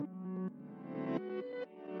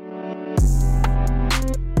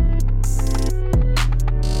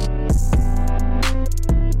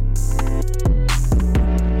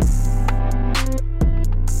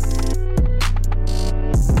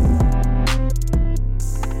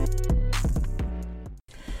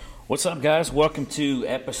What's up, guys? Welcome to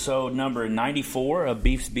episode number 94 of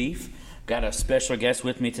Beef's Beef. Got a special guest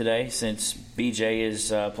with me today since BJ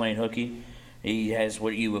is playing hooky. He has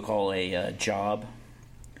what you would call a job.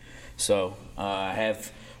 So I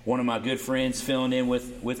have one of my good friends filling in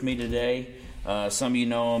with me today. Some of you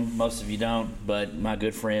know him, most of you don't, but my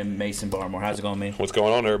good friend Mason Barmore. How's it going, man? What's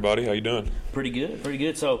going on, everybody? How you doing? Pretty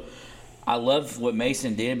good. So I love what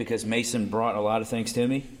Mason did because Mason brought a lot of things to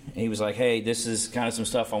me. He was like, hey, this is kind of some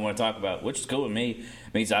stuff I want to talk about, which is cool with me.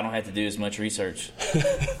 It means I don't have to do as much research.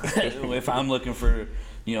 If I'm looking for,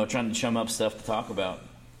 trying to chum up stuff to talk about,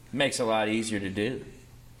 it makes it a lot easier to do.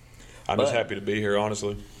 I'm just happy to be here,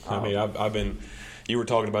 honestly. I've been, you were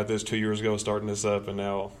talking about this 2 years ago, starting this up, and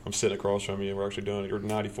now I'm sitting across from you, and we're actually doing it. You're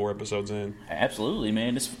 94 episodes in. Absolutely,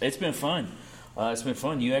 man. It's been fun. It's been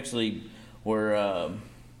fun. You actually were...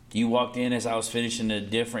 You walked in as I was finishing a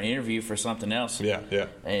different interview for something else. Yeah.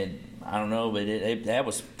 And I don't know, but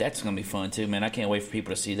that's gonna be fun too, man. I can't wait for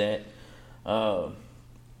people to see that.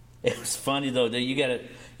 It was funny though that you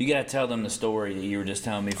gotta tell them the story that you were just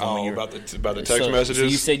telling me from when you were, about the text messages. So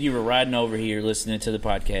you said you were riding over here listening to the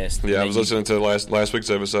podcast. Yeah, I was listening to last week's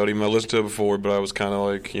episode. Even though I listened to it before, but I was kind of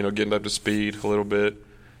like getting up to speed a little bit.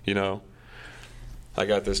 I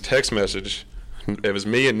got this text message. It was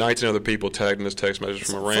me and 19 other people tagged in this text message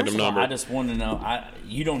from a random number. I just want to know.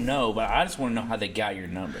 You don't know, but I just want to know how they got your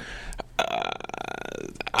number.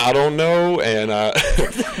 I don't know, and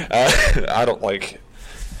I don't like.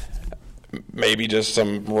 Maybe just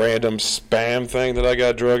some random spam thing that I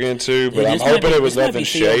got drug into, but I'm hoping it was nothing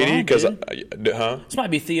shady. Because, This might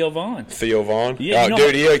be Theo Vaughn. Theo Vaughn? Yeah,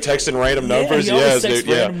 dude, he texting random numbers? Yes, dude.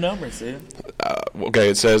 Random numbers, dude. Okay,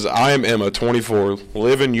 it says, I am Emma, 24,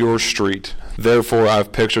 live in your street. Therefore, I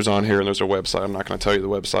have pictures on here, and there's a website. I'm not going to tell you the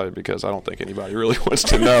website because I don't think anybody really wants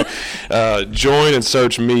to know. Join and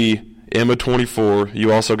search me, Emma, 24.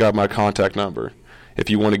 You also got my contact number if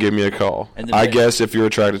you want to give me a call. I guess if you're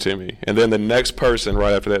attracted to me. And then the next person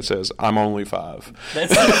right after that says, I'm only 5.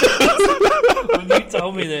 When you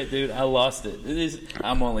told me that, dude, I lost it.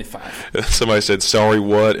 I'm only 5. Somebody said, sorry,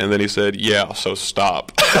 what? And then he said, yeah, so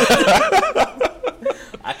stop.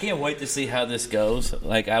 I can't wait to see how this goes.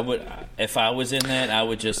 Like, if I was in that, I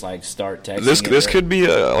would just start texting. This could be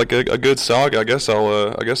a good saga. I guess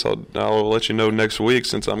I'll let you know next week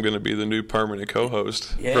since I'm going to be the new permanent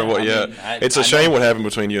co-host. Yeah, it's a shame what happened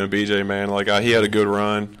between you and BJ, man. He had a good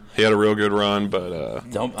run. He had a real good run, but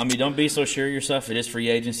don't be so sure of yourself. It is free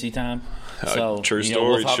agency time. So true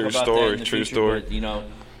story. But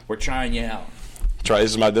we're trying you out.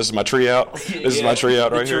 This is my tree out. This is my tree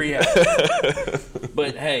out right here.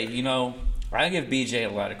 But hey, I give BJ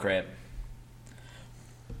a lot of crap,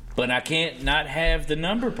 but I can't not have the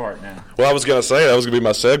number part now. Well, I was gonna say that was gonna be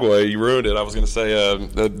my segue. You ruined it. I was gonna say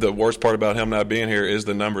the worst part about him not being here is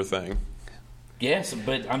the number thing. Yes,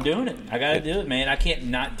 but I'm doing it. I gotta do it, man. I can't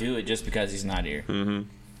not do it just because he's not here. Mm-hmm.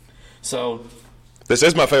 So this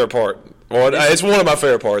is my favorite part. Well, it's one of my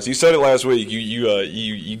favorite parts. You said it last week.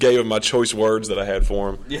 You gave him my choice words that I had for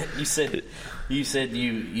him. Yeah, you said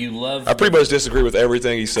you love. I pretty much disagree with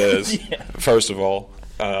everything he says. Yeah. First of all,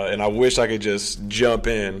 and I wish I could just jump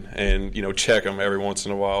in and check him every once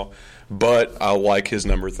in a while. But I like his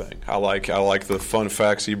number thing. I like the fun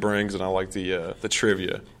facts he brings, and I like the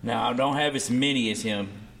trivia. Now I don't have as many as him,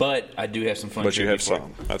 but I do have some fun. But you have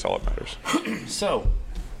some. That's all that matters. So,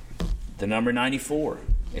 the number 94.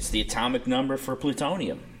 It's the atomic number for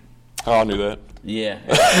plutonium. Oh, I knew that. Yeah.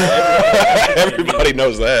 Everybody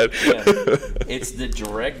knows that. Yeah. It's the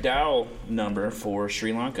direct dial number for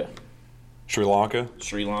Sri Lanka. Sri Lanka?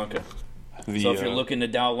 Sri Lanka. So if you're looking to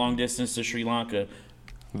dial long distance to Sri Lanka,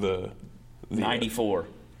 the 94.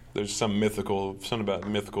 There's something mythical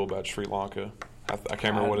about Sri Lanka. I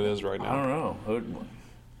can't remember what it is right now. I don't know.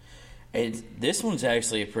 This one's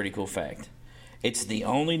actually a pretty cool fact. It's the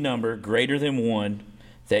only number greater than 1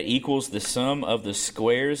 that equals the sum of the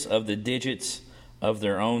squares of the digits of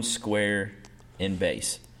their own square in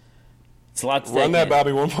base. It's a lot to Run that by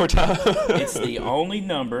me one more time. It's the only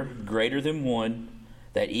number greater than 1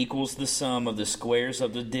 that equals the sum of the squares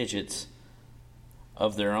of the digits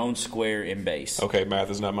of their own square in base. Okay, math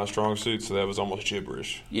is not my strong suit, so that was almost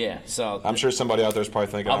gibberish. Yeah, so I'm sure somebody out there is probably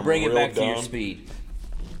thinking I'll bring it back dumb. to your speed.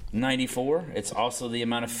 94. It's also the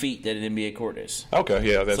amount of feet that an NBA court is. Okay,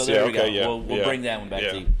 yeah, that's so there we go. Yeah, we'll bring that one back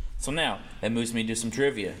to you. So now that moves me to some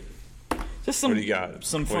trivia. Just some what do you got?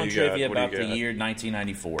 Some fun trivia about the year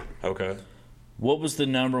 1994. Okay. What was the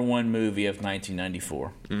number 1 movie of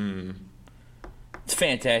 1994? It's a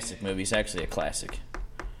fantastic movie. It's actually a classic.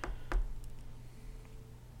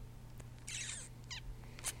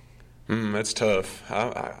 That's tough.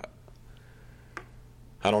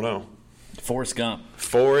 I don't know. Forrest Gump.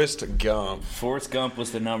 Forrest Gump. Forrest Gump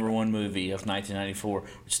was the #1 movie of 1994.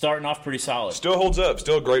 Starting off pretty solid. Still holds up.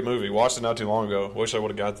 Still a great movie. Watched it not too long ago. Wish I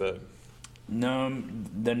would have got that. No,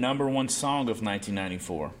 the #1 song of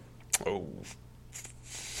 1994. Oh.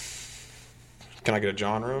 Can I get a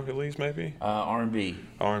genre at least, maybe? R&B.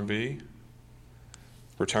 R&B?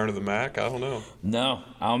 Return of the Mac? I don't know. No,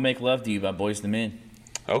 I'll Make Love to You by Boyz II Men.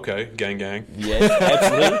 Okay, gang, gang. Yes,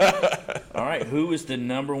 absolutely. All right, who was the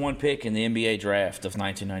 #1 pick in the NBA draft of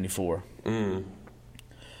 1994?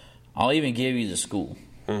 I'll even give you the school.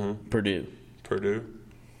 Purdue. Purdue?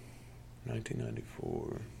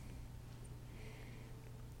 1994.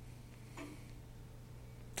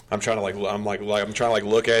 I'm trying to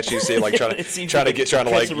look at you, see, like trying to get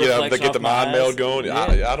the mind meld going.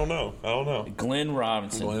 Yeah. I don't know. Glenn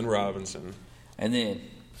Robinson. And then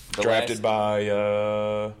drafted by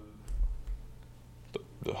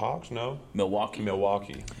the Hawks? No, Milwaukee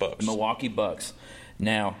Bucks. Milwaukee Bucks.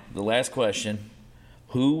 Now the last question: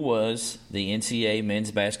 who was the NCAA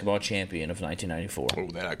men's basketball champion of 1994? Oh,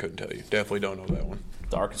 that I couldn't tell you. Definitely don't know that one.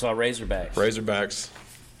 The Arkansas Razorbacks.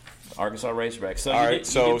 Arkansas Razorbacks. So all right, you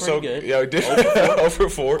did pretty good. Yeah, we did.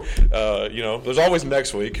 0-4. There's always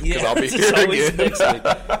next week because I'll be here again. Next week.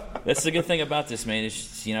 That's the good thing about this, man.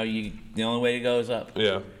 It's the only way to go is up.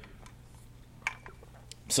 Yeah.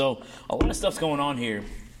 So a lot of stuff's going on here.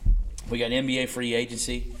 We got NBA free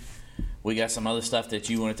agency. We got some other stuff that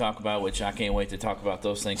you want to talk about, which I can't wait to talk about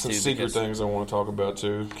those things some too. Secret things I want to talk about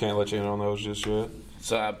too. Can't let you in on those just yet.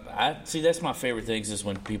 So I see. That's my favorite things is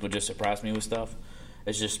when people just surprise me with stuff.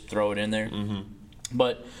 It's just throw it in there.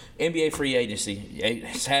 But NBA free agency,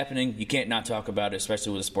 it's happening. You can't not talk about it,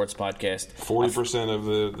 especially with a sports podcast. 40% of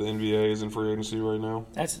the NBA is in free agency right now.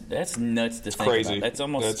 That's nuts to think crazy. about. That's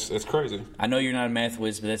almost. It's crazy. I know you're not a math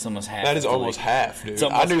whiz, but that's almost half. That is almost half, dude.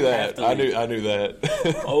 I knew that. I knew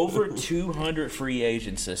that. Over 200 free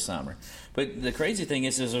agents this summer. But the crazy thing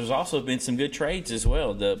is there's also been some good trades as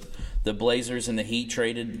well. The Blazers and the Heat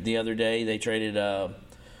traded the other day. They traded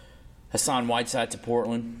Hassan Whiteside to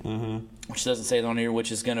Portland, which doesn't say it on here,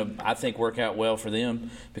 which is going to, I think, work out well for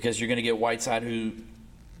them because you're going to get Whiteside, who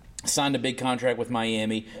signed a big contract with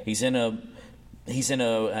Miami. He's in a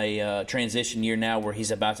transition year now where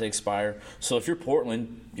he's about to expire. So if you're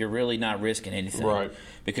Portland, you're really not risking anything, right?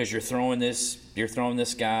 Because you're throwing this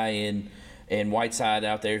guy in Whiteside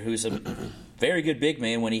out there, who's a very good big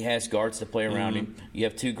man when he has guards to play around him. You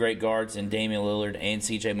have two great guards in Damian Lillard and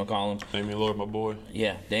C.J. McCollum. Damian Lillard, my boy.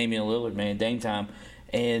 Yeah, Damian Lillard, man, Dame time.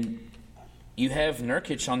 And you have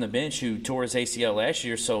Nurkic on the bench who tore his ACL last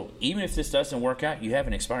year. So even if this doesn't work out, you have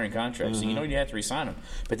an expiring contract. So you know you have to re-sign him.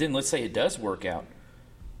 But then let's say it does work out.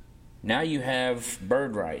 Now you have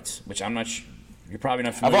bird rights, which I'm not sure. You're probably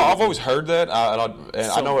not familiar I've always heard that.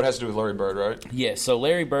 I know it has to do with Larry Bird, right? Yeah, so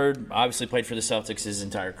Larry Bird obviously played for the Celtics his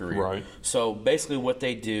entire career. Right. So basically what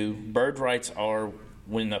they do, bird rights are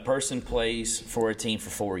when a person plays for a team for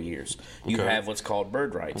 4 years. You have what's called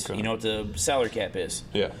bird rights. Okay. You know what the salary cap is?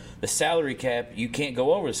 Yeah. The salary cap, you can't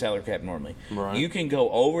go over the salary cap normally. Right. You can go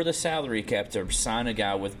over the salary cap to sign a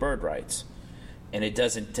guy with bird rights. And it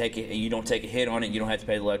doesn't take it, you don't take a hit on it, you don't have to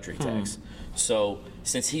pay the luxury tax. So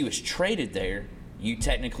since he was traded there, you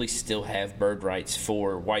technically still have bird rights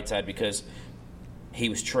for Whiteside because he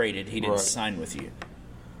was traded. He didn't sign with you.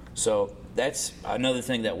 So that's another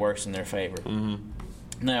thing that works in their favor.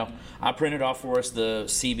 Now, I printed off for us the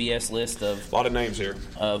CBS list of... A lot of names here.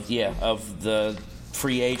 Of the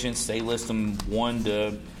free agents. They list them 1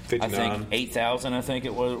 to... 59. I think 8,000, I think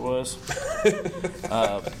it was.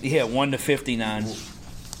 1 to 59.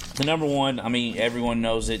 The number one, I mean, everyone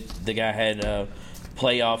knows it. The guy had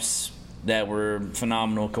playoffs that were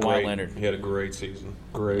phenomenal. Kawhi Leonard. He had a great season.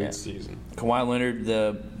 Great season. Kawhi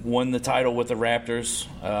Leonard won the title with the Raptors.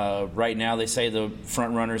 Right now, they say the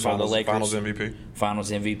front runners are the Lakers. Finals MVP.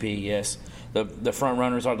 Finals MVP, yes. The front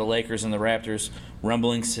runners are the Lakers and the Raptors.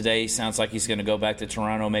 Rumblings today sounds like he's going to go back to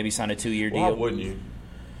Toronto, maybe sign a 2-year deal. Why wouldn't you?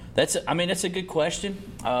 That's a good question.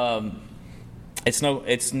 It's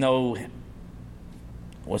no.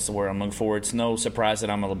 What's the word I'm looking for? It's no surprise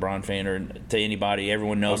that I'm a LeBron fan, or to anybody.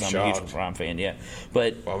 Everyone knows I'm a huge LeBron fan. Yeah,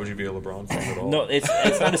 but why would you be a LeBron fan at all? No, it's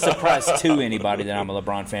not a surprise to anybody that I'm a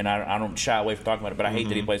LeBron fan. I don't shy away from talking about it, but I hate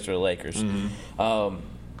that he plays for the Lakers.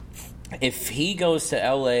 If he goes to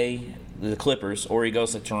LA, the Clippers, or he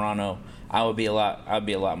goes to Toronto, I'd be a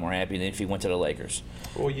lot more happy than if he went to the Lakers.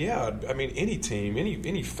 Well, yeah. I mean, any team,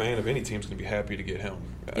 any fan of any team is going to be happy to get him.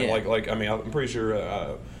 Yeah. I mean, I'm pretty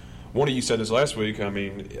sure one of you said this last week. I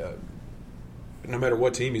mean, no matter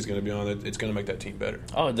what team he's going to be on, it's going to make that team better.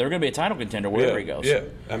 Oh, they're going to be a title contender wherever he goes. Yeah,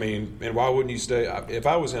 I mean, and why wouldn't you stay? If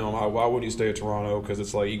I was him, why wouldn't you stay at Toronto? Because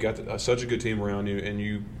it's like you got such a good team around you, and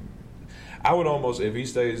you. I would almost, if he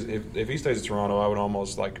stays at Toronto, I would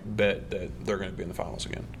almost like bet that they're going to be in the finals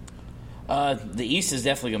again. The East is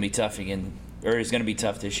definitely going to be tough again, or is going to be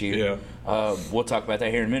tough this year. Yeah. We'll talk about that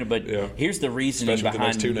here in a minute. But here's the reasoning Especially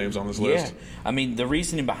behind with the next two names on this list. Yeah, I mean the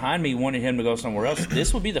reasoning behind me wanting him to go somewhere else.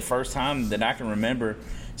 This would be the first time that I can remember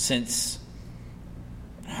since,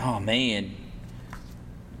 before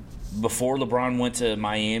LeBron went to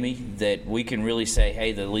Miami that we can really say,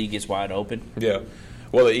 hey, the league is wide open. Yeah.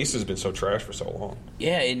 Well, the East has been so trash for so long.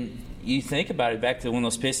 Yeah, and you think about it, back to when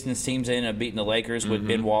those Pistons teams ended up beating the Lakers with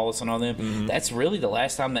Ben Wallace and all them, that's really the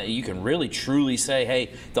last time that you can really truly say, hey,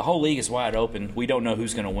 the whole league is wide open. We don't know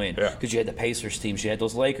who's going to win. Because you had the Pacers teams, you had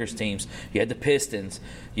those Lakers teams, you had the Pistons.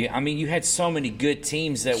 You had so many good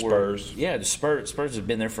teams that Spurs. The Spurs have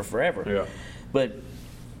been there for forever. Yeah. But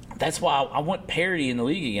that's why I want parity in the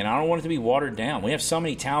league again. I don't want it to be watered down. We have so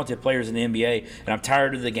many talented players in the NBA, and I'm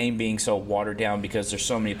tired of the game being so watered down because there's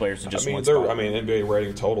so many players in just one spot. NBA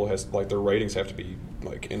rating total has their ratings have to be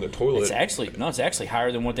like in the toilet. It's actually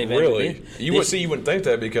higher than what they've ever really. been. You wouldn't think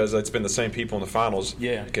that because it's been the same people in the finals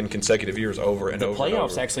in consecutive years over and over. The playoffs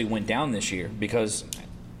and over. actually went down this year because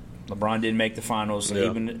LeBron didn't make the finals, and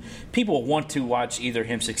even people want to watch either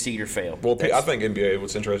him succeed or fail. Well, I think NBA.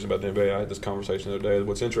 What's interesting about the NBA, I had this conversation the other day.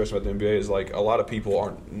 What's interesting about the NBA is like a lot of people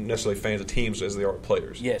aren't necessarily fans of teams as they are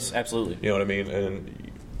players. Yes, absolutely. You know what I mean?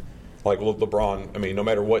 And like LeBron, I mean, no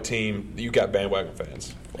matter what team, you got bandwagon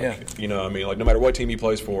fans. You know what I mean? Like no matter what team he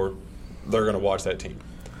plays for, they're going to watch that team.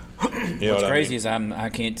 You know What's crazy is I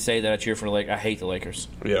can't say that I cheer for the Lakers. I hate the Lakers.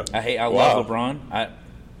 Yeah. I love LeBron.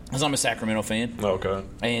 Because I'm a Sacramento fan. Okay.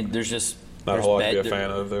 And there's just not a whole lot to be a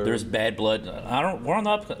fan of there. There's bad blood. We're on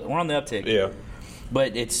the uptick. Yeah.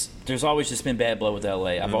 But there's always just been bad blood with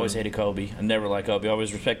LA. I've always hated Kobe. I never liked Kobe. I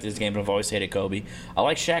always respected his game, but I've always hated Kobe. I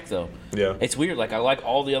like Shaq though. Yeah. It's weird. Like I like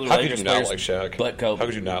all the other How Lakers could you not players, like Shaq? but Kobe. How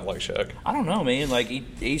could you not like Shaq? I don't know, man. Like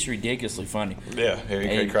he's ridiculously funny. Yeah,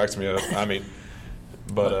 he cracks me up. I mean,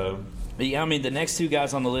 but yeah, I mean the next two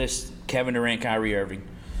guys on the list, Kevin Durant, Kyrie Irving,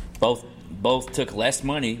 both took less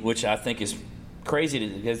money, which I think is crazy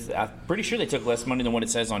because I'm pretty sure they took less money than what it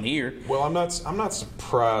says on here. Well, I'm not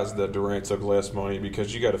surprised that Durant took less money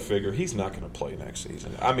because you got to figure he's not going to play next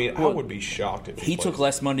season. I mean, I would be shocked if he took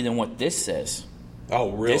less money than what this says.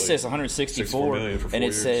 Oh, really? This says 164, and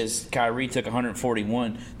it says Kyrie took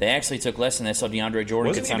 141. They actually took less than that, so DeAndre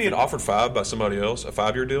Jordan wasn't he being offered $5 by somebody else, a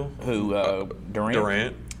 5-year deal? Who Durant?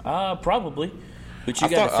 Durant. Probably. But you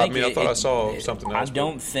got to think. I thought I saw something else. I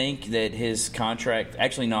don't think that his contract.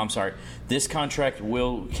 Actually, no. I'm sorry. This contract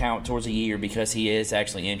will count towards a year because he is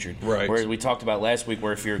actually injured. Right. Whereas we talked about last week,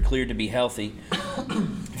 where if you're cleared to be healthy,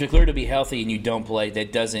 and you don't play,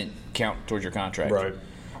 that doesn't count towards your contract. Right.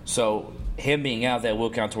 So him being out, that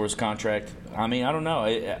will count towards his contract. I mean, I don't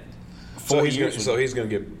know. 4 years. So he's going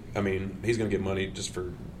to get. I mean, he's going to get money just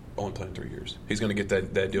for only playing 3 years. He's going to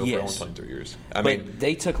get that deal for only playing 3 years. I mean,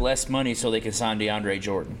 they took less money so they could sign DeAndre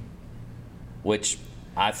Jordan, which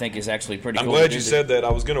I think is actually pretty cool. I'm glad you said that.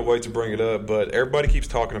 I was going to wait to bring it up, but everybody keeps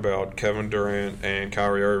talking about Kevin Durant and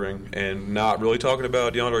Kyrie Irving and not really talking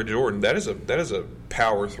about DeAndre Jordan. That is a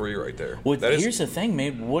power three right there. Well, here's the thing,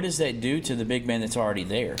 man. What does that do to the big man that's already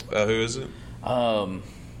there? Who is it?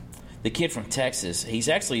 The kid from Texas. He's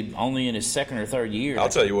actually only in his second or third year. I'll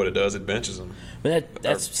tell you what it does. It benches him. But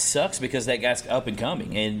that sucks because that guy's up and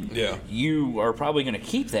coming, and you are probably going to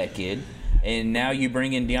keep that kid. And now you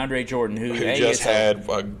bring in DeAndre Jordan, who just had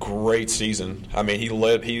a great season. I mean, he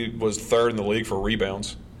was third in the league for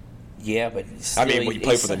rebounds. Yeah, but still, I mean, he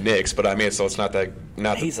played for the Knicks, but I mean, so it's not that.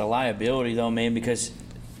 He's a liability, though, man. Because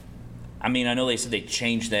I mean, I know they said they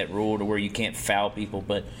changed that rule to where you can't foul people,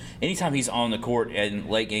 but anytime he's on the court in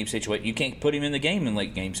late game situations, you can't put him in the game in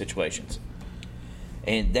late game situations.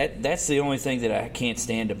 And that's the only thing that I can't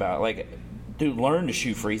stand about. Like, dude, learn to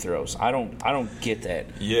shoot free throws. I don't get that.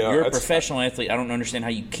 Yeah, you're a professional athlete. I don't understand how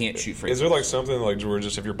you can't shoot free throws. Is there like something like where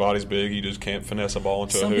just if your body's big, you just can't finesse a ball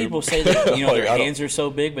into a hoop? Some people say that like, their hands are so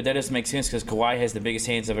big, but that doesn't make sense because Kawhi has the biggest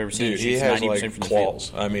hands I've ever seen. Dude, he has 90% like from the claws.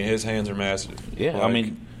 Field. I mean, his hands are massive. Yeah, like, I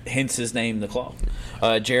mean, hence his name, the Claw.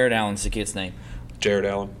 Jared Allen's the kid's name. Jared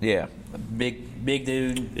Allen. Yeah, big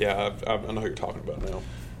dude. Yeah, I know who you're talking about now.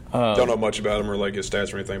 Don't know much about him or like his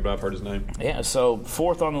stats or anything, but I've heard his name. Yeah, so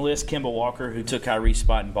fourth on the list, Kemba Walker, who took Kyrie's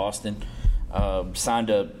spot in Boston, signed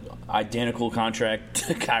a identical contract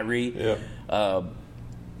to Kyrie. Yeah.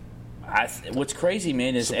 What's crazy,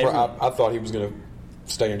 man, is I thought he was going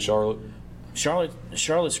to stay in Charlotte. Charlotte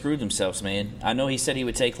screwed themselves, man. I know he said he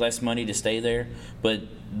would take less money to stay there, but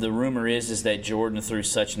the rumor is that Jordan threw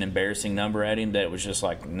such an embarrassing number at him that it was just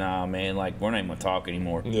like, nah, man, like we're not even gonna talk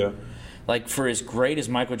anymore. Yeah. Like for as great as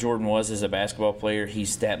Michael Jordan was as a basketball player,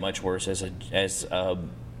 he's that much worse as a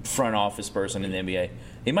front office person in the NBA.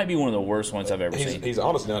 He might be one of the worst ones I've ever seen. He's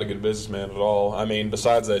honestly not a good businessman at all. I mean,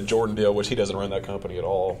 besides that Jordan deal, which he doesn't run that company at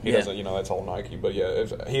all. He doesn't, that's all Nike. But yeah,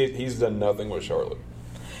 he's done nothing with Charlotte.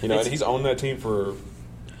 And he's owned that team for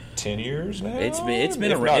 10 years now. It's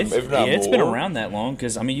been around that long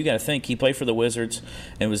because I mean you got to think he played for the Wizards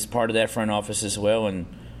and was part of that front office as well and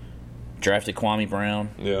drafted Kwame Brown.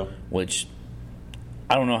 Yeah, which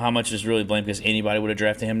I don't know how much is really blamed because anybody would have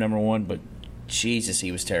drafted him number one, but Jesus,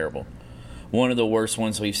 he was terrible. One of the worst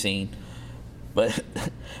ones we've seen. But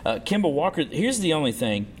Kemba Walker, here's the only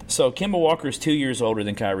thing. So Kemba Walker is 2 years older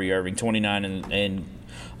than Kyrie Irving, 29, and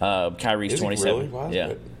Kyrie's 27. Really? Why is yeah.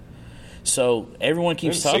 It? So everyone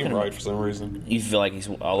keeps talking. Seem right for some reason. You feel like he's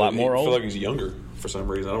a lot more old. I feel like he's younger for some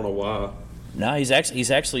reason. I don't know why. No, he's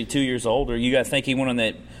actually 2 years older. You got to think he went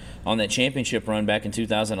on that championship run back in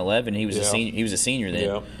 2011. He was a senior. He was a senior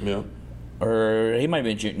then. Yeah. Or he might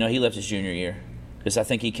have been. No, he left his junior year because I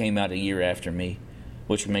think he came out a year after me,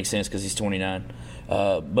 which would make sense because he's 29.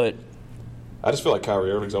 But I just feel like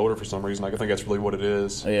Kyrie Irving's older for some reason. Like, I think that's really what it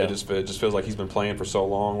is. Yeah. It just feels like he's been playing for so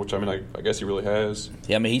long, which, I mean, I guess he really has.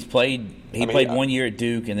 Yeah, I mean, he played 1 year at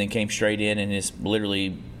Duke and then came straight in and just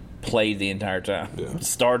literally played the entire time. Yeah.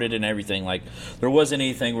 Started and everything. Like, there wasn't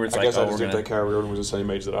anything where it's I like, guess I just didn't think Kyrie Irving was the same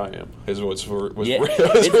age that I am. That's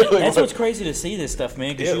what's crazy to see this stuff,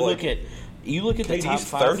 man, because you look at the top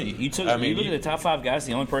five. 30. You look at the top five guys.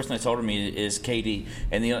 The only person that's older than me is KD,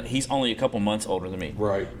 and he's only a couple months older than me.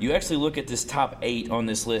 Right. You actually look at this top 8 on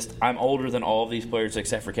this list. I'm older than all of these players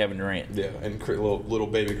except for Kevin Durant. Yeah, and little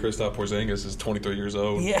baby Kristaps Porzingis is 23 years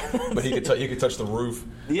old. Yeah, but he could touch the roof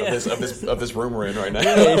of this room we're in right now.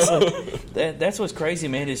 Yeah, that's what's crazy,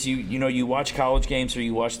 man. Is you watch college games or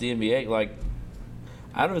you watch the NBA. Like,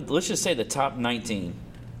 let's just say the top 19.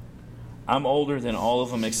 I'm older than all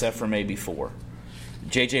of them except for maybe 4.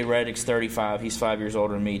 J.J. Redick's 35. He's 5 years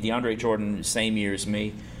older than me. DeAndre Jordan, same year as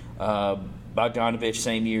me. Bogdanovich,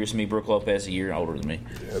 same year as me. Brook Lopez, a year older than me.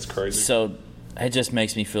 Yeah, that's crazy. So it just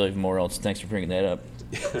makes me feel even more old. Thanks for bringing that up.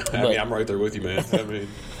 I'm right there with you, man.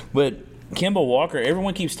 But Kemba Walker,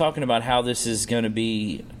 everyone keeps talking about how this is going to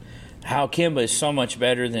be, how Kemba is so much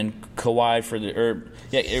better than Kawhi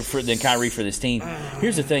than Kyrie for this team.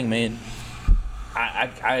 Here's the thing, man.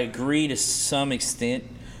 I agree to some extent,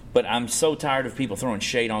 but I'm so tired of people throwing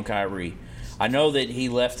shade on Kyrie. I know that he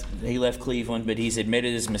left Cleveland, but he's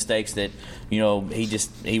admitted his mistakes that, he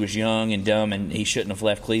was young and dumb and he shouldn't have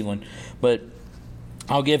left Cleveland. But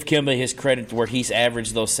I'll give Kemba his credit where he's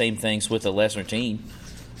averaged those same things with a lesser team.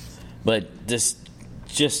 But this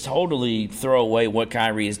just totally throw away what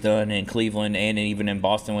Kyrie has done in Cleveland and even in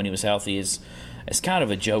Boston when he was healthy is kind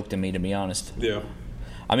of a joke to me, to be honest. Yeah.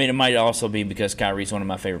 I mean, it might also be because Kyrie's one of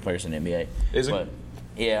my favorite players in the NBA. Is he? But,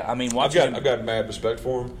 yeah, I mean, I've got mad respect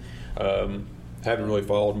for him. Haven't really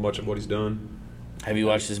followed much of what he's done. Have you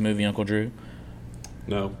watched this movie, Uncle Drew?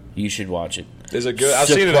 No. You should watch it. Is it good? I've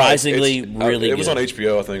seen it. Surprisingly, really good. It was on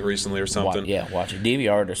HBO, I think, recently or something. Watch it.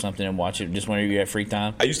 DVR it or something and watch it just whenever you have free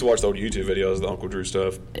time. I used to watch the old YouTube videos of the Uncle Drew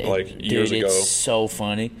stuff, years ago. It's so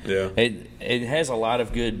funny. Yeah. It has a lot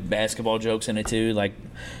of good basketball jokes in it, too. Like,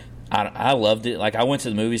 I loved it. Like, I went to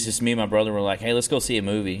the movies. Just me and my brother were like, hey, let's go see a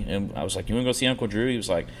movie. And I was like, you want to go see Uncle Drew? He was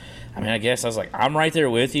like, I mean, I guess. I was like, I'm right there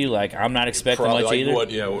with you. Like, I'm not expecting Probably much either.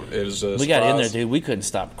 It was we got in there, dude. We couldn't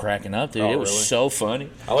stop cracking up, dude. It was really? so funny.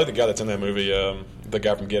 I like the guy that's in that movie, the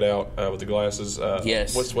guy from Get Out with the glasses.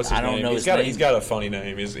 Yes. What's his I don't name? know his name. He's got a funny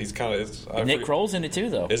name. He's kind of... Nick Kroll's in it, too,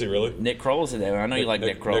 though. Is he really? Nick Kroll's in there. I know you like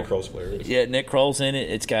Nick Kroll. Nick Kroll's hilarious. Yeah, Nick Kroll's in it.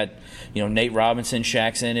 It's got, Nate Robinson,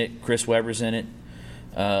 Shaq's in it. Chris Webber's in it.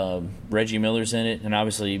 Reggie Miller's in it. And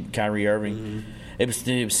obviously Kyrie Irving. Mm-hmm.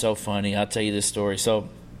 It was so funny. I'll tell you this story. So,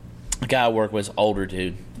 the guy I work with is older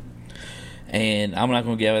dude. And I'm not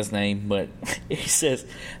going to give his name, but he says,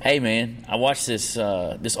 hey, man, I watched this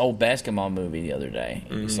old basketball movie the other day.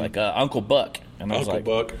 Mm-hmm. It's like Uncle Buck. And I was like,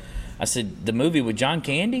 Buck. I said, the movie with John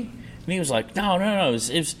Candy? And he was like, no. It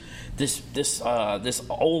was this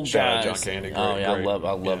old guy. John Candy. Great, I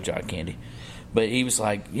love John Candy. But he was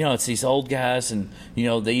like, it's these old guys, and,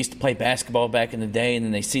 they used to play basketball back in the day, and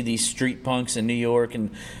then they see these street punks in New York, and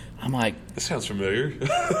I'm like, that sounds familiar.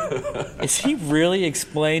 Is he really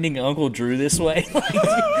explaining Uncle Drew this way?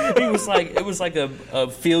 It was like a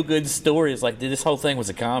feel good story. It's like this whole thing was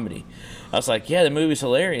a comedy. I was like, yeah, the movie's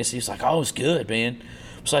hilarious. He was like, oh, it's good, man.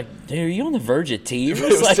 It's like, dude, are you on the verge of tears?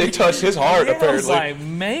 It touched his heart, yeah, apparently. I was like,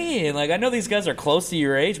 man, like I know these guys are close to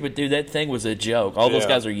your age, but dude, that thing was a joke. All those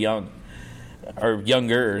guys are young. Or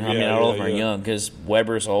younger. I mean, all of them are young because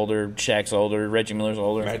Weber's older, Shaq's older, Reggie Miller's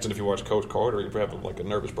older. Imagine if you watch Coach Carter, you'd have like a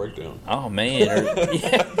nervous breakdown. Oh, man.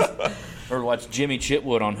 Or watch Jimmy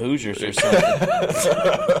Chitwood on Hoosiers or something.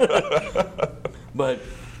 But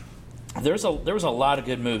there was a lot of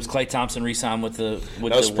good moves. Klay Thompson re-signed with the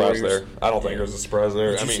Warriors. Surprise there. I don't think there was a surprise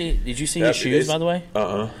there. Did you see his shoes, by the way?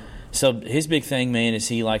 Uh-uh. So his big thing, man, is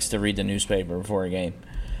he likes to read the newspaper before a game.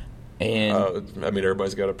 And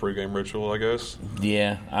everybody's got a pregame ritual, I guess.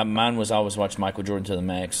 Yeah, mine was always watch Michael Jordan to the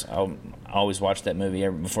Max. I always watched that movie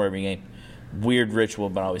before every game. Weird ritual,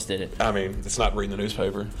 but I always did it. I mean, it's not reading the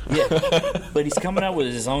newspaper. Yeah, but he's coming out with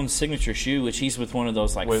his own signature shoe, which he's with one of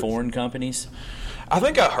those foreign companies. I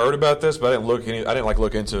think I heard about this, but I didn't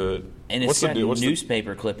look into it. And it's got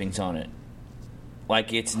newspaper clippings on it,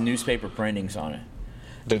 like it's newspaper printings on it.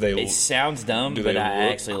 It sounds dumb, but I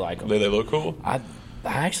actually like them. Do they look cool? I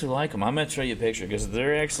actually like them. I'm going to show you a picture because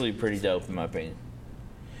they're actually pretty dope in my opinion.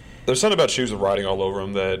 There's something about shoes with writing all over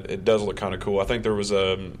them that it does look kind of cool. I think there was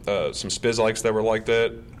some Spiz Likes that were like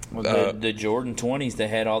that. Well, the Jordan 20s, they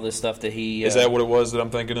had all this stuff that he... is that what it was that I'm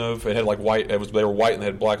thinking of? It had like white. They were white and they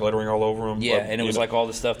had black lettering all over them. Yeah, and it was like all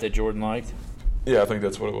the stuff that Jordan liked. Yeah, I think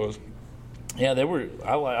that's what it was. Yeah, they were...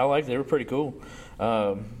 I liked they were pretty cool.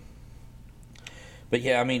 But,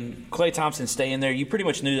 yeah, I mean, Klay Thompson staying there, you pretty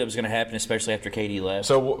much knew that was going to happen, especially after KD left.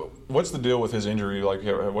 So what's the deal with his injury? Like,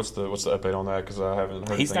 what's the update on that? Because I haven't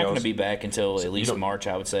heard He's not going to be back until at least March,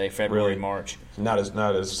 I would say, February, March. Not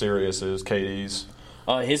as serious as KD's.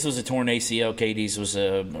 His was a torn ACL. KD's was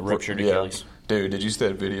a ruptured Achilles. Dude, did you see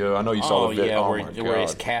that video? I know you saw the video. Where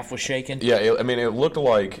his calf was shaking. Yeah, it looked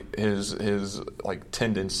like his like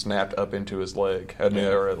tendon snapped up into his leg. I mean,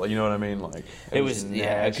 or, you know what I mean? Like it was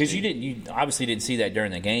because you obviously didn't see that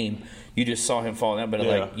during the game. You just saw him fall down, but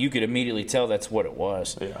like you could immediately tell that's what it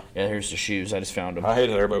was. Yeah. Here's the shoes. I just found them. I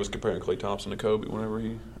hated that everybody was comparing Klay Thompson to Kobe whenever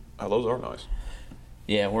those are nice.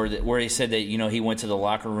 Yeah, where he said that he went to the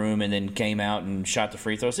locker room and then came out and shot the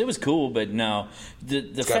free throws. It was cool, but no,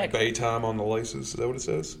 it's got Bay time on the laces. Is that what it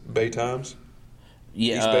says? Bay Times.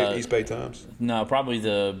 Yeah, East Bay Times. No, probably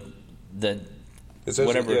the. It says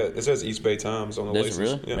whatever. Yeah, it says East Bay Times on the laces. Does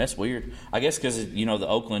it really? Yeah. That's weird. I guess because the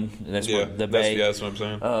Oakland. That's the Bay. That's what I'm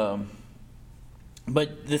saying.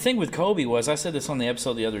 But the thing with Kobe was, I said this on the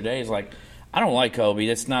episode the other day, is like, I don't like Kobe.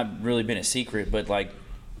 That's not really been a secret, but like.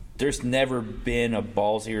 There's never been a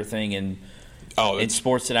ballsier thing in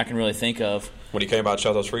sports that I can really think of. When he came out and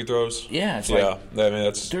shot those free throws? Yeah.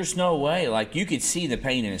 There's no way. Like, you could see the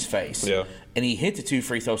pain in his face. Yeah. And he hit the 2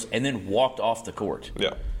 free throws and then walked off the court.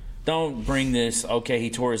 Yeah. Don't bring this,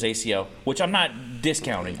 he tore his ACL, which I'm not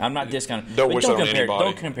discounting. Don't wish that on anybody.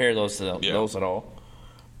 Don't compare those to those at all.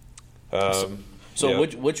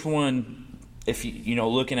 Which one, if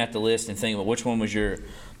looking at the list and thinking about which one was your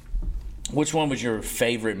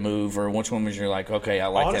favorite move, or which one was your like? Okay, I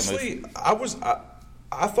like that move. Honestly,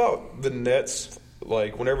 I thought the Nets,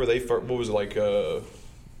 like whenever they first,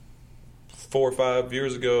 4 or 5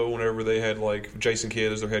 years ago, whenever they had like Jason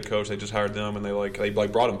Kidd as their head coach, they just hired them and they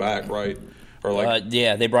brought him back, right? Or like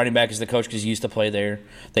they brought him back as the coach because he used to play there.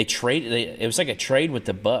 They traded. It was like a trade with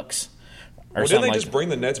the Bucks. Didn't they just bring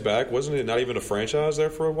the Nets back? Wasn't it not even a franchise there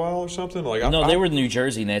for a while or something? They were the New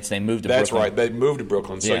Jersey Nets. They moved to Brooklyn. That's right. They moved to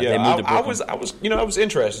Brooklyn. So they moved to Brooklyn. I was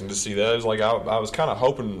interested to see that. It was like I was kind of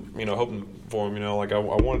hoping for them. I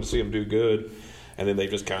wanted to see them do good, and then they've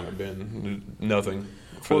just kind of been nothing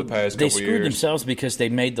for the past couple years. They screwed themselves because they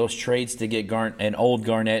made those trades to get an old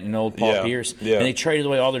Garnett and old Paul Pierce, and they traded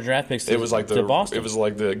away all their draft picks to Boston. It was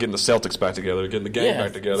like getting the Celtics back together, getting the game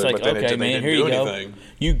back together. It's like, but then okay, they didn't here do you go. anything.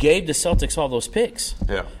 You gave the Celtics all those picks,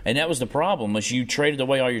 and that was the problem. Was you traded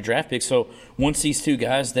away all your draft picks. So once these two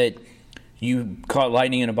guys that you caught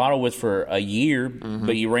lightning in a bottle with for a year,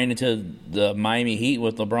 but you ran into the Miami Heat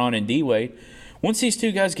with LeBron and D-Wade. Once these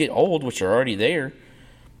two guys get old, which are already there,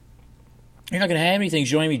 you're not going to have anything.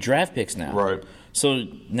 You don't have any draft picks now. Right. So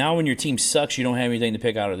now when your team sucks, you don't have anything to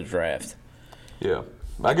pick out of the draft. Yeah.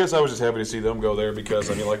 I guess I was just happy to see them go there because,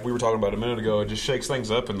 like we were talking about a minute ago, it just shakes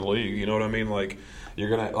things up in the league. You know what I mean? Like,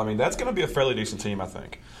 that's going to be a fairly decent team, I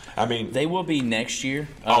think. They will be next year.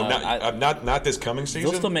 Not this coming season?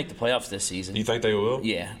 They'll still make the playoffs this season. You think they will?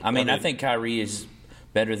 Yeah. I think Kyrie is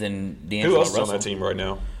better than D'Angelo Who else Russell. is on that team right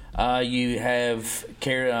now? You have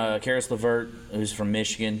Karis LeVert, who's from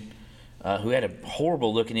Michigan. Who had a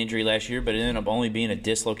horrible-looking injury last year, but it ended up only being a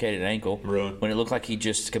dislocated ankle when it looked like he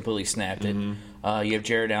just completely snapped it. You have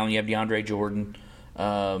Jared Allen. You have DeAndre Jordan.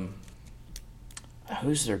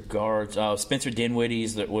 who's their guards? Spencer Dinwiddie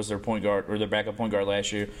was their point guard or their backup point guard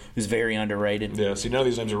last year, who's very underrated. Yeah, see, none of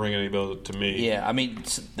these names are ringing any bell to me. Yeah, I mean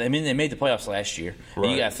they made the playoffs last year.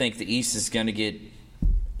 Right. You got to think the East is going to get.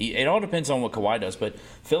 It all depends on what Kawhi does, but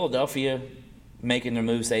Philadelphia making their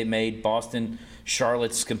moves they made. Boston,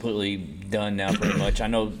 Charlotte's completely done now, pretty much. I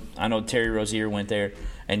know Terry Rozier went there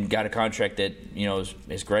and got a contract that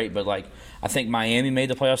is great, but like I think Miami made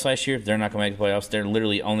the playoffs last year. They're not going to make the playoffs. They're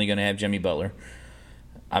literally only going to have Jimmy Butler.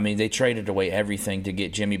 I mean, they traded away everything to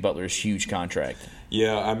get Jimmy Butler's huge contract.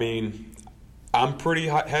 Yeah, I mean, I'm pretty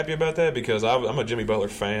happy about that because I'm a Jimmy Butler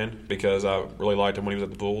fan because I really liked him when he was at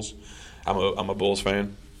the Bulls. I'm a Bulls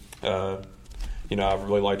fan. I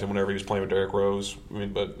really liked him whenever he was playing with Derrick Rose. I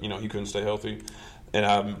mean, but he couldn't stay healthy. And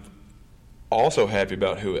I'm also happy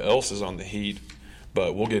about who else is on the Heat.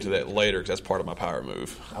 But we'll get to that later because that's part of my power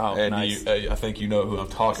move. Oh, and nice. I think you know who I'm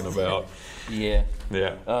talking about. Yeah.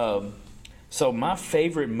 Yeah. So my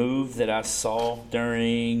favorite move that I saw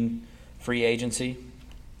during free agency,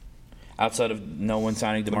 outside of no one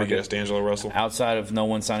signing DeMarcus, Let me guess, D'Angelo Russell. outside of no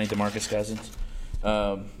one signing DeMarcus Cousins,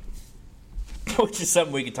 which is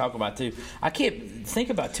something we could talk about too. I can't think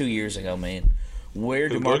about 2 years ago, man, where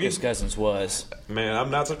Who, DeMarcus Boogie? Cousins was. Man,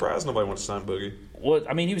 I'm not surprised nobody wants to sign Boogie. Well,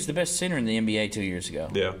 I mean, he was the best center in the NBA 2 years ago.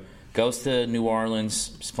 Yeah. Goes to New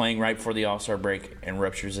Orleans, is playing right before the All-Star break, and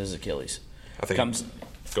ruptures his Achilles. I think.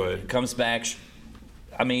 Go ahead. Comes back.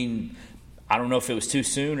 I mean, I don't know if it was too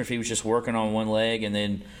soon or if he was just working on one leg and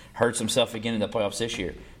then hurts himself again in the playoffs this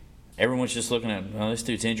year. Everyone's just looking at, this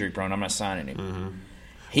dude's injury prone. I'm not signing him. Mm-hmm.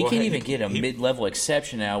 He can't even get a mid-level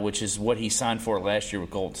exception now, which is what he signed for last year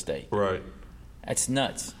with Golden State. Right. That's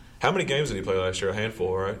nuts. How many games did he play last year? A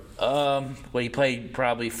handful, right? Well, he played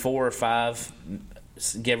probably 4 or 5,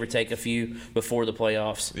 give or take a few, before the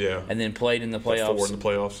playoffs. Yeah. And then played in the playoffs. Like 4 in the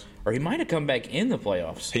playoffs. Or he might have come back in the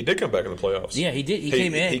playoffs. He did come back in the playoffs. Yeah, he did. He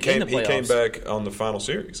came in the playoffs. He came back on the final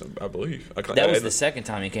series, I believe. That was the second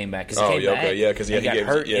time he came back. Because he came back because he got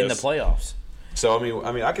hurt in the playoffs. So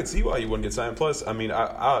I mean, I could see why he wouldn't get signed. Plus, I mean,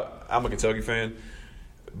 I'm a Kentucky fan.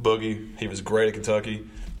 Boogie, he was great at Kentucky.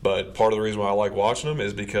 But part of the reason why I like watching him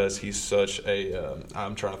is because he's such a.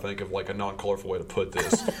 I'm trying to think of like a non-colorful way to put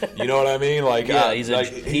this. You know what I mean? Like, yeah, he's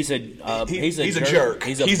a jerk.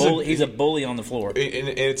 He's a bully on the floor. And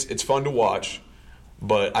it's fun to watch,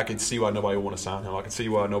 but I could see why nobody would want to sign him. I could see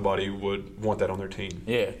why nobody would want that on their team.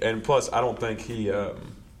 Yeah. And plus, I don't think he.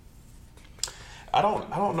 I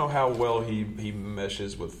don't know how well he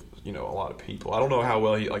meshes with a lot of people. I don't know how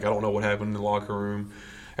well I don't know what happened in the locker room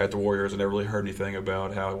at the Warriors. I never really heard anything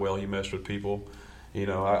about how well he meshed with people.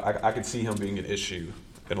 I could see him being an issue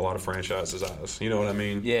in a lot of franchises' eyes. You know what I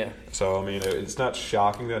mean? Yeah. So, I mean, it's not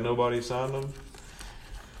shocking that nobody signed him.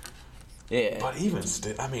 Yeah. But even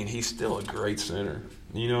still, I mean, he's still a great center.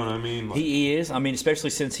 You know what I mean? Like, he is. I mean, especially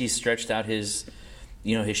since he's stretched out his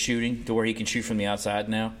shooting to where he can shoot from the outside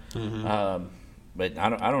now. Mm-hmm. But I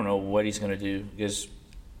don't know what he's going to do because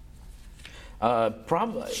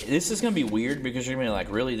probably this is going to be weird because you're going to be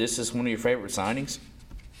like, really, this is one of your favorite signings?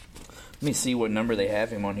 Let me see what number they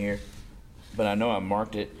have him on here. But I know I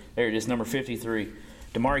marked it. There it is, number 53,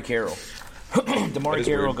 DeMarre Carroll. DeMarre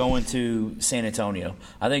Carroll weird. going to San Antonio.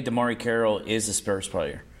 I think DeMarre Carroll is a Spurs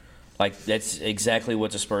player. Like, that's exactly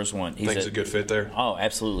what the Spurs want. He's a good fit there. Oh,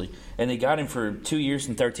 absolutely. And they got him for 2 years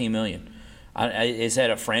and $13 million. Is that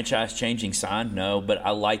a franchise-changing sign? No, but I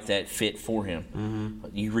like that fit for him.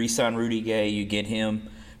 Mm-hmm. You re-sign Rudy Gay, you get him,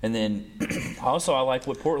 and then also I like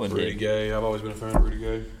what Portland Rudy did. Gay, I've always been a fan of Rudy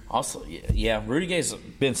Gay. Also, yeah, Rudy Gay's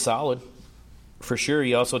been solid for sure.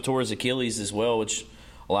 He also tore his Achilles as well, which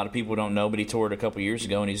a lot of people don't know, but he tore it a couple years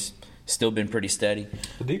ago, and he's still been pretty steady.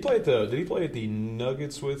 Did he play at the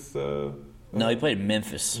Nuggets with? No, he played in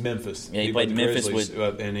Memphis. Yeah, he played Memphis with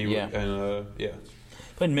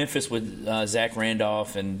Played in Memphis with Zach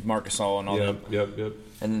Randolph and Marc Gasol and all them. Yep.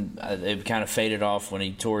 And it kind of faded off when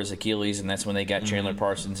he tore his Achilles, and that's when they got Chandler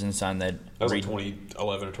Parsons and signed that. That was like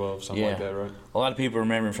 2011 or 12, something like that, right? A lot of people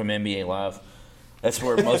remember him from NBA Live. That's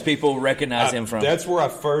where most people recognize him from. That's where I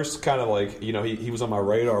first kind of he was on my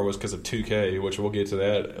radar was because of 2K, which we'll get to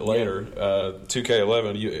that later.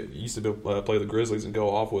 2K11, you used to play the Grizzlies and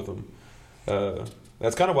go off with them.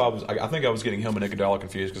 That's kind of why I think I was getting him and Iguodala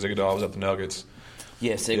confused because Iguodala was at the Nuggets.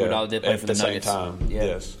 Yes, Iguodala did play for the Nuggets. At the same time, yeah.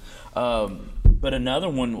 Yes. But another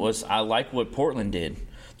one was I like what Portland did.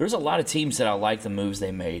 There's a lot of teams that I like the moves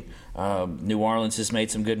they made. New Orleans has made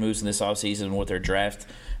some good moves in this offseason with their draft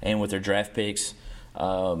and with their draft picks.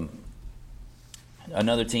 Another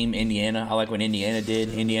team, Indiana. I like what Indiana did.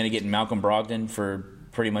 Indiana getting Malcolm Brogdon for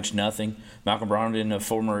pretty much nothing. Malcolm Brogdon, a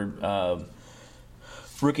former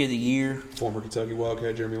Rookie of the Year. Former Kentucky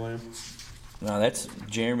Wildcat Jeremy Lamb. No, that's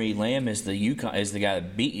Jeremy Lamb is the guy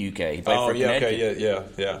that beat UK. He played for yeah, Connecticut.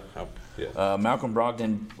 yeah. Malcolm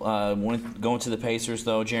Brogdon going to the Pacers,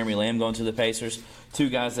 though. Jeremy Lamb going to the Pacers. Two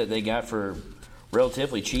guys that they got for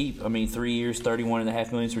relatively cheap. I mean, 3 years,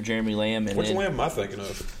 $31.5 million for Jeremy Lamb. And Which Lamb am I thinking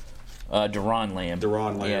of? Deron Lamb.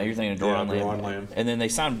 Yeah, you're thinking of Deron Lamb. And then they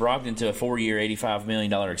signed Brogdon to a 4-year, $85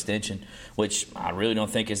 million extension, which I really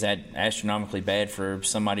don't think is that astronomically bad for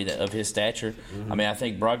somebody of his stature. Mm-hmm. I mean, I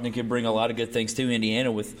think Brogdon could bring a lot of good things to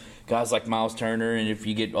Indiana with guys like Miles Turner, and if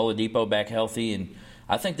you get Oladipo back healthy, and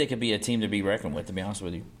I think they could be a team to be reckoned with, to be honest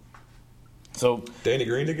with you. So Danny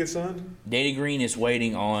Green to get signed? Danny Green is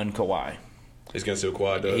waiting on Kawhi. He's going to see what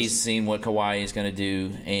Kawhi does. He's seen what Kawhi is going to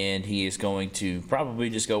do, and he is going to probably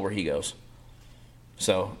just go where he goes.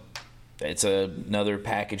 So it's another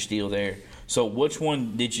package deal there. So which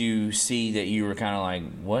one did you see that you were kind of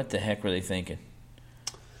like, what the heck were they thinking?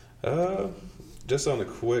 Just on a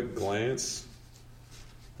quick glance,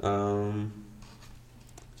 nothing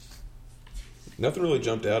really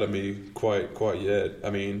jumped out at me quite yet.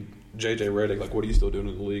 I mean, J.J. Redick, like, what are you still doing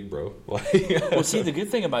in the league, bro? Well, see, the good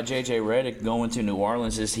thing about J.J. Redick going to New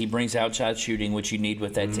Orleans is he brings outside shooting, which you need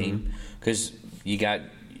with that team, because you got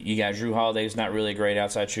Drew Holiday, who's not really a great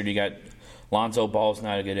outside shooter. You got Lonzo Ball's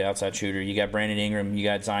not a good outside shooter. You got Brandon Ingram. You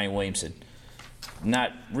got Zion Williamson.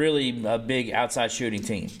 Not really a big outside shooting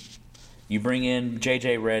team. You bring in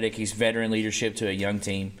J.J. Redick. He's veteran leadership to a young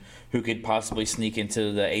team who could possibly sneak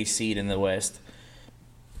into the 8th seed in the West.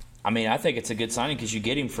 I mean, I think it's a good signing because you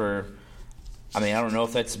get him for, I mean, I don't know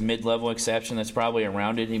if that's mid-level exception. That's probably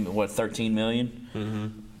around it. $13 million? Mm-hmm.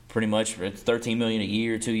 Pretty much. It's $13 million a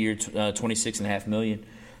year, 2 year, $26.5 million.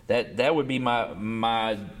 That would be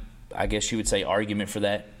my I guess you would say argument for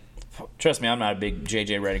that. Trust me, I'm not a big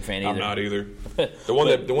J.J. Redick fan either. I'm not either. The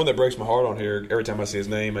one that breaks my heart on here, every time I see his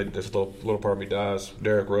name, just a little part of me dies.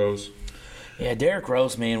 Derrick Rose. Yeah, Derrick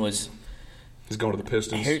Rose, man, was... He's going to the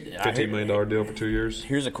Pistons. $15 million deal for 2 years.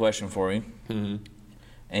 Here's a question for you. Mm-hmm.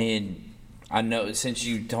 And I know since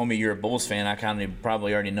you told me you're a Bulls fan, I kind of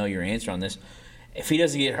probably already know your answer on this. If he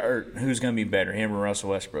doesn't get hurt, who's going to be better, him or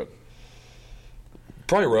Russell Westbrook?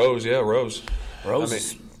 Probably Rose, yeah, Rose. Rose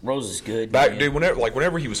is good. Dude,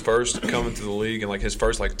 whenever he was first coming to the league and his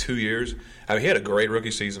first 2 years, I mean, he had a great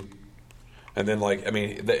rookie season. And then,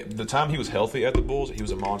 the time he was healthy at the Bulls, he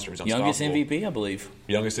was a monster. He was unstoppable. Youngest MVP, I believe.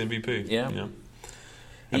 Youngest MVP. Yeah.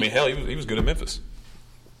 I mean, hell, he was good at Memphis.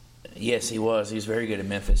 Yes, he was. He was very good at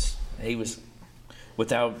Memphis. He was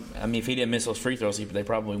if he didn't miss those free throws, they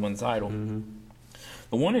probably won the title. Mm-hmm.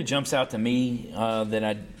 The one that jumps out to me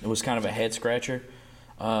that was kind of a head scratcher.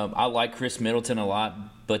 I like Chris Middleton a lot,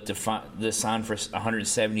 but to sign for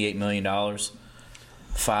 $178 million,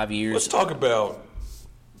 5 years. Let's talk about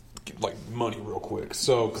money real quick.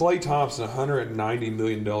 So Klay Thompson, $190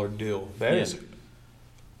 million deal. That is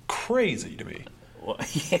crazy to me. Well,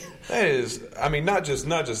 yeah. That is, I mean, not just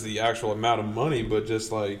the actual amount of money, but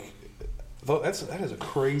just that is a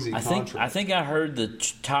crazy contract. I think I heard the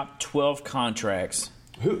top 12 contracts.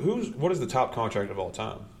 What is the top contract of all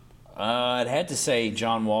time? I'd had to say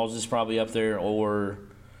John Walls is probably up there, or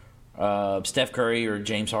Steph Curry or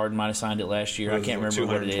James Harden might have signed it last year. I can't remember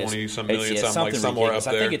what it is. $220 million, somewhere up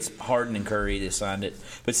there. I think it's Harden and Curry that signed it.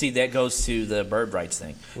 But see, that goes to the bird rights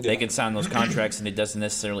thing. Yeah. They can sign those contracts, and it doesn't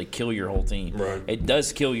necessarily kill your whole team. Right. It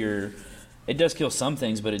does kill some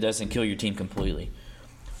things, but it doesn't kill your team completely.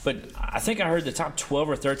 But I think I heard the top 12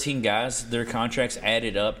 or 13 guys, their contracts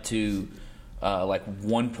added up to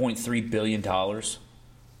 $1.3 billion.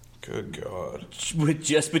 Good God! With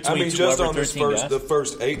just between, I mean, just on the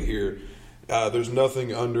first 8 here, there's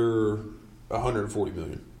nothing under $140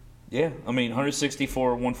 million. Yeah, I mean,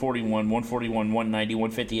 164, 141, 141, 190,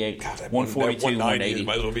 158, God, 142, 180.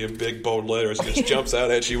 Might as well be in big bold letters. It just jumps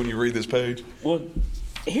out at you when you read this page. Well,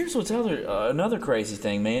 here's what's another crazy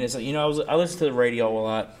thing, man. Is I listen to the radio a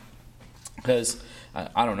lot because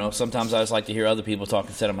I don't know. Sometimes I just like to hear other people talk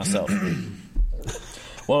instead of myself.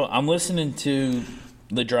 Well, I'm listening to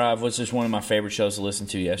The Drive, which is one of my favorite shows to listen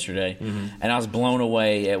to yesterday, and I was blown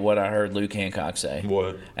away at what I heard Luke Hancock say.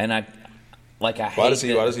 What? And I why does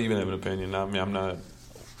he even have an opinion? I mean, I'm not.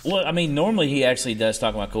 Well, I mean, normally he actually does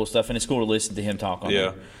talk about cool stuff, and it's cool to listen to him talk on it.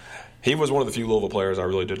 Yeah, he was one of the few Louisville players I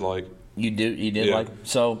really did like. You did like.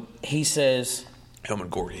 So he says, Hillman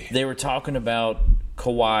Gordy. They were talking about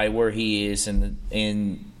Kawhi, where he is in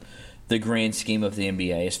the grand scheme of the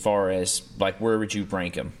NBA, as far as where would you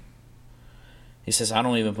rank him? He says, I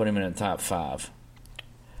don't even put him in the top 5.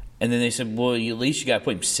 And then they said, well, at least you got to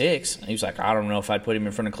put him 6. And he was like, I don't know if I'd put him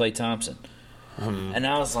in front of Klay Thompson. And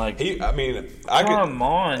I was like, come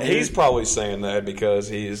on, dude. He's probably saying that because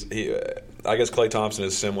I guess Klay Thompson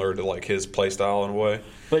is similar to like his play style in a way.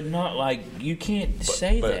 But not like you can't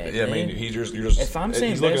say that. Yeah, man. I mean, you're just. If I'm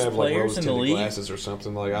saying he's best looking at players in the league, glasses or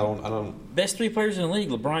something like I don't. Best 3 players in the league: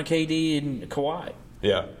 LeBron, KD, and Kawhi.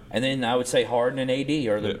 Yeah. And then I would say Harden and AD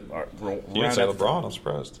are the. You didn't say LeBron. I'm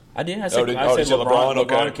surprised. I did. I said LeBron.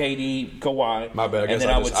 Okay. LeBron, KD, Kawhi. My bad. I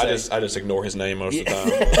guess I just ignore his name most of the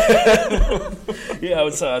time. Yeah,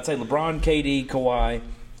 I'd say LeBron, KD, Kawhi,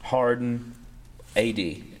 Harden, AD.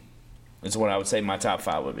 Is what I would say my top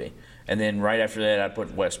 5 would be. And then right after that, I'd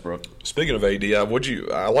put Westbrook. Speaking of AD, I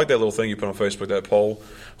like that little thing you put on Facebook, that poll.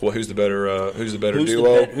 Well, who's the better duo? Who's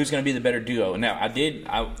going to be the better duo? Now,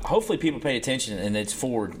 hopefully people pay attention, and it's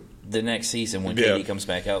for the next season when KD comes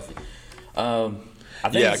back healthy.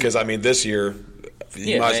 Because this year,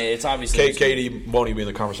 it's obviously KD won't even be in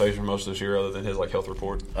the conversation most of this year, other than his health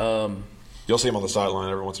report. You'll see him on the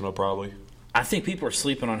sideline every once in a while, probably. I think people are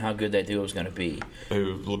sleeping on how good that duo is going to be.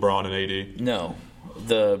 Who, LeBron and AD? No,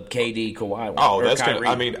 the KD Kawhi one. Oh, that's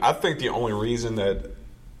Kyrie. I think the only reason that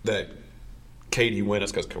KD went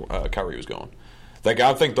is because Kyrie was gone. Like,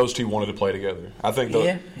 I think those two wanted to play together. I think.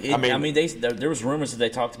 There was rumors that they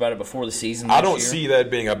talked about it before the season. I don't see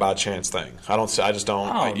that being a by chance thing. I just don't.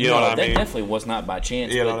 Oh, you know what I mean? That definitely was not by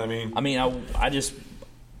chance. You know what I mean?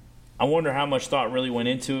 I wonder how much thought really went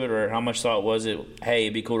into it, or how much thought was it, hey,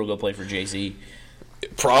 it'd be cool to go play for Jay-Z.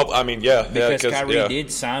 Because Kyrie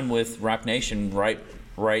did sign with Roc Nation right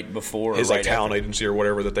before. His talent agency or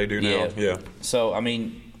whatever that they do now. Yeah. So,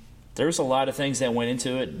 there's a lot of things that went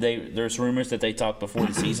into it. There's rumors that they talked before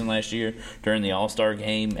the season last year, during the All-Star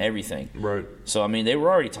game, everything. Right. So, they were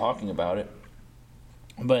already talking about it.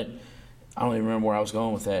 But I don't even remember where I was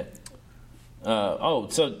going with that.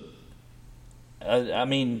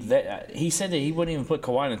 He said that he wouldn't even put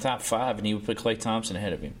Kawhi in the top 5, and he would put Klay Thompson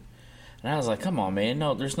ahead of him. And I was like, come on, man.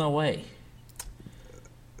 No, there's no way.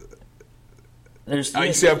 You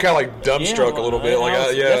see, I'm kind of dumbstruck a little bit.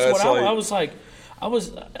 I was like,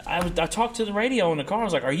 I talked to the radio in the car. I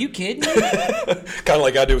was like, are you kidding me? Kind of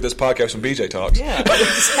like I do with this podcast when BJ talks. Yeah,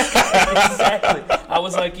 exactly. I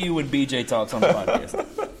was like you when BJ talks on the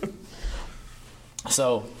podcast.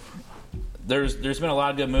 So there's been a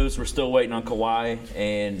lot of good moves. We're still waiting on Kawhi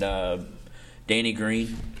and Danny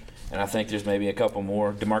Green. And I think there's maybe a couple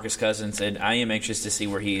more. DeMarcus Cousins, and I am anxious to see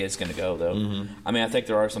where he is going to go, though. Mm-hmm. I think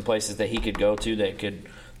there are some places that he could go to that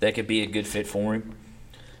could be a good fit for him.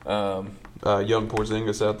 Young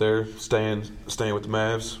Porzingis out there staying with the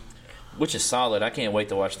Mavs, which is solid. I can't wait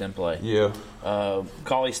to watch them play. Yeah.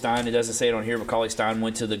 Cauley Stein, it doesn't say it on here, but Cauley Stein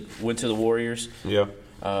went to the Warriors. Yeah.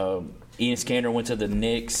 Enes Kanter went to the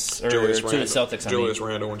Knicks to the Celtics. Julius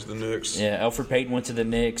Randle went to the Knicks. Yeah. Elfrid Payton went to the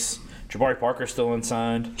Knicks. Jabari Parker's still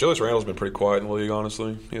unsigned. Julius Randle's been pretty quiet in the league,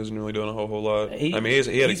 honestly. He hasn't really done a whole lot.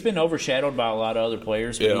 He's been overshadowed by a lot of other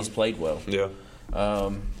players, but he's played well. Yeah.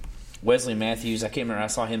 Wesley Matthews, I can't remember. I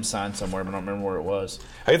saw him sign somewhere, but I don't remember where it was.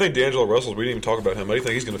 How do you think D'Angelo Russell? We didn't even talk about him. How do you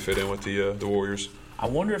think he's going to fit in with the Warriors? I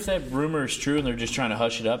wonder if that rumor is true and they're just trying to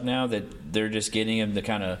hush it up now, that they're just getting him to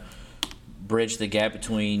kind of bridge the gap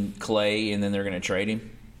between Clay and then they're going to trade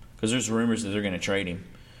him. Because there's rumors that they're going to trade him.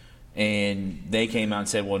 And they came out and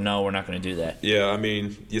said, well, no, we're not going to do that. Yeah,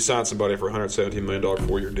 you signed somebody for a $117 million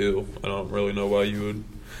 4-year deal. I don't really know why you would.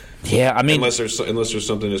 Yeah, unless there's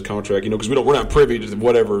something in his contract, because we're not privy to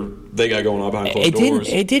whatever they got going on behind closed doors.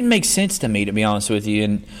 It didn't make sense to me, to be honest with you.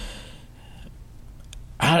 And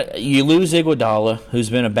you lose Iguodala, who's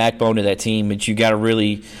been a backbone to that team, but you got to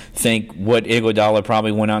really think what Iguodala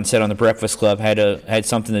probably went out and said on the Breakfast Club had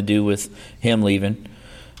something to do with him leaving.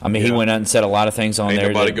 He went out and said a lot of things on there.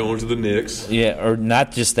 Ain't nobody going to the Knicks. Yeah, or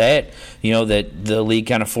not just that. That the league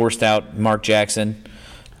kind of forced out Mark Jackson.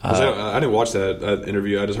 I didn't watch that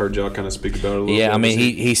interview. I just heard Jock kind of speak about it a little bit. Yeah,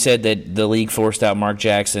 he said that the league forced out Mark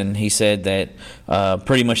Jackson. He said that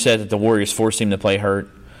pretty much said that the Warriors forced him to play hurt.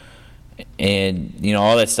 And,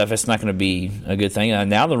 all that stuff, it's not going to be a good thing.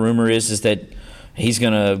 Now the rumor is that he's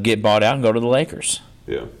going to get bought out and go to the Lakers.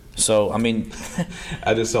 Yeah. So,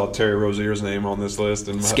 I just saw Terry Rozier's name on this list.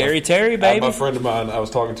 And Scary Terry, baby. My friend of mine I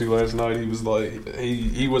was talking to last night, he was like,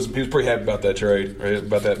 he was pretty happy about that trade, right?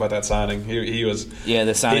 about that signing. He was. Yeah,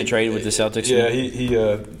 the signing trade with the Celtics. Yeah,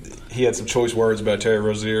 he had some choice words about Terry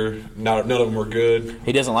Rozier. None of them were good.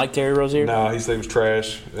 He doesn't like Terry Rozier? No, he said he was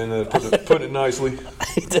trash. And putting it nicely.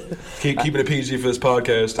 Keeping it PG for this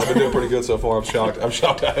podcast. I've been doing pretty good so far. I'm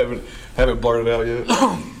shocked I haven't blurted it out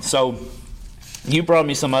yet. So, you brought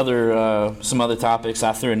me some other topics.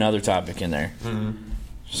 I threw another topic in there. Mm-hmm.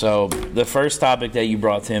 So the first topic that you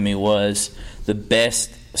brought to me was the best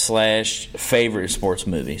 / favorite sports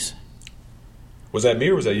movies. Was that me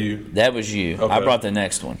or was that you? That was you. Okay. I brought the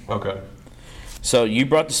next one. Okay. So you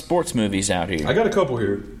brought the sports movies out here. I got a couple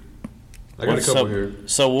here.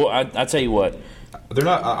 So I tell you what. They're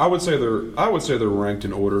not. I would say they're ranked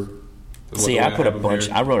in order. See, I put a bunch.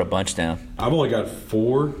 I wrote a bunch down. I've only got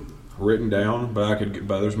 4 written down, but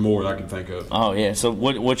there's more that I can think of. Oh yeah. So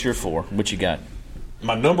what's your 4? What you got?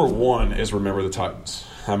 My number 1 is Remember the Titans.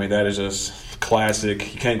 I mean, that is just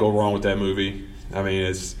classic. You can't go wrong with that movie. I mean,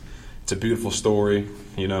 it's a beautiful story.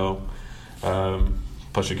 You know.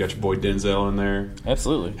 Plus, you got your boy Denzel in there.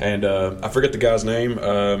 Absolutely. And I forget the guy's name.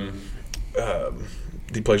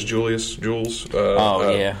 He plays Jules.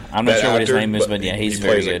 Yeah. I'm not sure what his name is, but yeah, he's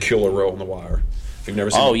very good. He plays a killer role in The Wire. If you've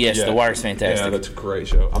never seen The Wire's fantastic. Yeah, that's a great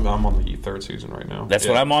show. I'm on the 3rd season right now. That's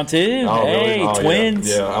what I'm on too. Oh, hey, really? twins.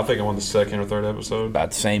 Yeah, I think I'm on the 2nd or 3rd episode.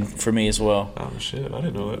 About the same for me as well. Oh, shit. I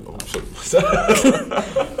didn't know that.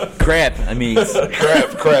 Crap. I mean.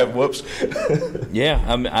 Crap. Whoops. Yeah,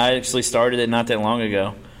 I actually started it not that long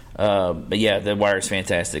ago. But yeah, The Wire is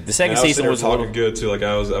fantastic. The second season was talking good too. Like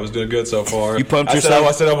I was doing good so far. You pumped yourself.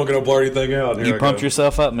 I said I wasn't going to blur anything out. You pumped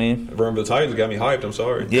yourself up, man. Remember the Titans got me hyped. I'm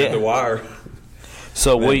sorry. Yeah. The Wire.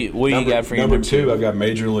 So what you got for your number 2? I've got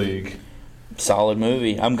Major League. Solid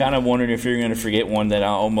movie. I'm kind of wondering if you're going to forget one that I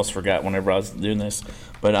almost forgot whenever I was doing this,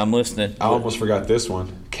 but I'm listening. I almost forgot this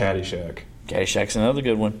one. Caddyshack. Caddyshack's another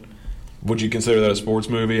good one. Would you consider that a sports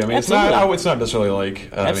movie? I mean, Absolutely. it's not necessarily like.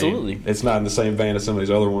 Absolutely. It's not in the same vein as some of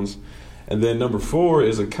these other ones. And then number 4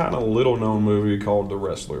 is a kind of little-known movie called The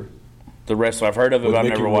Wrestler. The Wrestler. I've heard of it, but I've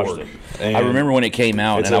never watched it. And I remember when it came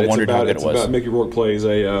out, and I wondered how good it was. It's about Mickey Rourke plays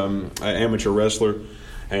an amateur wrestler,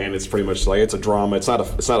 and it's pretty much like it's a drama. It's not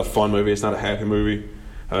a fun movie. It's not a happy movie,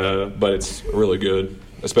 but it's really good.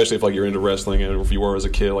 Especially if like you're into wrestling, and if you were as a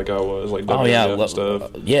kid, like I was, like WWF and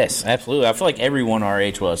stuff. Yes, absolutely. I feel like everyone our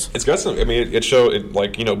age was. It's got some. I mean, it showed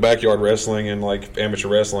like backyard wrestling and like amateur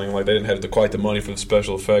wrestling. Like they didn't have quite the money for the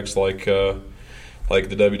special effects like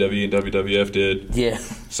the WWE and WWF did. Yeah.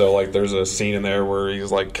 So like there's a scene in there where he's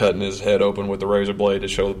like cutting his head open with the razor blade to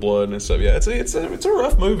show the blood and stuff. Yeah, it's a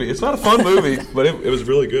rough movie. It's not a fun movie, but it was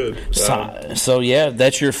really good. So yeah,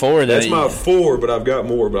 that's your 4. That's my 4, but I've got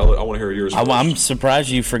more. But I want to hear yours. I'm surprised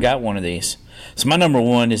you forgot one of these. So my number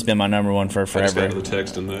 1 has been my number 1 for forever. I just added the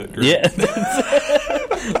text in that. Great. Yeah.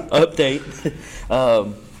 Update.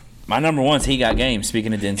 My number 1's He Got Game.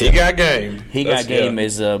 Speaking of Denzel, He Got Game. He Got Game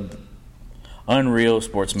is a unreal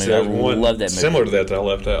sports movie. I love that movie. Similar to that I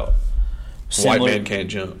left out. White Man Can't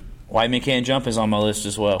Jump. White Man Can't Jump is on my list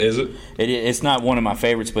as well. Is it? It's not one of my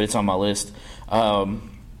favorites, but it's on my list.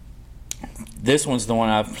 This one's the one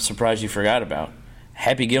I'm surprised you forgot about.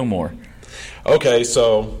 Happy Gilmore. Okay,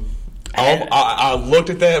 so I looked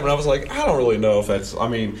at that, but I was like, I don't really know if that's. I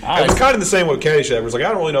mean, it was kind of the same with Caddyshack. It was like, I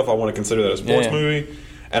don't really know if I want to consider that a sports movie.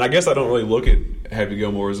 And I guess I don't really look at Happy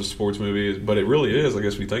Gilmore as a sports movie, but it really is, I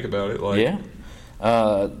guess, when you think about it. Like, yeah.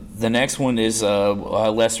 The next one is a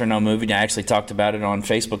lesser-known movie. I actually talked about it on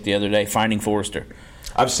Facebook the other day, Finding Forrester.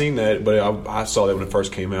 I've seen that, but I saw that when it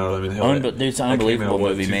first came out. I mean, it's an unbelievable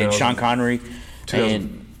movie, man. Sean Connery.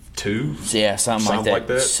 2002? Yeah, something like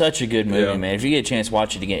that. Such a good movie, man. If you get a chance,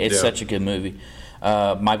 watch it again. It's such a good movie.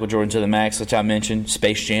 Michael Jordan to the Max, which I mentioned.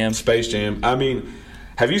 Space Jam. I mean,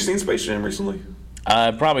 have you seen Space Jam recently?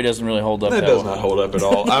 It probably doesn't really hold up. That does not hold up at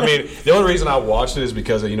all. I mean, the only reason I watched it is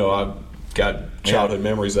because I've got childhood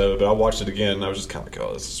memories of it, but I watched it again and I was just kind of like,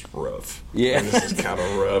 oh, this is rough. Yeah, this is kind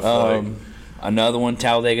of rough. Another one,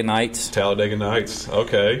 Talladega Nights.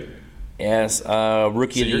 Okay. Yes,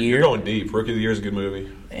 Rookie of the Year. You're going deep. Rookie of the Year is a good movie.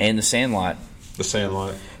 And The Sandlot.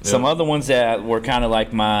 Yeah. Some other ones that were kind of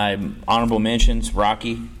like my honorable mentions,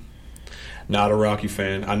 Rocky. Not a Rocky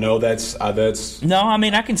fan. I know that's. No, I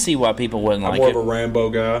mean I can see why people wouldn't like it. I'm more of a Rambo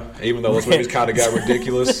guy, even though those movies kind of got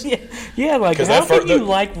ridiculous. yeah. Like how can you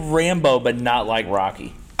like Rambo but not like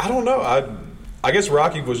Rocky? I don't know. I guess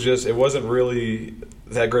Rocky was just. It wasn't really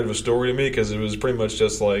that great of a story to me because it was pretty much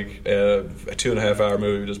just like a 2.5 hour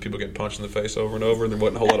movie, just people getting punched in the face over and over, and there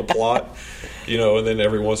wasn't a whole lot of plot, and then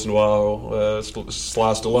every once in a while,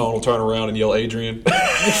 Sly Stallone will turn around and yell, "Adrian,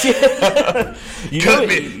 cut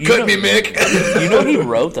me, Mick." He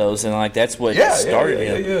wrote those, and like that's what started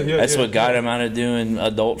him. That's what got him out of doing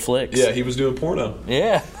adult flicks. Yeah, he was doing porno.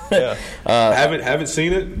 Yeah. Haven't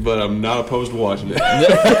seen it, but I'm not opposed to watching it.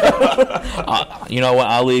 You know what?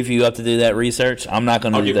 I'll leave you up to do that research. I'm not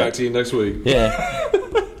going to do that. I'll get back to you next week. Yeah.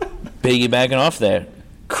 Piggybacking off that,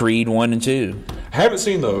 Creed 1 and 2. I haven't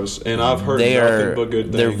seen those, and I've heard nothing but good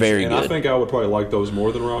things. They're very good. I think I would probably like those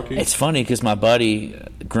more than Rocky. It's funny because my buddy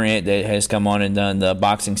Grant that has come on and done the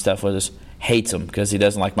boxing stuff with us, hates him because he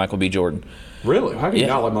doesn't like Michael B. Jordan. Really? How do you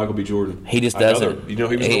not like Michael B. Jordan? He just doesn't. You know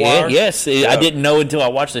he was in The Wire? Yes. I didn't know until I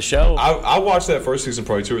watched the show. I watched that first season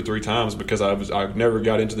probably 2 or 3 times because I never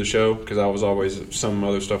got into the show because I was always some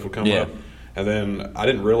other stuff would come up. And then I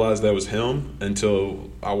didn't realize that was him until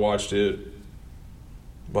I watched it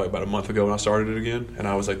like about a month ago when I started it again, and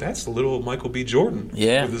I was like, "That's little Michael B. Jordan."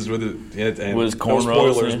 Yeah, with his and with his no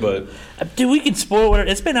spoilers, but dude, we can spoil it.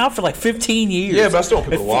 It's been out for like 15 years. Yeah, but I still want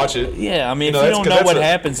people to watch it. Yeah, I mean, if you don't know what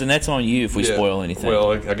happens, then that's on you if we spoil anything.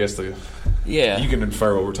 Well, I guess you can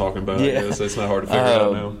infer what we're talking about. Yeah, it's not hard to figure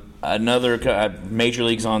out now. Another Major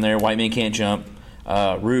League's on there. White Men Can't Jump.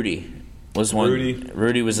 Rudy was one.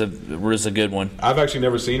 Rudy was a good one. I've actually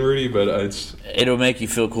never seen Rudy, but it'll make you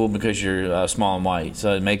feel cool because you're small and white,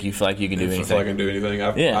 so it'll make you feel like you can do anything. Feel like I can do anything.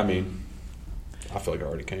 I mean, I feel like I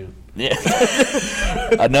already can. Yeah.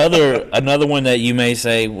 another one that you may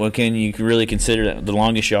say, well, can you really consider The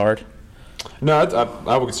Longest Yard? No,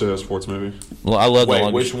 I would consider that a sports movie. Well, I love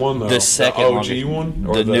which one though? The second OG one,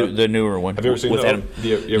 or the newer one. Have you ever seen with that?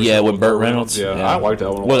 Adam? With Burt Reynolds. Yeah, I like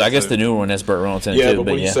that one. Well, I guess the newer one has Burt Reynolds in it too.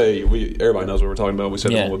 But when you say everybody knows what we're talking about, we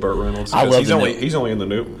said the one with Burt Reynolds. I love he's only in the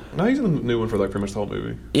new. No, he's in the new one for like pretty much the whole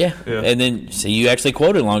movie. Yeah. And then you actually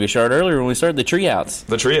quoted Longest Yard earlier when we started the Treeouts.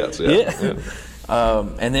 The Treeouts,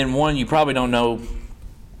 yeah. And then one you probably don't know.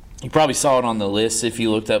 You probably saw it on the list if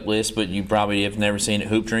you looked up lists, but you probably have never seen it.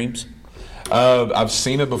 Hoop Dreams. I've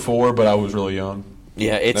seen it before, but I was really young.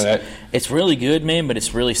 Yeah, it's really good, man, but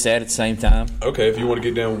it's really sad at the same time. Okay, if you want to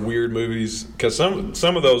get down weird movies, because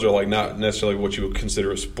some of those are like not necessarily what you would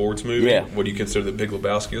consider a sports movie. Yeah. What do you consider The Big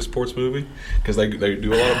Lebowski a sports movie? Because they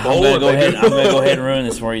do a lot of bowling. I'm going to go ahead and ruin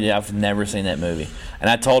this for you. I've never seen that movie. And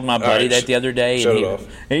I told my buddy that the other day. Shut it off.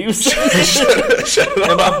 He was shut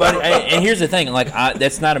it off. And here's the thing, like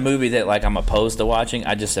that's not a movie that like I'm opposed to watching.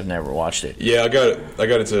 I just have never watched it. Yeah, I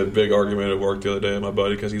got into a big argument at work the other day with my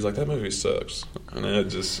buddy because he's like, that movie sucks. And I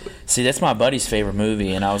just see that's my buddy's favorite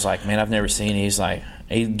movie, and I was like, man, I've never seen it. He's like,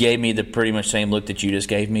 he gave me the pretty much same look that you just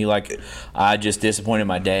gave me, like I just disappointed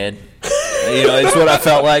my dad. It's what I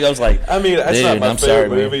felt like. I was like, I mean, that's not my favorite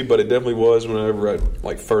movie, but it definitely was whenever I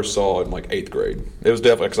like first saw it in like 8th grade. It was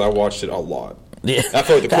definitely because I watched it a lot. Yeah, I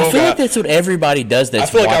feel like the cool guy. Like that's what everybody does. That's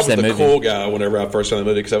I feel like I was the cool guy whenever I first saw the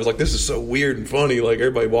movie because I was like, "This is so weird and funny." Like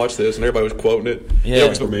everybody watched this and everybody was quoting it. Yeah,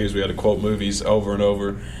 because we had to quote movies over and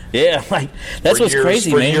over. Yeah, like that's what's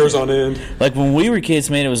crazy, man. For years on end. Like when we were kids,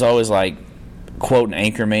 man, it was always like quoting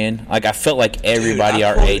Anchorman. Like I felt like everybody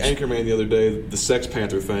our age. Anchorman the other day, the Sex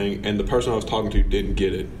Panther thing, and the person I was talking to didn't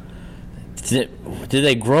get it. Did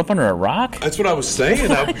they grow up under a rock? That's what I was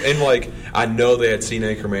saying. And like, I know they had seen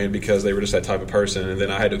Anchorman because they were just that type of person. And then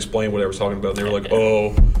I had to explain what I was talking about. And they were like,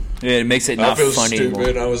 "Oh, yeah, it makes it not funny stupid." anymore.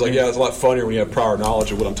 And I was like, "Yeah, it's a lot funnier when you have prior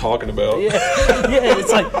knowledge of what I'm talking about." Yeah,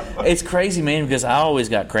 it's like it's crazy, man. Because I always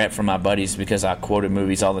got crap from my buddies because I quoted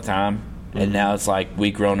movies all the time. And now it's like we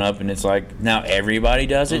grown up, and it's like now everybody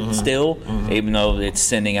does it still, even though it's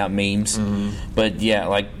sending out memes. But yeah,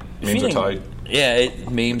 like memes are tight. Yeah,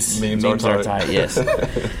 memes are tight. Yes.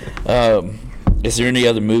 Is there any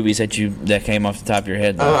other movies that came off the top of your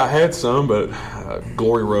head? I had some, but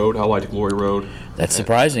Glory Road. I liked Glory Road. That's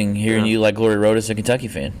surprising hearing you like Glory Road as a Kentucky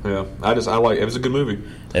fan. Yeah, I like it. Was a good movie.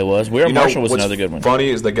 It was. Marshall was another good one. Funny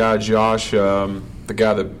is the guy Josh, the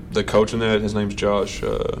guy the coach in that. His name's Josh.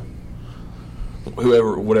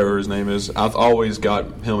 Whatever his name is, I've always got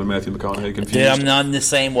him and Matthew McConaughey confused. Dude, I'm not in the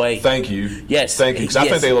same way. Thank you. Yes. Thank you. Because I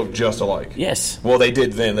think they look just alike. Yes. Well, they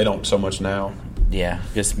did then. They don't so much now. Yeah,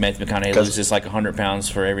 because Matthew McConaughey loses like 100 pounds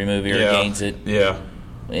for every movie or gains it. Yeah.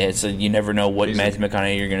 Yeah, so you never know what Matthew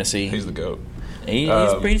McConaughey you're going to see. He's the GOAT.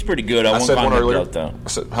 He's pretty good. I wouldn't call him the GOAT, though.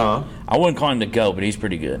 Huh? I wouldn't call him the GOAT, but he's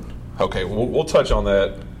pretty good. Okay, we'll touch on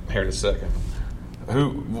that here in a second.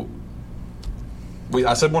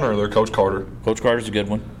 I said one earlier, Coach Carter. Coach Carter's a good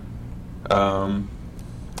one.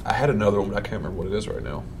 I had another one, but I can't remember what it is right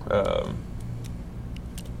now.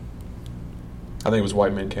 I think it was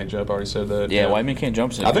White Men Can't Jump. I already said that. Yeah, White Men Can't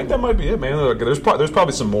Jump. I think that might be it, man. There's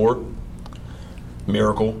probably some more.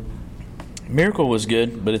 Miracle was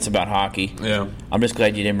good, but it's about hockey. Yeah. I'm just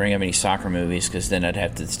glad you didn't bring up any soccer movies because then I'd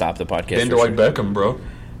have to stop the podcast. Bend like Beckham, bro.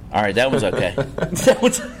 All right, that was okay.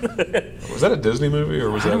 Was that a Disney movie or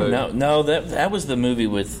was that a... No, that was the movie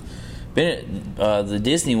with Bennett. The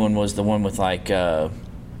Disney one was the one with like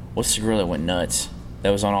what's the girl that went nuts? That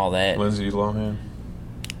was on all that. Lindsay Lohan.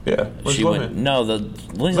 Yeah, Lindsay Lohan. No,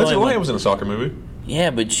 Lindsay Lohan was in a soccer movie.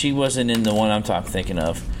 Yeah, but she wasn't in the one I'm thinking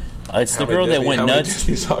of. It's the girl that went nuts. How many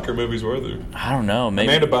Disney soccer movies were there? I don't know. Maybe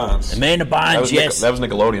Amanda Bynes. Yes. That was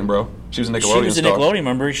Nickelodeon, bro. She was a Nickelodeon She was a Nickelodeon.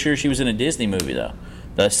 I'm pretty sure she was in a Disney movie, though.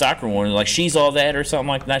 The soccer one, like She's All That or something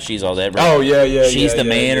like that. Not She's All That. But Oh yeah. She's the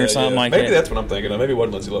Man or something like that. Maybe that's what I'm thinking of. Maybe it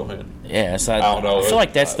wasn't Lindsay Lohan. Yeah, so I don't know. I feel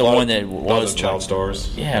like that's the one that was child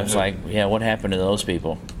stars. Yeah, it's like, what happened to those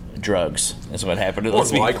people? Drugs. That's what happened to More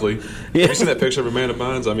those than people. likely. Yeah. Have you seen that picture of Amanda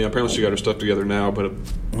Bynes? I mean, apparently she got her stuff together now, but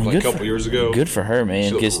like a couple years ago. Good for her,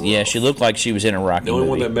 man. Because she looked like she was in a Rocky The only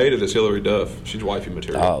one movie. that made it is Hilary Duff. She's wifey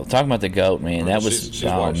material. Oh, talking about the GOAT, man. That was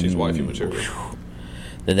she's wifey material.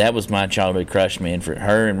 That was my childhood crush, man. For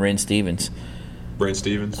her and Ren Stevens. Brent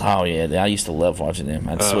Stevens. Oh yeah, I used to love watching them.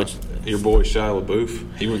 I'd switch. Your boy Shia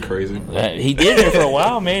LaBeouf, he went crazy. He did it for a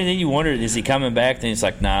while, man. Then you wondered, is he coming back? Then it's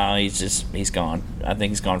like, nah, he's gone. I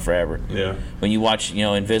think he's gone forever. Yeah. When you watch,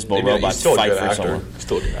 Invisible Robots still fight a good for actor. someone,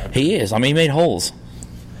 Still a good actor. he is. I mean, he made holes.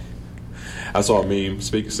 I saw a meme.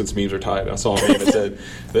 Speaking since memes are tight, I saw a meme that said,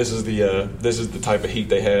 "This is the type of heat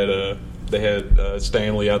they had." They had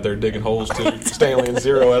Stanley out there digging holes too. Stanley and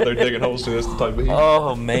Zero out there digging holes too. That's the type of heat.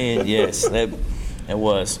 Oh man, yes, that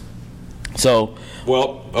was. So,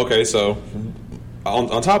 well, okay, so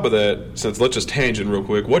on top of that, let's just tangent real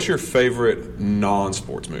quick. What's your favorite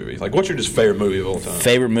non-sports movie? Like, what's your just favorite movie of all time?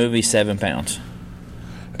 Favorite movie, 7 Pounds.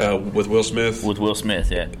 With Will Smith. With Will Smith,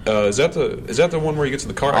 yeah. Is that the one where he gets in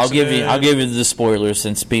the car accident? I'll give you the spoilers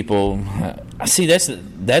since people. See,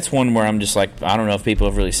 that's one where I'm just like, I don't know if people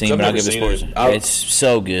have really seen, but I'll give the spoilers. It's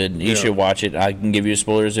so good. You should watch it. I can give you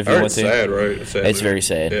spoilers if you want to. It's sad, right? It's very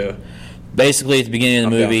sad. Yeah. Basically, at the beginning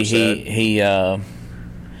of the movie,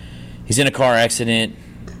 he's in a car accident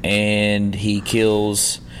and he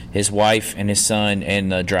kills his wife and his son and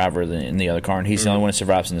the driver in the other car, and he's the only one that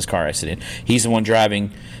survives in this car accident. He's the one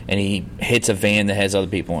driving, and he hits a van that has other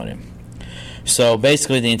people in it. So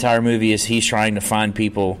basically, the entire movie is he's trying to find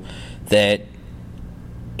people that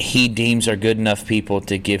he deems are good enough people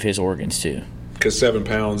to give his organs to. Because 7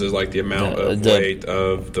 pounds is like the amount of weight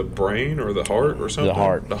of the brain or the heart or something?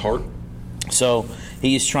 The heart. So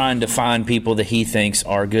he's trying to find people that he thinks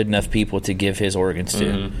are good enough people to give his organs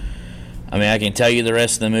to. I mean, I can tell you the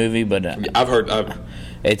rest of the movie, but I've heard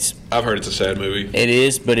it's a sad movie. It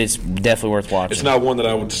is, but it's definitely worth watching. It's not one that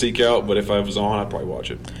I would seek out, but if I was on, I'd probably watch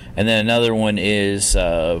it. And then another one is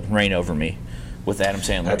Reign Over Me with Adam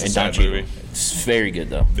Sandler. That's a and sad Don movie. It's very good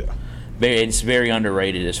though. Yeah. It's very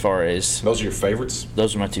underrated as far as. Those are your favorites?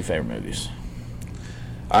 Those are my 2 favorite movies.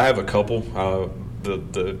 I have a couple.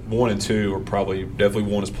 The 1 and 2 are definitely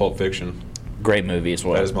one is Pulp Fiction. Great movie as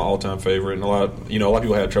well. That is my all-time favorite, and a lot of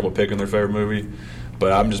people have trouble picking their favorite movie,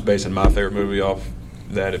 but I'm just basing my favorite movie off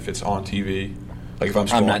that if it's on TV. Like if I'm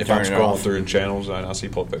scrolling through in channels and I see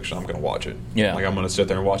Pulp Fiction, I'm going to watch it. Yeah. Like I'm going to sit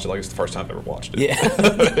there and watch it like it's the first time I've ever watched it.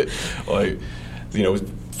 Yeah. Like,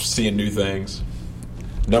 seeing new things.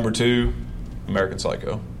 Number 2, American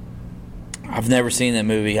Psycho. I've never seen that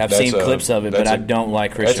movie. I've seen clips of it, but I don't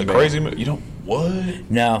like Christian Bale. That's a crazy movie. You don't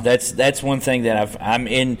what? No, that's one thing that I'm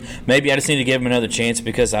in. Maybe I just need to give him another chance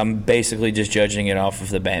because I'm basically just judging it off of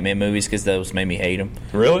the Batman movies because those made me hate him.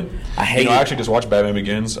 Really? I hate. I actually just watched Batman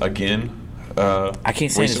Begins again. I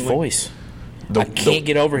can't stand his voice. I can't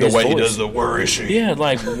get over his voice. The way he does the "where is she?" Yeah,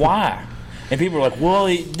 like why? And people are like, well,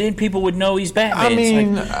 then people would know he's Batman. I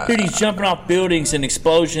mean, it's like, dude, he's jumping off buildings and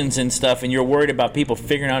explosions and stuff, and you're worried about people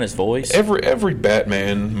figuring out his voice. Every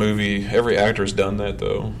Batman movie, every actor's done that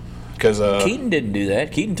though. Because Keaton didn't do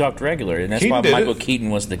that. Keaton talked regular, and that's why Michael Keaton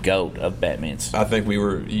was the GOAT of Batman's. I think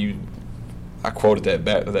I quoted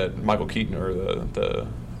that Michael Keaton or the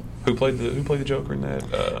who played the Joker in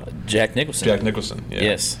that? Jack Nicholson. Jack Nicholson. Yeah.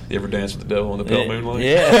 Yes. You ever dance with the devil in the pale moonlight?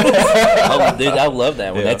 Yeah. Dude, I love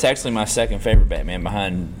that one. Yeah. That's actually my second favorite Batman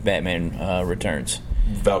behind Batman Returns.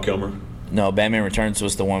 Val Kilmer. No, Batman Returns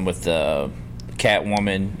was the one with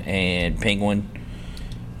Catwoman and Penguin.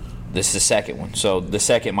 This is the second one. So the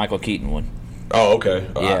second Michael Keaton one. Oh, okay.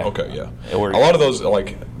 Yeah. Okay, yeah. A lot of those, I'm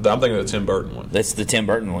thinking of the Tim Burton one. That's the Tim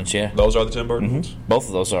Burton ones, yeah. Those are the Tim Burton ones? Both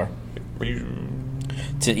of those are.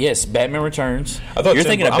 Yes, Batman Returns. You're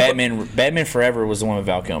thinking of Batman. Batman Forever was the one with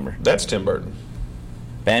Val Kilmer. That's Tim Burton.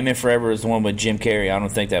 Batman Forever is the one with Jim Carrey. I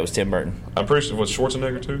don't think that was Tim Burton. I'm pretty sure. Was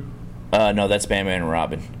Schwarzenegger too? No, that's Batman and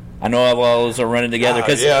Robin. I know all those are running together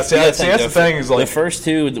because that's the thing. Is like the first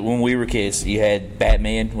two when we were kids. You had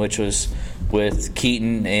Batman, which was with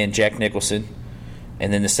Keaton and Jack Nicholson,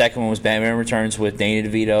 and then the second one was Batman Returns with Danny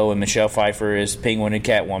DeVito and Michelle Pfeiffer as Penguin and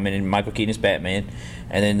Catwoman, and Michael Keaton as Batman.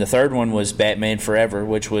 And then the third one was Batman Forever,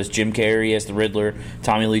 which was Jim Carrey as the Riddler,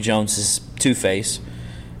 Tommy Lee Jones as Two-Face,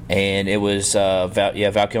 and it was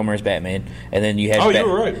Val Kilmer as Batman. And then you had you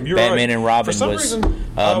were right. Batman and Robin For some was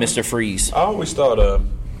reason, Mr. Freeze. I always thought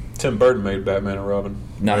Tim Burton made Batman and Robin.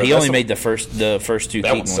 No, he only made the first two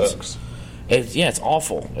Keaton ones. That one sucks. It's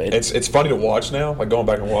awful. It's funny to watch now, like going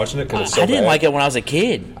back and watching it because it's so I didn't bad. like it when I was a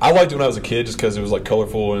kid. I liked it when I was a kid just because it was like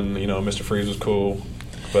colorful and Mr. Freeze was cool.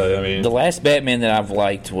 But I mean, The last Batman that I've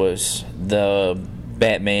liked was the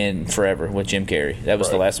Batman Forever with Jim Carrey. That was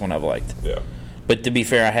the Right. last one I've liked. yeah, But to be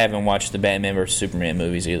fair, I haven't watched the Batman vs Superman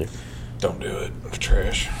movies either. don't do it. It's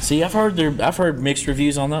trash. See, I've heard mixed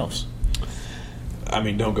reviews on those. I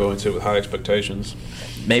mean, don't go into it with high expectations.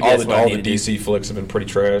 Maybe All that's the, what I all need the to do. DC flicks have been pretty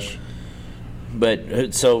trash.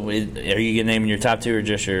 But so, are you gonna name your top two or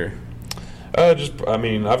just your? I've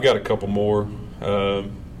got a couple more.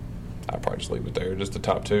 I'll probably just leave it there, just the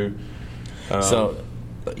top two. So,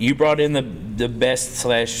 you brought in the best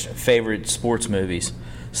 / favorite sports movies.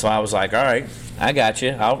 So I was like, all right, I got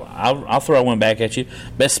you. I'll throw one back at you.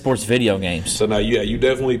 Best sports video games. So now, you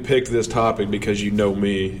definitely picked this topic because you know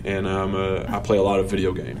me, and I play a lot of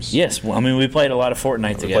video games. Yes, well, I mean we played a lot of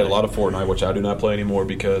Fortnite We together. played a lot of Fortnite, which I do not play anymore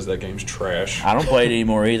because that game's trash. I don't play it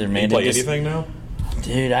anymore either, man. You play It just- anything now?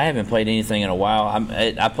 Dude, I haven't played anything in a while.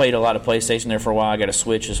 I played a lot of PlayStation there for a while. I got a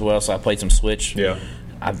Switch as well, so I played some Switch. Yeah.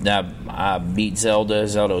 I beat Zelda.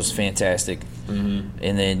 Zelda was fantastic. Mm-hmm.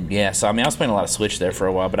 And then, so I was playing a lot of Switch there for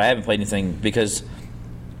a while, but I haven't played anything because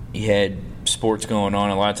you had sports going on.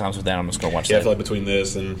 A lot of times with that, I'm just going to watch Yeah, I that. feel like between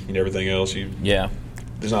this and everything else, Yeah.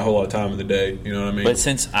 there's not a whole lot of time in the day. You know what I mean? But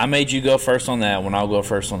since I made you go first on that one, I'll go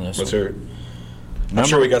first on this Let's one. hear it. I'm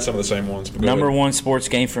sure we got some of the same ones. But go Number ahead. one sports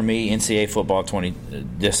game for me, NCAA football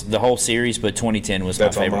the whole series, but 2010 was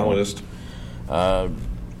That's my on favorite my one. list.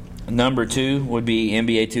 Number two would be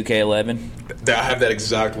NBA 2K11. I have that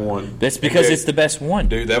exact one. That's because Okay. it's the best one.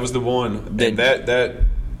 Dude, that was the one. That- And that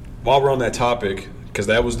while we're on that topic, because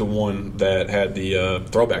that was the one that had the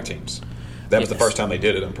throwback teams. That was the Yes. first time they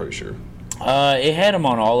did it, I'm pretty sure. It had them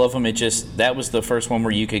on all of them. That was the first one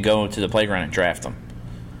where you could go to the playground and draft them.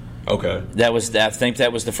 Okay. I think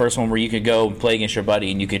that was the first one where you could go and play against your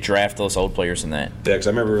buddy and you could draft those old players in that. Yeah, because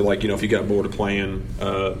I remember, if you got bored of playing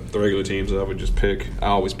the regular teams, I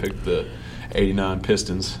always picked the 89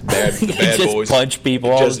 Pistons. The bad Just boys. punch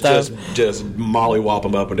people all the time. Just mollywop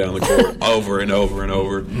them up and down the court over and over and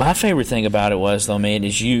over. My favorite thing about it was, though, man,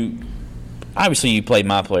 is you played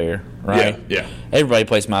my player, right? Yeah. Everybody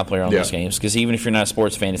plays my player on Yeah. those games because even if you're not a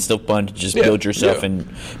sports fan, it's still fun to just Yeah, build yourself yeah. and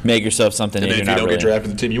make yourself something And that then you're if you not don't get really.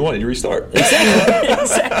 drafted to the team you want, you restart.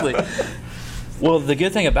 Exactly. Well, the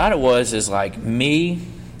good thing about it is like me,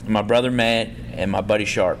 my brother Matt, and my buddy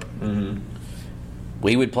Sharp. Mm-hmm.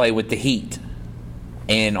 We would play with the Heat,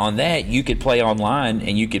 and on that you could play online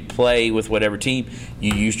and you could play with whatever team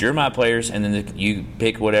you used your my players, and then you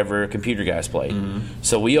pick whatever computer guys played. Mm-hmm.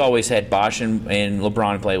 So we always had Bosch and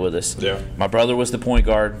LeBron play with us. Yeah. My brother was the point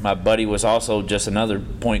guard. My buddy was also just another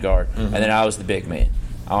point guard, and then I was the big man.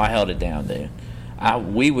 Oh, I held it down, dude.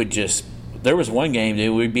 We would just. There was one game,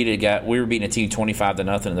 dude. We were beating a team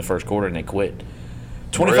 25-0 in the first quarter, and they quit.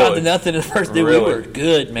 25-0 in the first. Dude, Really? we were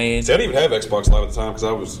good, man. See, I didn't even have Xbox Live at the time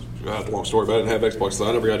because a long story, but I didn't have Xbox Live.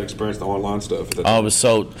 I never got to experience the online stuff. At that time. Oh, it was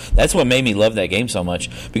so. That's what made me love that game so much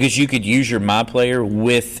because you could use your my player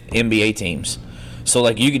with NBA teams. So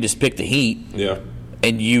like you could just pick the Heat, Yeah.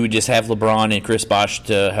 and you would just have LeBron and Chris Bosh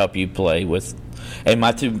to help you play with. And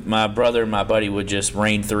my brother and my buddy would just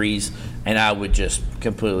rain threes, and I would just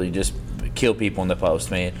completely just kill people in the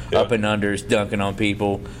post, man. Yeah. Up and unders, dunking on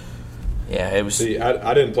people. Yeah, it was. See,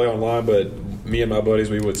 I didn't play online, but me and my buddies,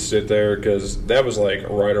 we would sit there because that was like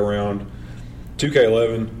right around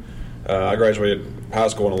 2K11. I graduated high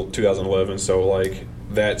school in 2011, so like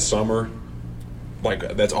that summer,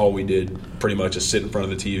 like that's all we did pretty much is sit in front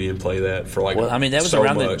of the TV and play that for like. Well, I mean that was so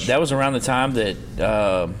around much. that was around the time that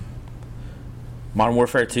Modern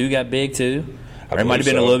Warfare 2 got big too. Or it might have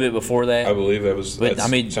been a little bit before that. I believe that was. But I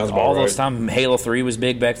mean, sounds about all right. those time Halo 3 was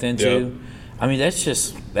big back then too. Yeah. I mean, that's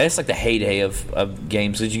like the heyday of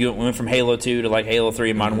games. Because you went from Halo 2 to like Halo 3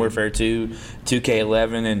 and Modern Warfare 2,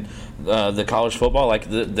 2K11, and the college football. Like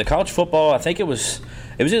the college football, I think it was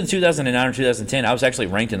either 2009 or 2010. I was actually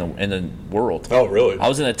ranked in the world. Oh, really? I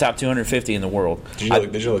was in the top 250 in the world. Did you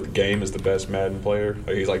know the game is the best Madden player?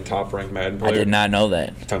 Like, he's like top ranked Madden player. I did not know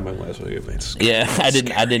that. Talking about last week, man. Yeah,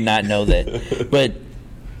 I did not know that. But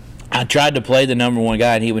I tried to play the number one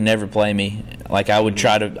guy, and he would never play me. Like I would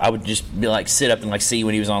just be like sit up and like see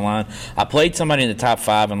when he was online. I played somebody in the top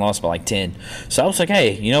 5 and lost by like 10. So I was like,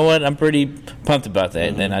 hey, you know what? I'm pretty pumped about that.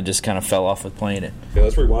 And then I just kind of fell off with playing it. Yeah,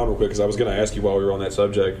 let's rewind real quick because I was going to ask you while we were on that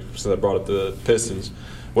subject, since I brought up the Pistons.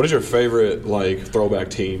 What is your favorite like throwback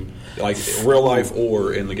team, like real life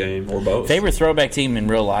or in the game or both? Favorite throwback team in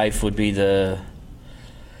real life would be man,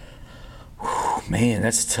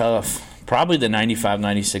 that's tough. Probably the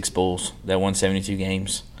 95-96 Bulls that won 72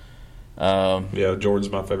 games. Yeah,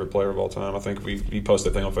 Jordan's my favorite player of all time. I think he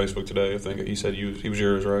posted a thing on Facebook today. I think he said he was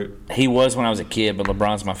yours, right? He was when I was a kid, but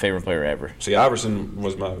LeBron's my favorite player ever. See, Iverson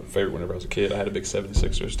was my favorite whenever I was a kid. I had a big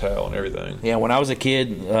 76ers towel and everything. Yeah, when I was a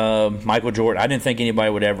kid, Michael Jordan, I didn't think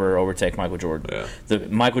anybody would ever overtake Michael Jordan. Yeah. The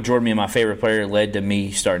Michael Jordan being my favorite player led to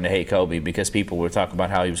me starting to hate Kobe because people were talking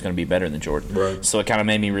about how he was going to be better than Jordan. Right. So it kind of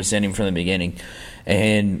made me resent him from the beginning.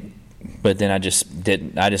 But then I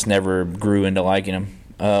just never grew into liking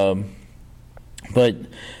him. But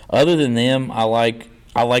other than them, I like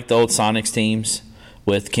the old Sonics teams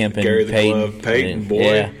with Kemp and Gary the Payton. Glove, Payton,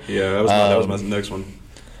 boy. Yeah, that was my next one.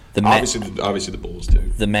 Obviously the Bulls,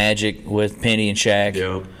 too. The Magic with Penny and Shaq.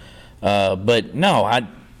 Yeah. But no,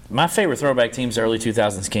 my favorite throwback team is the early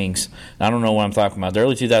 2000s Kings. I don't know what I'm talking about. The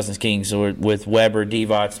early 2000s Kings were with Weber,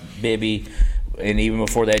 Divac, Bibby, and even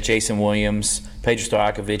before that, Jason Williams, Pedro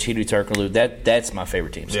Stojakovic, Hedo Turkoglu. That's my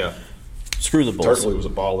favorite teams. Yeah. Screw the Bulls. Turkoglu was a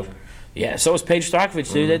baller. Yeah, so was Pedro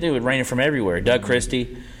Stojakovic, dude. That dude would rain it from everywhere. Doug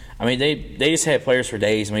Christie. I mean, they just had players for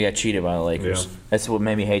days, and we got cheated by the Lakers. Yeah. That's what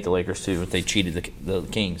made me hate the Lakers, too, if they cheated the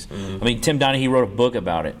Kings. I mean, Tim Donaghy wrote a book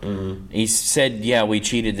about it. He said, yeah, we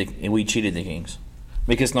cheated the Kings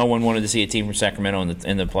because no one wanted to see a team from Sacramento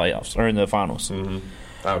in the playoffs or in the finals.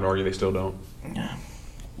 I would argue they still don't.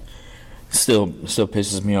 Still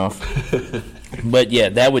pisses me off. But, yeah,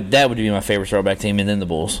 that would be my favorite throwback team, and then the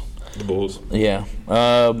Bulls. The Bulls. Yeah.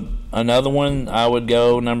 Another one I would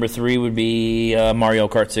go, number 3 would be Mario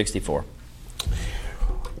Kart 64.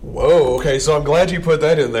 Whoa, okay, so I'm glad you put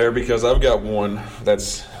that in there because I've got one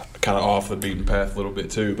that's kind of off the beaten path a little bit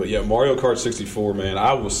too. But yeah, Mario Kart 64, man,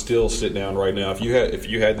 I will still sit down right now. If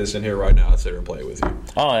you had this in here right now, I'd sit here and play it with you.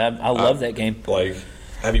 Oh, I love that game. Like,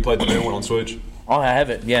 have you played the new one on Switch? Oh, I have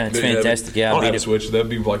it. Yeah, it's fantastic. Yeah, I don't have a Switch. That'd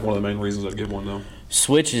be like one of the main reasons I'd get one though.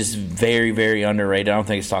 Switch is very, very underrated. I don't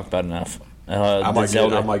think it's talked about enough. I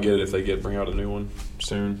might get it if they bring out a new one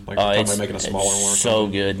soon. Like they're making a smaller one. Or so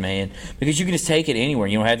good, man. Because you can just take it anywhere.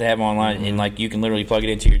 You don't have to have it online, and like you can literally plug it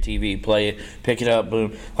into your TV, play it, pick it up,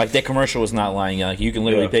 boom. Like that commercial was not lying. Like you can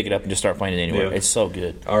literally pick it up and just start playing it anywhere. Yeah. It's so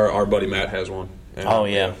good. Our buddy Matt has one.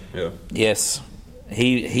 And yeah. Yes,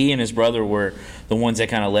 he and his brother were the ones that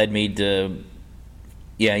kind of led me to.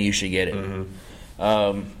 Yeah, you should get it.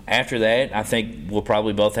 After that, I think we'll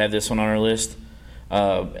probably both have this one on our list.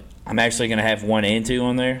 I'm actually going to have 1 and 2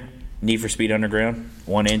 on there. Need for Speed Underground,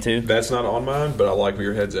 1 and 2. That's not on mine, but I like where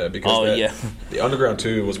your head's at because the Underground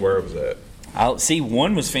 2 was where it was at. See,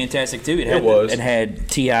 1 was fantastic too. It had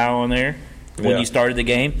T.I. on there when you started the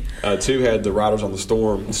game. 2 had the Riders on the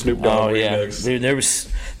Storm, Snoop Dogg remix. Dude,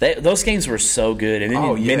 those games were so good. And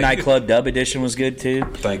then Midnight Club Dub Edition was good too.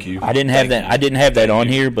 Thank you. I didn't have that on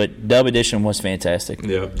here, but Dub Edition was fantastic.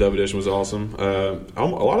 Yeah, Dub Edition was awesome. A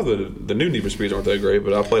lot of the new Need for Speeds aren't that great,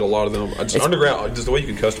 but I played a lot of them. Underground, just the way you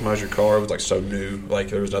can customize your car was like so new. Like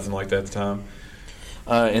there was nothing like that at the time.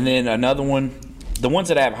 And then another one, the ones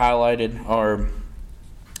that I have highlighted are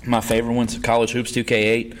my favorite ones: College Hoops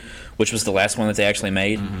 2K8, which was the last one that they actually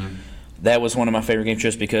made. That was one of my favorite games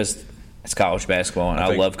just because it's college basketball, and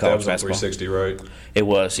I love college basketball. That was on 360, right? It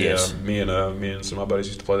was, yes. Yeah, me and some of my buddies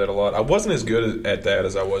used to play that a lot. I wasn't as good at that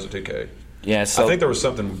as I was at 2K. Yeah, so I think there was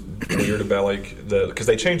something weird about because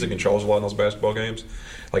they changed the controls a lot in those basketball games.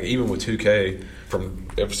 Like even with 2K,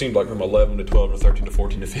 it seemed like from 11 to 12 to 13 to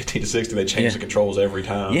 14 to 15 to 16, they changed the controls every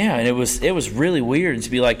time. Yeah, and it was really weird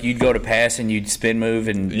to be like you'd go to pass and you'd spin move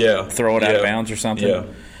and throw it out of bounds or something. Yeah.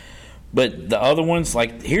 But the other ones,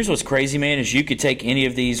 like, here's what's crazy, man, is you could take any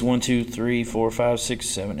of these 1, 2, 3, 4, 5, 6,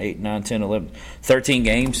 7, 8, 9, 10, 11, 13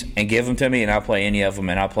 games and give them to me, and I'll play any of them,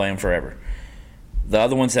 and I'll play them forever. The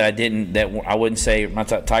other ones that I wouldn't say, my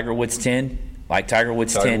Tiger Woods 10, like Tiger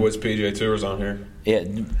Woods 10. Tiger Woods PGA Tour's on here. Yeah,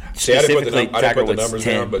 see, I didn't put the numbers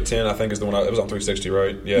 10. down, but 10 I think is the one. It was on 360,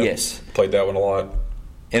 right? Yeah. Yes. Played that one a lot.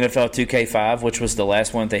 NFL 2K5, which was the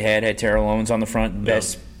last one they had Terrell Owens on the front,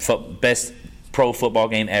 best pro football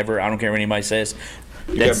game ever. I don't care what anybody says.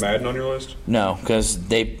 You got Madden on your list? No, because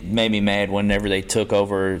they made me mad whenever they took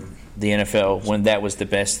over the NFL when that was the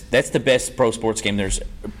best. That's the best pro football game there's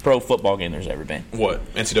ever been. What?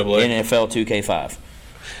 NCAA? NFL 2K5.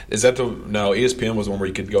 Is that ESPN was the one where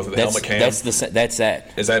you could go through the helmet cam? That's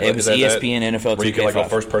that. Is that it was ESPN NFL 2K5. Where you could like a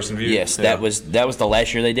first person view? Yes, that was the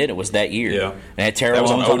last year they did it. Was that year? Yeah. And it had Terrell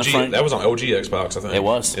Owens on the front. That was on OG Xbox, I think. It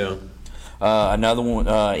was. Yeah. Another one,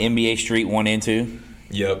 NBA Street 1 and 2.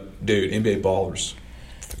 Yep, dude, NBA Ballers.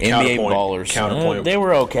 Counterpoint. They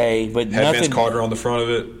were okay, but had nothing. Vince Carter on the front of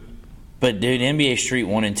it. But dude, NBA Street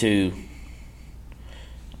 1 and 2,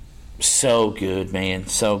 so good, man,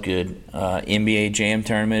 so good. NBA Jam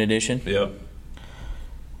Tournament Edition. Yep.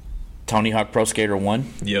 Tony Hawk Pro Skater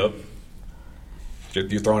 1. Yep.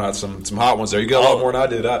 you're throwing out some hot ones there. You got a lot more than I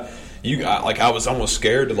did. I was almost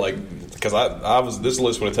scared to because I was this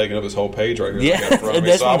list would have taken up this whole page right here. Yeah, that's what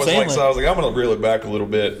I'm saying. So I was like, I'm going to reel it back a little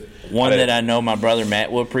bit. One that I know my brother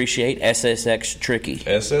Matt will appreciate, SSX Tricky.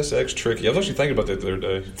 SSX Tricky. I was actually thinking about that the other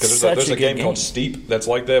day. Because there's a game called Steep that's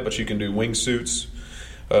like that, but you can do wingsuits,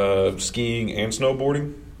 skiing, and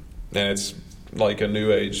snowboarding. And it's like a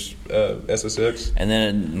new age SSX. And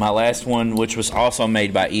then my last one, which was also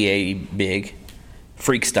made by EA Big,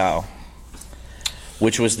 Freakstyle,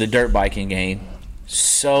 which was the dirt biking game.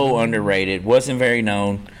 So underrated. Wasn't very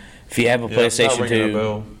known. If you have a PlayStation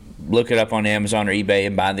 2, look it up on Amazon or eBay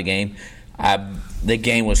and buy the game. The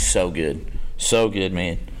game was so good. So good,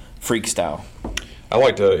 man. Freakstyle. I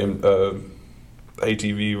liked ATV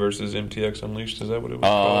versus MTX Unleashed. Is that what it was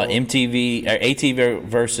called? ATV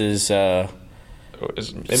versus MTX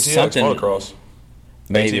something. Motocross.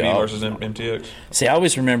 Maybe ATV versus MTX. See, I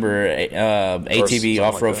always remember ATV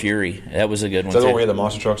Off-Road Fury. That was a good one. Is that where we had the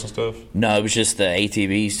monster trucks and stuff? No, it was just the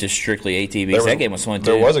ATVs, just strictly ATVs. That game was fun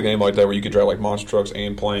too. There was a game like that where you could drive like monster trucks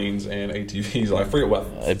and planes and ATVs. I forget what.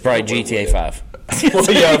 Probably GTA 5.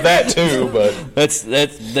 Well, yeah, that too. But that's the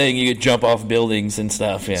thing. You could jump off buildings and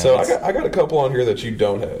stuff. Yeah. So I got a couple on here that you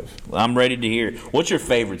don't have. I'm ready to hear. What's your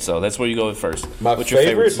favorite? So that's where you go with first. My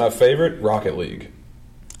favorite, Rocket League.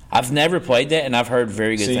 I've never played that, and I've heard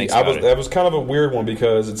very good things about it. That was kind of a weird one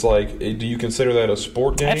because it's like, do you consider that a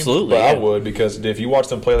sport game? Absolutely, but I would, because if you watch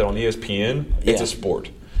them play that on ESPN, it's a sport.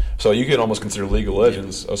 So you could almost consider League of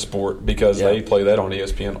Legends a sport because they play that on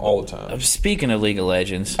ESPN all the time. Speaking of League of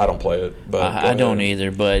Legends, I don't play it, but I don't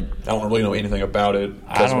either. But I don't really know anything about it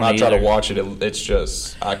because when I try to watch it, it's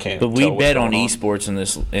just I can't. But we bet on esports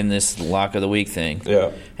in this lock of the week thing.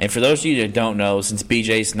 Yeah. And for those of you that don't know, since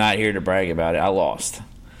BJ's not here to brag about it, I lost.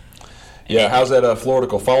 Yeah, how's that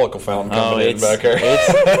Floridical follicle fountain coming in back here?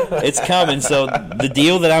 It's coming. So the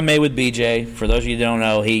deal that I made with BJ, for those of you that don't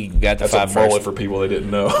know, he got the That's a mullet for people that didn't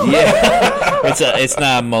know. Yeah, it's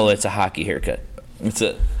not a mullet; it's a hockey haircut. It's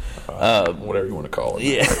a whatever you want to call it.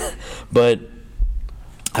 Yeah, but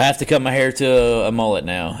I have to cut my hair to a mullet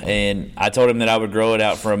now, and I told him that I would grow it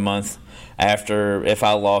out for a month. If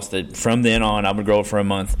I lost it, from then on, I would grow it for a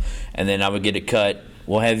month, and then I would get it cut.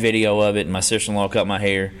 We'll have video of it, and my sister-in-law cut my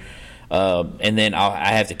hair. And then I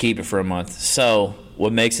have to keep it for a month. So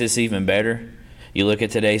what makes this even better, you look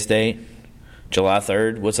at today's date, July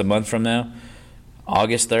 3rd. What's a month from now?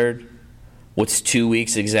 August 3rd. What's 2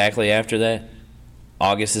 weeks exactly after that?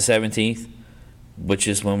 August the 17th, which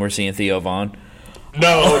is when we're seeing Theo Vaughn.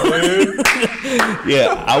 No, dude.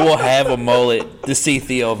 Yeah, I will have a mullet to see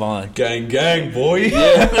Theo Vaughn. Gang, gang, boy.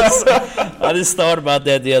 Yes. I just thought about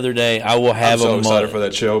that the other day. I will have a mullet. I'm so excited for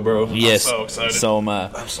that show, bro. Yes. I'm so excited. So am I.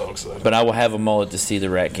 I'm so excited. But I will have a mullet to see the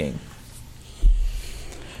Rat King.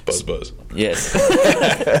 Buzz. Yes.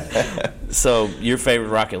 So, your favorite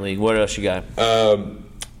Rocket League. What else you got? Kind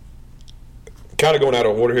of going out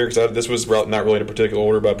of order here because this was not really in a particular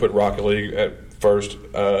order, but I put Rocket League at first.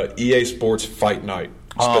 EA Sports Fight Night.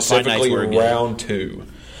 Specifically round 2.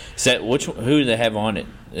 Is that who do they have on it?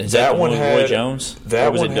 Is that one had Roy Jones?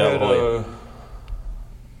 That one had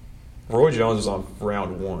Roy Jones is on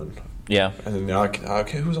round 1. Yeah. And then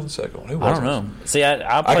who was on the second one? Who was I don't know. See,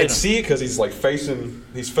 I can see it because he's like facing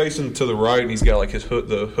to the right, and he's got like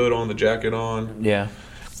the hood on, the jacket on. Yeah.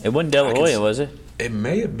 It wasn't De La Hoya, was it? It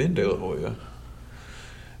may have been De La Hoya.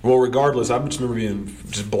 Well, regardless, I just remember being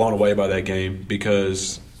just blown away by that game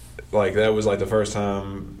because, like, that was like the first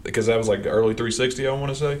time because that was like the early 360. I want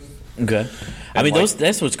to say. Okay. I mean,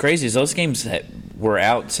 that's what's crazy is those games were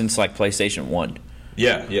out since like PlayStation 1.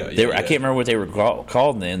 Yeah. I can't remember what they were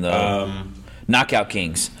called then though. Knockout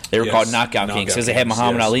Kings. They were called Knockout Kings because they had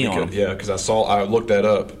Muhammad Ali on them. Yeah, because I looked that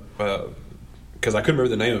up because I couldn't remember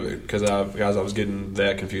the name of it because I was getting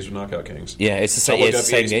that confused with Knockout Kings. Yeah, it's the same. So I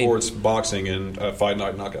looked up EA Sports Boxing and Fight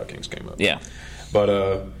Night Knockout Kings came up. Yeah,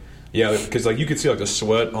 but yeah, because like you could see like the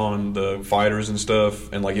sweat on the fighters and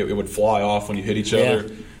stuff, and like it would fly off when you hit each other.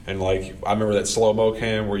 And, like, I remember that slow-mo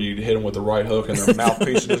cam where you'd hit them with the right hook and their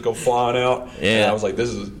mouthpiece would just go flying out. Yeah. And I was like, this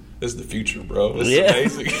is the future, bro. This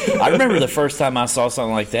is amazing. I remember the first time I saw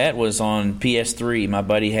something like that was on PS3. My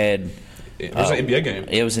buddy had... It was an NBA game.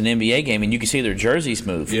 It was an NBA game, and you could see their jerseys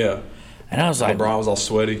move. Yeah. And I was like... LeBron was all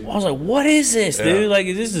sweaty. I was like, what is this, dude? Like,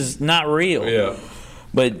 this is not real. Yeah.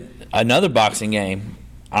 But another boxing game,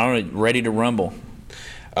 I don't know, Ready to Rumble.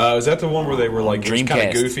 Is that the one where they were like Dreamcast? Kind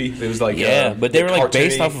of goofy. It was like but they were like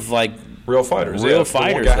based off of like real fighters. Real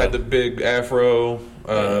fighters. The one guy had the big afro.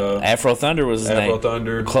 Afro Thunder was his name. Afro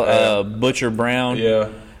Thunder. Butcher Brown.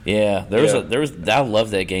 Yeah. Yeah, I love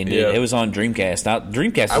that game, dude. Yeah. It was on Dreamcast.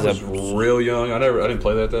 Dreamcast. I was real young. I didn't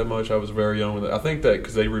play that much. I was very young with it. I think that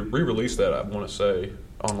because they re-released that, I want to say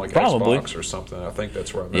on like Probably. Xbox or something. I think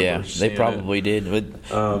that's where I remember. Yeah, they probably did. But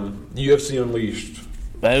UFC Unleashed.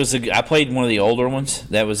 I played one of the older ones.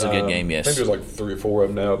 That was a good game. Yes, I think there's like 3 or 4 of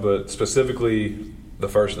them now, but specifically the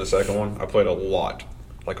first and the second one, I played a lot.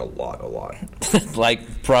 Like a lot.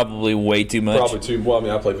 like probably way too much. Probably too. Well, I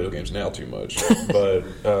mean, I play video games now too much, but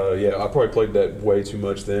yeah, I probably played that way too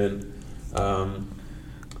much then.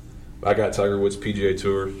 I got Tiger Woods PGA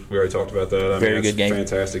Tour. We already talked about that. Very good game.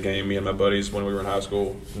 Fantastic game. Me and my buddies when we were in high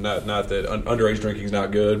school. Not that underage drinking is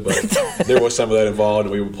not good, but there was some of that involved.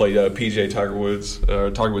 And we would play PGA Tiger Woods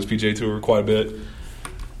PGA Tour quite a bit.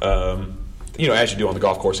 As you do on the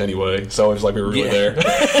golf course anyway. So it was like we were really there.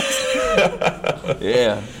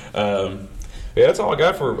 Yeah. Yeah, that's all I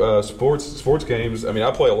got for sports games. I mean, I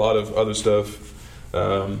play a lot of other stuff.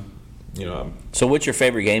 So, what's your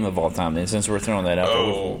favorite game of all time? Then, since we're throwing that out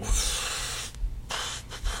there,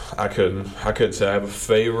 I couldn't say I have a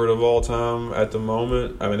favorite of all time at the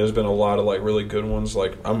moment. I mean, there's been a lot of like really good ones.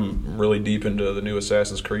 Like I'm really deep into the new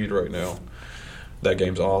Assassin's Creed right now. That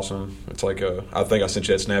game's awesome. It's like I think I sent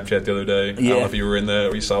you that Snapchat the other day. I don't know if you were in that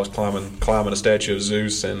where you saw I was climbing a statue of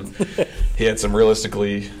Zeus, and he had some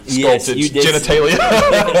realistically sculpted genitalia.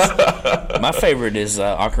 My favorite is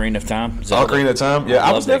Ocarina of Time. Zelda. Ocarina of Time? Yeah,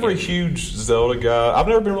 I was never a huge Zelda guy. I've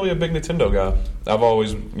never been really a big Nintendo guy. I've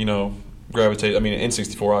always, gravitated. I mean,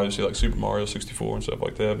 N64, obviously, like Super Mario 64 and stuff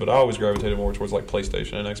like that, but I always gravitated more towards like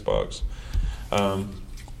PlayStation and Xbox.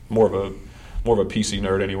 More of a PC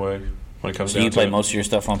nerd anyway. When it comes down to play most of your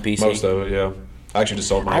stuff on PC? Most of it, yeah. I actually just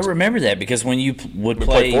sold my I remember that because when you would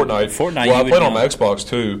play Fortnite. Well, I played on my Xbox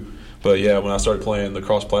too, but yeah, when I started playing the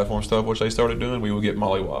cross-platform stuff, which they started doing, we would get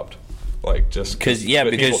mollywopped. Like just because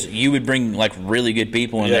you would bring like really good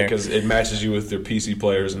people in there. Yeah, because it matches you with their PC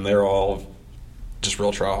players, and they're all just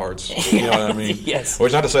real tryhards. You know what I mean? Yes.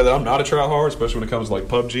 Which not to say that I'm not a tryhard, especially when it comes to like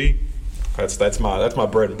PUBG. That's my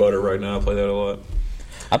bread and butter right now. I play that a lot.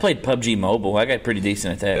 I played PUBG Mobile. I got pretty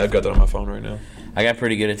decent at that. Yeah, I've got that on my phone right now. I got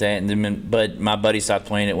pretty good at that, but my buddy stopped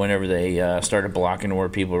playing it whenever they started blocking where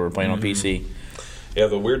people were playing on PC. Yeah,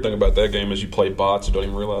 the weird thing about that game is you play bots and don't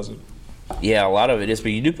even realize it. Yeah, a lot of it is,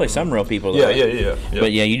 but you do play some real people, though. Yeah.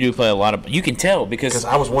 But yeah, you do play a lot of. You can tell because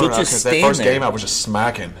I was wondering because that first game I was just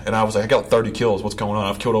smacking, and I was like, I got 30 kills. What's going on?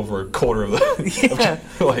 I've killed over a quarter of the.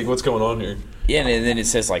 Like, what's going on here? Yeah, and then it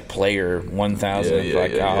says like player 1,000.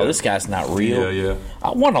 This guy's not real. Yeah.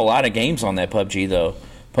 I won a lot of games on that PUBG though.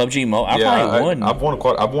 PUBG Mobile. I've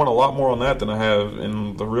won a lot more on that than I have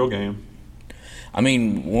in the real game. I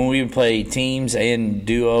mean, when we would play teams and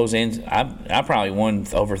duos, and I probably won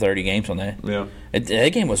over 30 games on that. Yeah, that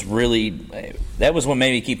game was really. That was what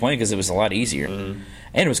made me keep playing because it was a lot easier, and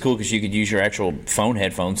it was cool because you could use your actual phone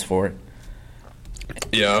headphones for it.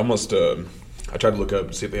 Yeah, I tried to look up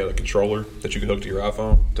and see if they had a controller that you could hook to your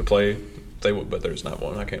iPhone to play. But there's not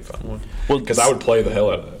one. I can't find one. Well, because I would play the hell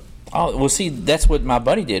out of that. Oh, well, see, that's what my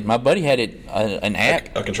buddy did. My buddy had an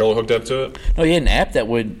app. A controller hooked up to it? No, he had an app that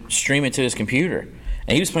would stream it to his computer.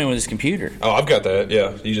 And he was playing with his computer. Oh, I've got that,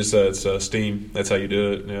 yeah. You just said it's Steam. That's how you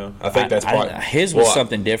do it, yeah. I think that's probably... His was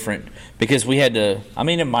something different because we had to... I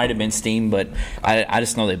mean, it might have been Steam, but I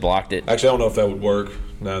just know they blocked it. Actually, I don't know if that would work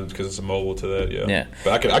because it's a mobile to that, yeah. Yeah.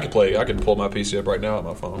 But I could pull my PC up right now on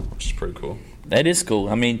my phone, which is pretty cool. That is cool.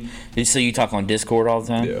 I mean, so you talk on Discord all the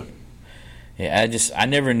time? Yeah. Yeah, I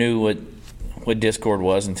never knew what Discord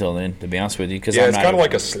was until then, to be honest with you. It's kind of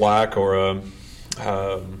like a Slack or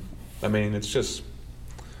I mean, it's just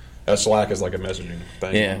Slack is like a messaging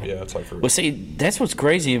thing. Yeah, it's like for. Well, see, that's what's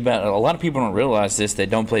crazy about it. A lot of people don't realize this. They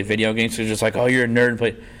don't play video games. They're just like, oh, you're a nerd and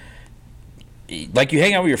play. Like you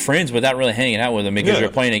hang out with your friends without really hanging out with them because you're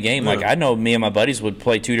playing a game. Like I know me and my buddies would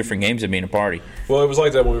play 2 different games and be in a party. Well, it was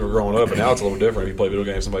like that when we were growing up, and now it's a little different. If you play video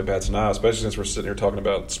games, somebody bats an eye, especially since we're sitting here talking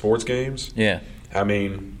about sports games. Yeah. I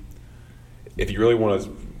mean, if you really want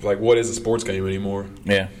to, like, what is a sports game anymore?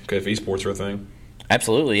 Yeah. Okay, if esports are a thing.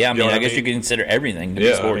 Absolutely, yeah. I mean, I guess you can consider everything to be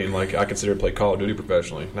a sport. I mean, like, I consider play Call of Duty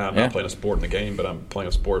professionally. Now, I'm not playing a sport in the game, but I'm playing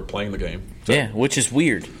a sport playing the game. So, yeah, which is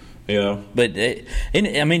weird. You know? But, I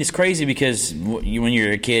mean, it's crazy because when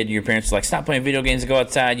you're a kid, your parents are like, stop playing video games and go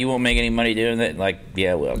outside. You won't make any money doing that. Like,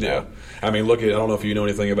 yeah, well. Yeah. I mean, I don't know if you know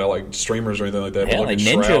anything about, like, streamers or anything like that. Yeah, but like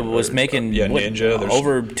Ninja was making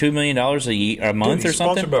over $2 million a month or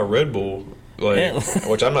something. Sponsored by Red Bull.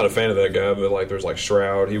 Which I'm not a fan of that guy, but like there's like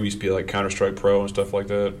Shroud, he used to be like Counter-Strike Pro and stuff like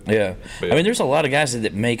that. Yeah. I mean, there's a lot of guys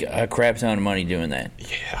that make a crap ton of money doing that.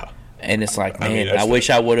 Yeah. And it's like, man, I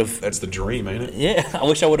wish I would have. That's the dream, ain't it? Yeah, I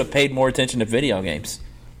wish I would have paid more attention to video games.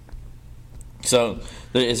 So,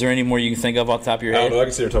 is there any more you can think of off the top of your I head? don't know. I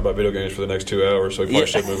can sit here and talk about video games for the next 2 hours, so we probably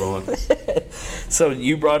should move on. So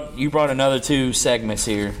you brought another 2 segments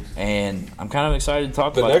here, and I'm kind of excited to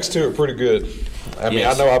talk The about. next 2 are pretty good. I mean,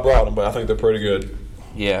 Yes. I know I brought them, but I think they're pretty good.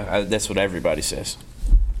 Yeah, that's what everybody says.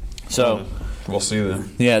 So, We'll see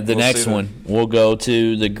then. yeah, the We'll next see then. one, we'll go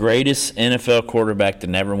to the greatest NFL quarterback to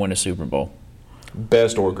never win a Super Bowl.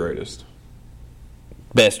 Best or greatest.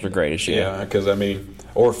 Best or greatest, yeah. Yeah, because, I mean,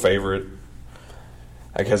 or favorite.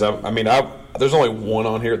 Because, there's only one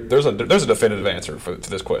on here. There's a definitive answer to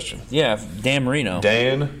this question. Yeah, Dan Marino.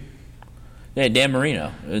 Dan. Yeah, Dan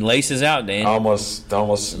Marino. Laces out, Dan. Almost.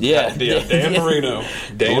 Yeah. Dan Marino.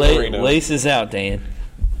 Marino. Laces out, Dan.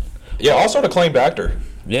 Yeah, also an acclaimed actor.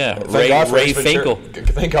 Yeah, Thank God for Ray Ace Ventura. Finkel.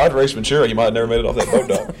 Thank God for Ace Ventura. You might have never made it off that boat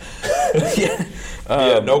dock.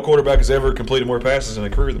 Yeah. No quarterback has ever completed more passes in a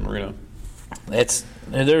career than Marino.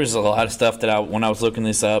 There was a lot of stuff that when I was looking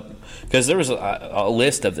this up, because there was a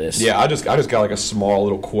list of this. Yeah, I just got like a small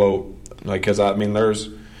little quote, like because I mean there's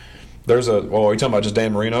a well, are you talking about just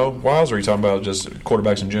Dan Marino wise, or are you talking about just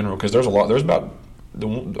quarterbacks in general? Because there's a lot. There's about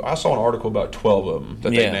I saw an article about 12 of them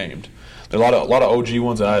that they named. There's a lot of OG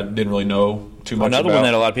ones that I didn't really know too much Another about. one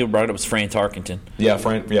that a lot of people brought up was Fran Tarkenton. Yeah,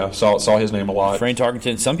 saw his name a lot. Fran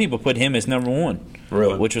Tarkenton. Some people put him as number 1.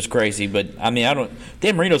 Really? Which was crazy, but I mean,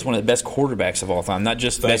 Dan Marino's one of the best quarterbacks of all time, not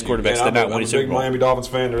just the best quarterbacks that not win a Super big Bowl. Miami Dolphins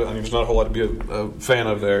fan. I mean, there's not a whole lot to be a fan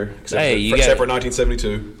of there, except for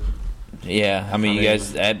 1972. Yeah, I mean, you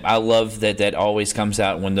guys, I love that always comes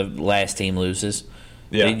out when the last team loses.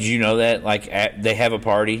 Yeah. Did you know that? Like, they have a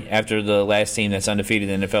party after the last team that's undefeated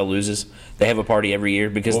in the NFL loses. They have a party every year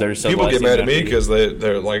because they're so. People get mad at me because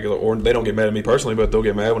they're like, or they don't get mad at me personally, but they'll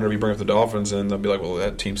get mad whenever you bring up the Dolphins, and they'll be like, "Well,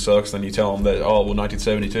 that team sucks." Then you tell them that, "Oh, well,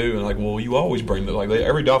 1972," and like, "Well, you always bring that." Like,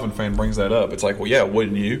 every Dolphin fan brings that up. It's like, well, yeah,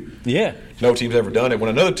 wouldn't you? Yeah. No team's ever done it. When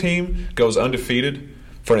another team goes undefeated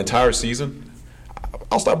for an entire season,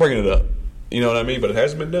 I'll stop bringing it up. You know what I mean? But it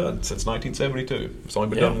hasn't been done since 1972. It's only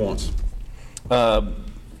been done once.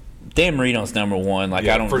 Dan Marino's number 1. Like,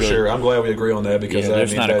 Yeah, I don't for really, sure. I'm glad we agree on that because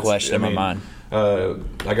there's not a question in my mind.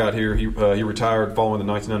 I got here. He retired following the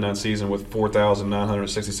 1999 season with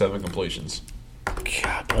 4,967 completions.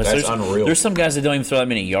 God, That's unreal. There's some guys that don't even throw that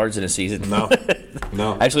many yards in a season. No.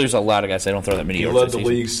 Actually, there's a lot of guys that don't throw that many He yards led in a the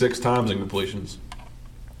season. league 6 times in completions.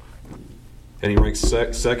 And he ranks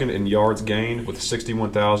second in yards gained with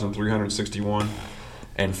 61,361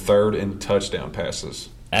 and third in touchdown passes.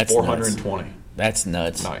 That's 420. Nuts. That's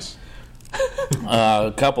nuts. Nice.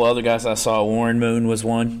 A couple other guys I saw. Warren Moon was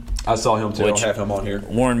one. I saw him too. I'll have him on here.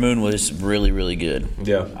 Warren Moon was really, really good.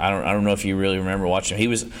 Yeah. I don't know if you really remember watching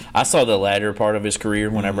him. I saw the latter part of his career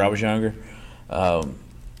whenever I was younger.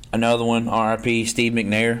 Another one, R.I.P. Steve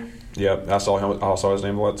McNair. Yeah, I saw him. I saw his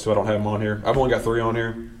name a lot, so I don't have him on here. I've only got 3 on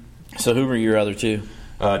here. So who were your other 2?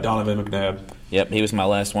 Donovan McNabb. Yep, he was my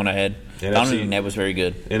last one I had. Donovan McNabb was very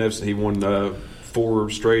good. NFC, he won 4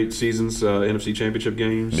 straight seasons, NFC Championship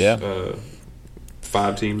games. Yeah.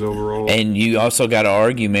 5 teams overall. And you also got to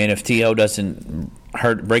argue, man, if T.O. doesn't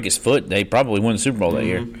break his foot, they probably won the Super Bowl that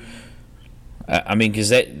year. I mean, because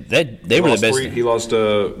they were the best. He lost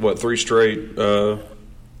 3 straight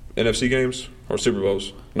NFC games or Super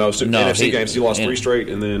Bowls? No, NFC games. He lost 3 straight,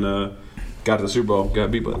 and then got to the Super Bowl,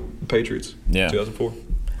 got beat by the Patriots. Yeah, 2004.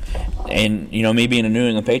 And me being a New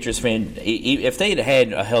England Patriots fan, if they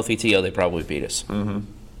had a healthy T.O., they probably beat us. Mm-hmm.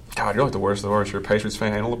 God, you're like the worst of the worst. You're a Patriots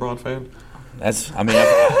fan and a LeBron fan.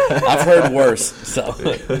 I've heard worse.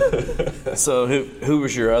 So who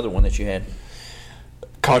was your other one that you had?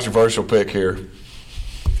 Controversial pick here.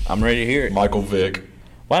 I'm ready to hear it. Michael Vick.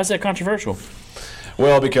 Why is that controversial?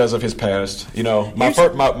 Well, because of his past.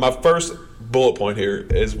 My first bullet point here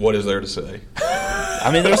is what is there to say.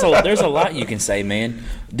 I mean, there's a lot you can say, man.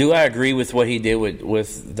 Do I agree with what he did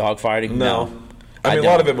with dogfighting? No. I mean, a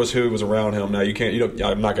lot of it was who was around him. Now, you can't.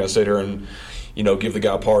 I'm not going to sit here and give the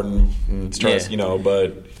guy a pardon and stress.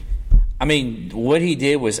 But I mean, what he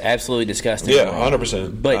did was absolutely disgusting. Yeah,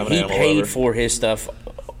 100%. But he paid for his stuff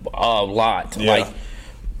a lot. Yeah.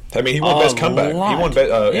 He won best comeback. He won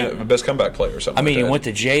best comeback player or something. He went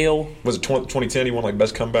to jail. Was it 2010? He won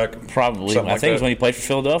best comeback. Probably. I think it was when he played for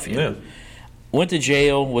Philadelphia. Yeah. Went to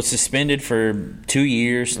jail. Was suspended for 2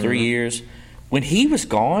 years, 3 years. When he was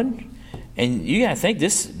gone. And you got to think,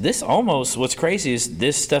 this almost, what's crazy is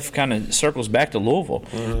this stuff kind of circles back to Louisville.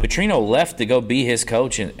 Petrino left to go be his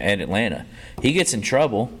coach at Atlanta. He gets in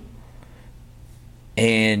trouble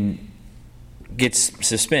and gets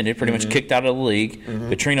suspended, pretty much kicked out of the league.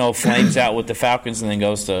 Petrino flames out with the Falcons and then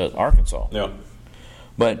goes to Arkansas. Yeah.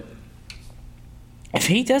 But if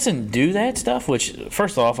he doesn't do that stuff, which,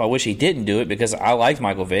 first off, I wish he didn't do it because I liked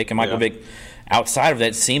Michael Vick. And Michael Vick, outside of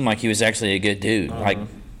that, seemed like he was actually a good dude. Like,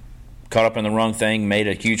 caught up in the wrong thing, made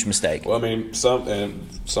a huge mistake. Well, I mean, some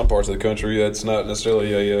parts of the country, that's not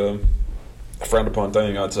necessarily a frowned upon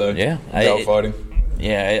thing, I'd say. Yeah. Dog fighting.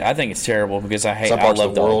 Yeah, I think it's terrible because I Love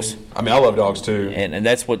love dogs. I mean, I love dogs too. And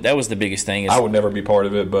that was the biggest thing. I would never be part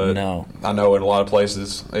of it, but no. I know in a lot of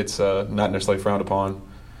places it's not necessarily frowned upon.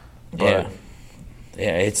 But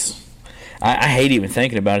yeah, it's. I hate even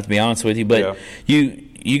thinking about it, to be honest with you. But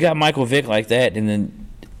you got Michael Vick like that, and then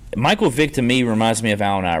Michael Vick to me reminds me of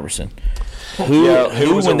Allen Iverson. Who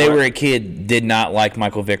when they were a kid, did not like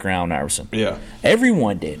Michael Vick or Allen Iverson. Yeah.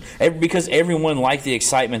 Everyone did. Because everyone liked the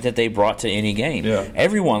excitement that they brought to any game. Yeah.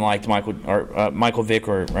 Everyone liked Michael Vick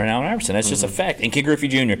or Allen Iverson. That's just a fact. And Ken Griffey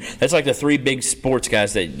Jr., that's like the three big sports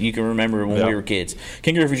guys that you can remember when we were kids.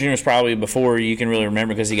 Ken Griffey Jr. is probably before you can really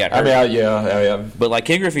remember because he got hurt. I mean, But like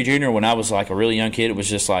Ken Griffey Jr., when I was like a really young kid, it was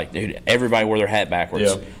just like, dude, everybody wore their hat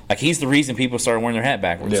backwards. Yeah. Like he's the reason people started wearing their hat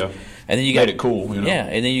backwards. Yeah. And then you got made it cool, you know? Yeah,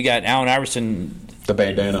 and then you got Allen Iverson, the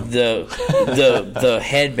bandana, the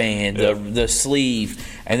headband, the sleeve,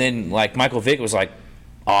 and then like Michael Vick was like,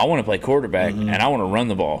 "Oh, I want to play quarterback and I want to run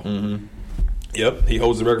the ball." Mm-hmm. Yep, he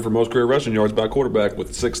holds the record for most career rushing yards by quarterback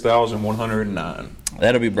with 6,109.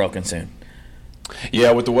 That'll be broken soon.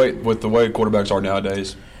 Yeah, with the way quarterbacks are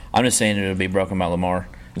nowadays. I'm just saying it'll be broken by Lamar.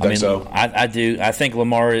 I mean, so? I do. I think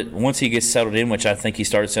Lamar, once he gets settled in, which I think he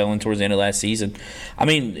started settling towards the end of last season. I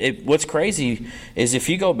mean, what's crazy is if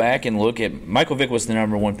you go back and look at Michael Vick was the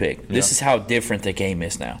number one pick. This is how different the game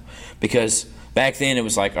is now. Because back then it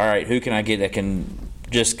was like, all right, who can I get that can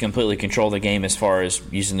just completely control the game as far as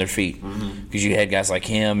using their feet? Because you had guys like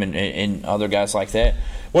him and other guys like that.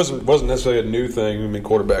 Wasn't necessarily a new thing. I mean,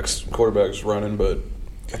 quarterbacks running, but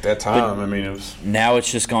at that time, it was. Now it's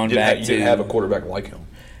just gone back to. You didn't have a quarterback like him.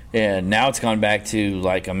 Yeah, now it's gone back to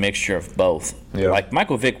like a mixture of both. Yeah. Like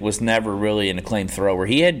Michael Vick was never really an acclaimed thrower.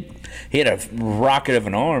 He had a rocket of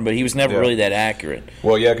an arm, but he was never really that accurate.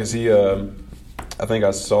 Well, yeah, because he, I think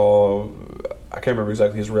I can't remember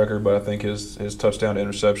exactly his record, but I think his touchdown to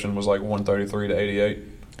interception was like 133 to 88.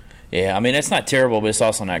 Yeah, I mean that's not terrible, but it's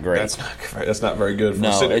also not great. That's not very good.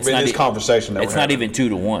 No, it's not this conversation. It's not even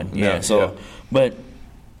 2-1. Yeah, but.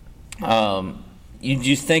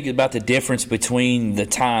 You think about the difference between the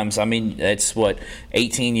times. I mean, that's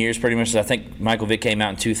 18 years pretty much. I think Michael Vick came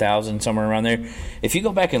out in 2000, somewhere around there. If you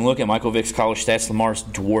go back and look at Michael Vick's college stats, Lamar's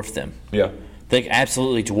dwarfed them. Yeah. They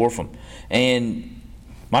absolutely dwarf them. And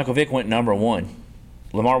Michael Vick went number one.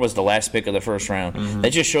 Lamar was the last pick of the first round.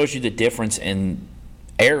 That just shows you the difference in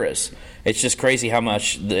eras. It's just crazy how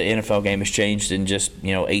much the NFL game has changed in just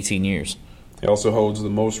 18 years. He also holds the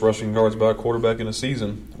most rushing yards by a quarterback in a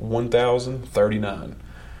season, 1,039.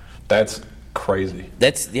 That's crazy.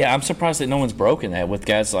 I'm surprised that no one's broken that with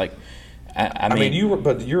guys like. I mean,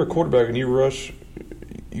 you're a quarterback and you rush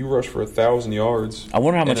for 1,000 yards. I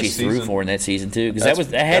wonder how much he threw for in that season too, because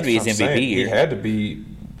that had to be his MVP year. He had to be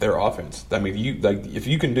their offense. I mean, if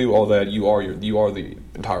you can do all that, you are the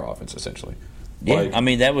entire offense essentially. Yeah, I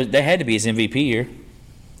mean that had to be his MVP year.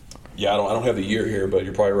 Yeah, I don't have the year here, but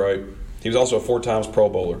you're probably right. He was also a 4 times Pro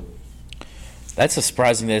Bowler. That's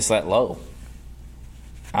surprising that it's that low.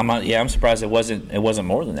 I'm surprised it wasn't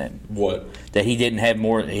more than that. What? That he didn't have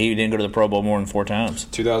more. He didn't go to the Pro Bowl more than 4 times.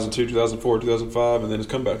 2002, 2004, 2005, and then his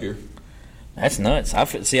comeback year. That's nuts. I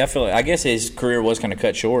feel like I guess his career was kind of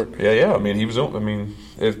cut short. Yeah. I mean, he was. I mean,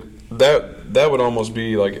 that would almost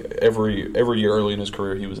be like every year early in his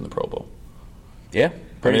career he was in the Pro Bowl. Yeah,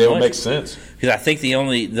 pretty much. It would much. make sense. Because I think the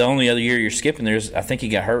only other year you're skipping I think he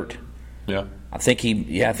got hurt. Yeah. I think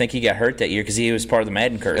he got hurt that year because he was part of the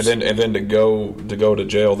Madden curse. And then to go to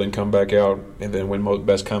jail, then come back out, and then win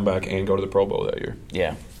best comeback and go to the Pro Bowl that year.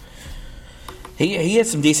 Yeah. He had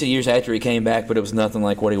some decent years after he came back, but it was nothing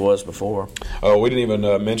like what he was before. Oh, we didn't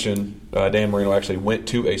even mention Dan Marino actually went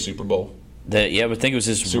to a Super Bowl. I think it was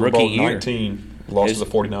his Super rookie Bowl year. 19, lost to the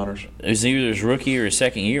 49ers. It was either his rookie or his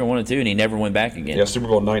second year, one of the two, and he never went back again. Yeah, Super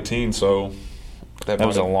Bowl 19, so that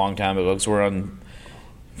was a long time ago because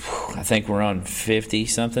I think we're on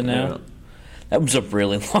 50-something now. Yeah. That was a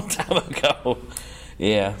really long time ago.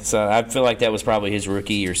 Yeah, so I feel like that was probably his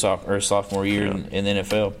rookie or sophomore year in the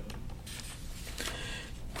NFL.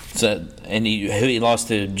 So, and he lost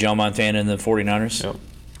to Joe Montana and the 49ers. Yep.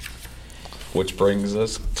 Which brings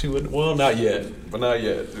us to it. Well, not yet.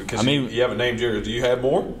 Because you haven't named yours. Do you have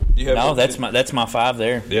more? No, that's my 5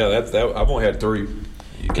 there. Yeah, I've only had 3.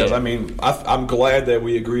 Because I'm glad that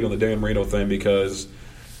we agreed on the Dan Marino thing because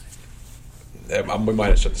we might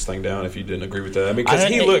have shut this thing down if you didn't agree with that. I mean,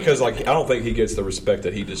 because I don't think he gets the respect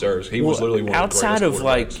that he deserves. He was literally one outside of the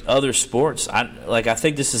greatest of other sports. I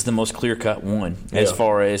think this is the most clear cut one as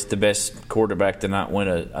far as the best quarterback to not win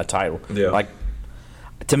a title. Yeah.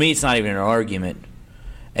 To me, it's not even an argument,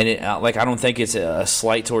 and I don't think it's a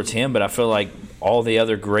slight towards him, but I feel like all the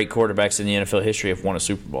other great quarterbacks in the NFL history have won a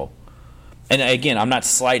Super Bowl. And again, I'm not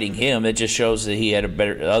slighting him. It just shows that he had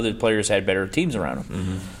other players had better teams around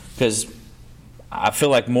him. Because I feel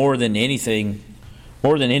like more than any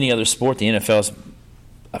other sport, the NFL is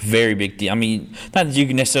a very big deal. I mean, not that you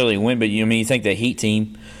can necessarily win, but you think the Heat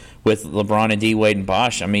team with LeBron and D Wade and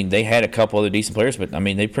Bosh. I mean, they had a couple other decent players, but I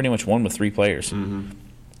mean, they pretty much won with 3 players.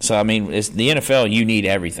 So I mean, it's the NFL. You need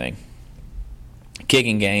everything,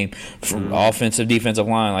 kicking game, from offensive, defensive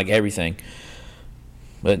line, like everything.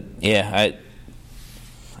 But yeah,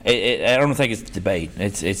 I don't think it's a debate.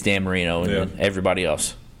 It's Dan Marino and everybody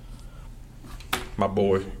else. My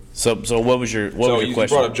boy. So what was your question? You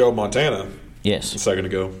brought up Joe Montana. Yes. A second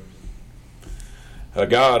ago. A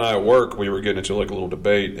guy and I at work, we were getting into like a little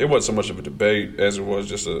debate. It wasn't so much of a debate as it was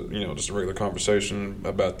just a regular conversation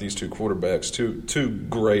about these two quarterbacks, two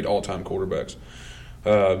great all-time quarterbacks.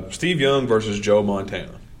 Steve Young versus Joe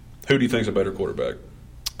Montana. Who do you think is a better quarterback?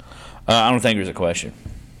 I don't think there's a question.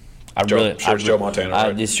 It's Joe Montana,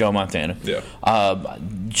 right? It's Joe Montana.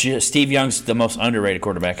 Yeah. Steve Young's the most underrated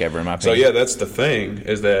quarterback ever, in my opinion. So, yeah, that's the thing,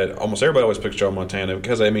 is that almost everybody always picks Joe Montana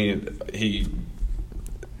because, I mean, he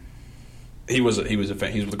was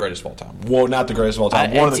the greatest of all time. Well, not the greatest of all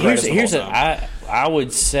time. One of the greatest of all time. I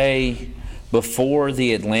would say before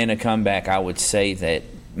the Atlanta comeback, I would say that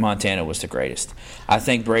Montana was the greatest. I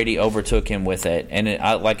think Brady overtook him with it, and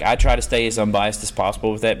I try to stay as unbiased as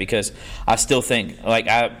possible with that because I still think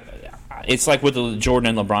it's like with the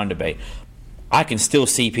Jordan and LeBron debate. I can still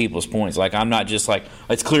see people's points. Like, I'm not just like,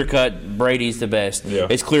 it's clear cut, Brady's the best. Yeah.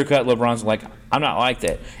 It's clear cut, LeBron's like, I'm not like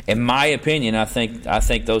that. In my opinion, I think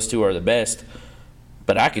those two are the best.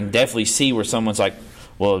 But I can definitely see where someone's like,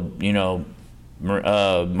 well,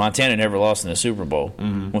 Montana never lost in the Super Bowl.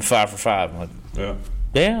 Went 5 for 5. I'm like,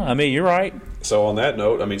 yeah, I mean, you're right. So on that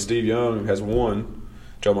note, I mean, Steve Young has 1.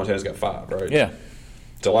 Joe Montana's got 5, right? Yeah.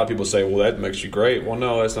 So a lot of people say, well, that makes you great. Well,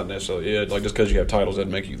 no, that's not necessarily it. Like, just because you have titles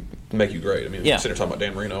doesn't make you great. I mean, we're sitting here talking about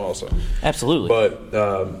Dan Marino also. Absolutely. But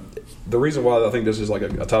the reason why I think this is like a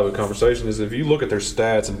topic of conversation is if you look at their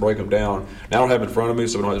stats and break them down. Now, I don't have it in front of me,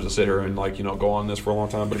 so we don't have to sit here and go on this for a long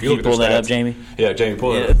time. But if you look at their pull that stats, up, Jamie? Yeah, Jamie,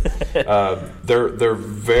 pull it up. They're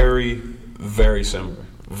very, very similar.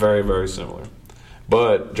 Very, very similar.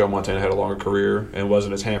 But Joe Montana had a longer career and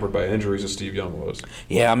wasn't as hampered by injuries as Steve Young was.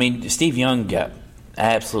 Yeah, I mean, Steve Young got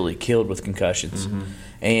absolutely killed with concussions.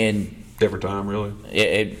 And different time,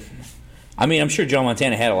 really. I mean, I'm sure Joe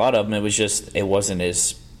Montana had a lot of them. It wasn't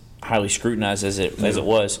as highly scrutinized as it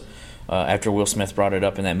was after Will Smith brought it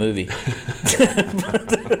up in that movie.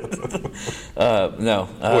 No.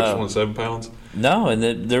 Which one, 7 pounds? No, and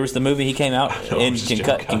there was the movie he came out in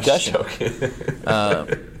Concussion.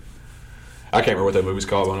 I can't remember what that movie's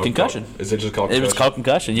called. Concussion. Is it just called Concussion? It was called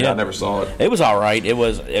Concussion, yeah. I never saw it. It was all right. It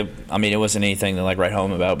wasn't anything to write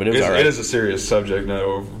home about, but it was all right. It is a serious subject.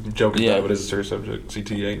 No, I'm joking about it, but it's a serious subject.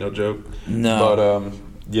 CT ain't no joke. No. But,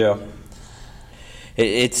 yeah.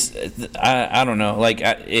 I don't know. Like,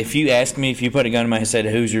 if you ask me, if you put a gun in my head and said,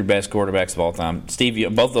 who's your best quarterbacks of all time?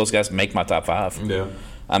 Steve, both of those guys make my top 5. Yeah.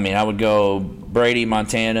 I mean, I would go Brady,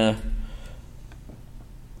 Montana,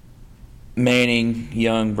 Manning,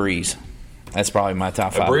 Young, Breeze. That's probably my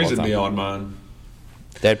top 5. Breeze would be on mine.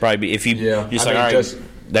 That'd probably be if you. Yeah.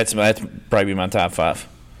 That's probably be my top 5.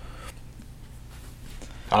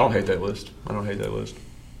 I don't hate that list. I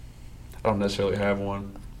don't necessarily have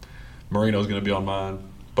one. Marino's going to be on mine,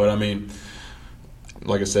 but I mean,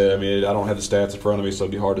 like I said, I don't have the stats in front of me, so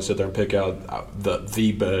it'd be hard to sit there and pick out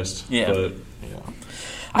the best. Yeah. But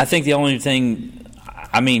I think the only thing,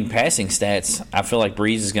 passing stats, I feel like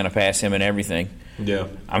Breeze is going to pass him in everything. Yeah.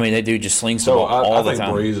 I mean, that dude just slings the ball all the time. I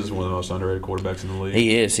think Breeze is one of the most underrated quarterbacks in the league.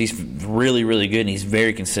 He is. He's really, really good, and he's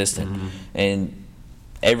very consistent. And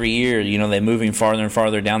every year, they move him farther and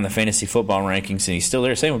farther down the fantasy football rankings, and he's still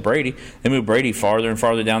there. Same with Brady. They move Brady farther and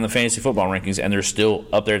farther down the fantasy football rankings, and they're still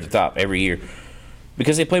up there at the top every year.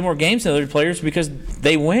 Because they play more games than other players because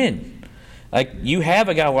they win. Like, you have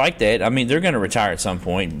a guy like that. I mean, they're going to retire at some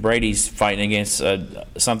point. Brady's fighting against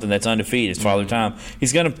something that's undefeated. It's Father Time.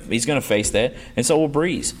 He's going to face that, and so will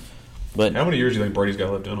Breeze. But how many years do you think Brady's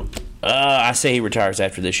got left in him? I say he retires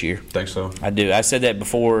after this year. Think so? I do. I said that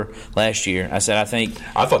before last year. I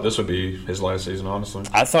thought this would be his last season, honestly.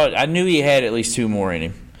 I knew he had at least 2 more in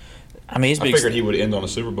him. I mean, I figured he would end on a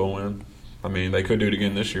Super Bowl win. I mean, they could do it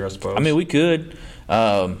again this year, I suppose. I mean, we could.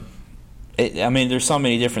 There's so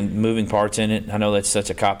many different moving parts in it. I know that's such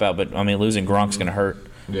a cop-out, but, I mean, losing Gronk's going to hurt.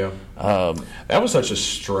 Yeah. That was such a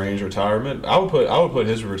strange retirement. I would put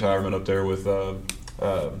his retirement up there with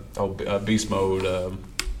Beast Mode.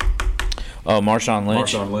 Marshawn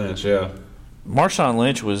Lynch. Marshawn Lynch, yeah. Marshawn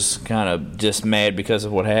Lynch was kind of just mad because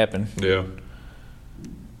of what happened. Yeah.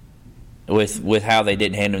 With how they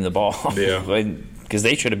didn't hand him the ball. Yeah. Because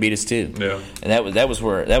they should have beat us too. Yeah. And that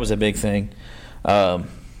was a big thing. So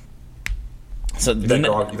you think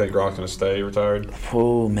Gronk's gonna stay retired?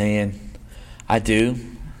 Oh man, I do.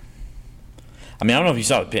 I mean, I don't know if you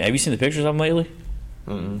saw. Have you seen the pictures of him lately?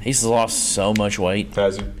 Mm-mm. He's lost so much weight.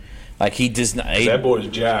 Has he? Like he does not. That boy is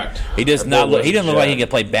jacked. He does not look. He doesn't look like he can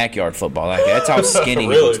play backyard football. Like that's how skinny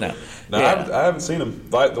really? He looks now. No, Yeah. I haven't seen him.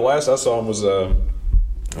 The last I saw him was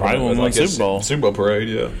Probably when we won Super Bowl. Super Bowl parade.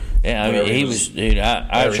 Yeah. Yeah, I mean, he was. Dude,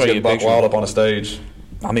 I'll show you a picture. Wild up on a stage.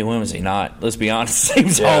 I mean, when was he not? Let's be honest. He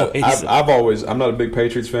was Yeah, always. I'm not a big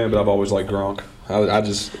Patriots fan, but I've always liked Gronk. I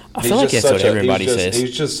feel like that's what everybody says.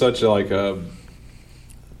 He's just such a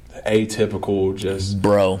atypical,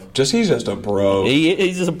 bro. He's just a bro.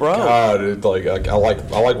 He's just a bro. God, I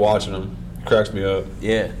like watching him. It cracks me up.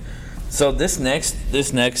 Yeah. So this next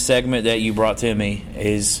segment that you brought to me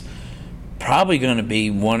is probably going to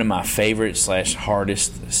be one of my favorite /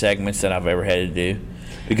 hardest segments that I've ever had to do.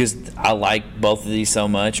 Because I like both of these so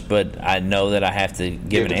much, but I know that I have to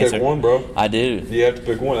give an answer. Pick one, bro. I do. You have to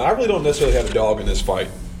pick one. I really don't necessarily have a dog in this fight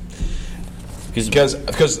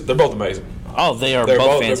because they're both amazing. Oh, they are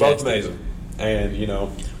both fantastic. They're both amazing, and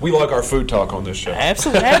we like our food talk on this show.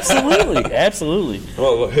 Absolutely.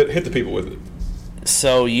 Well, hit the people with it.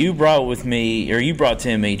 So you brought to me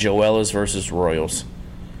Joella's versus Royals.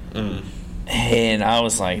 Mm. And I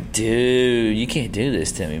was like, dude, you can't do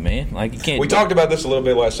this to me, man. Like, you can't. We talked about this a little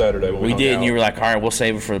bit last Saturday when we did, out. and you were like, all right, we'll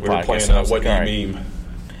save it for the podcast. We were playing What Do You Meme?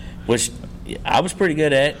 Which I was pretty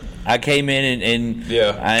good at. I came in and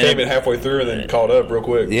came in halfway through and then caught up real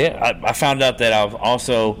quick. Yeah, I found out that I'm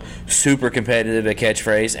also super competitive at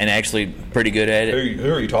catchphrase and actually pretty good at it.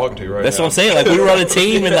 Who are you talking to right That's now? what I'm saying. Like, we were on a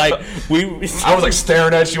team and I was like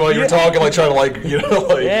staring at you while you were talking, like trying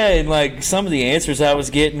to yeah, and some of the answers I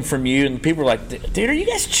was getting from you and people were like, dude, are you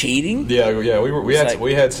guys cheating? Yeah,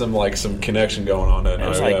 we had some connection going on that night. It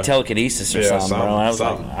was like telekinesis or something, bro. And I was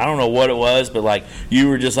something. like, I don't know what it was, but like you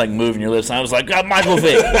were just like moving your lips. And I was like, Michael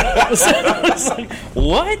Vick. I was like,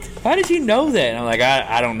 what? How did you know that? And I'm like,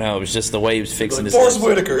 I don't know. It was just the way he was fixing his Forrest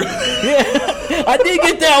Whitaker. Yeah, I did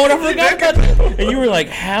get that one. I forgot about that. And you were like,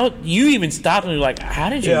 how? You even stopped and you were like, how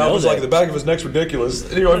did you know that? I was like, the back of his neck's ridiculous.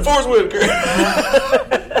 And you were like, Forrest Whitaker.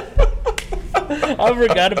 I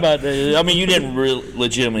forgot about that. I mean, you didn't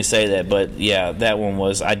legitimately say that, but yeah, that one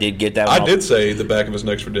was. I did get that one. I did say the back of his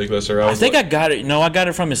neck's ridiculous, sir. I think I got it. No, I got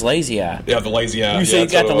it from his lazy eye. Yeah, the lazy eye. You said you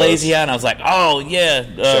got the lazy eye, and I was like, oh,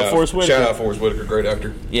 yeah, Forrest Whitaker. Shout out Forrest Whitaker, great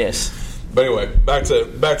actor. Yes. But anyway, back to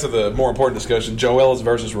the more important discussion, Joella's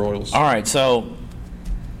versus Royals. All right, so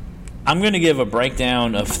I'm going to give a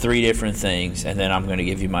breakdown of 3 different things, and then I'm going to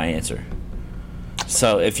give you my answer.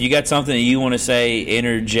 So if you got something that you want to say,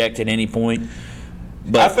 interject at any point.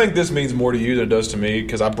 But I think this means more to you than it does to me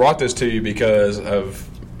because I brought this to you because of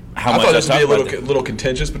how much I thought this would be a little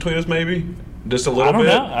contentious between us, maybe just a little bit.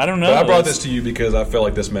 I don't know. But I brought this to you because I felt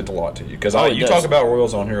like this meant a lot to you because you talk about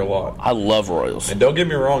Royals on here a lot. I love Royals, and don't get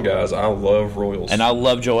me wrong, guys. I love Royals, and I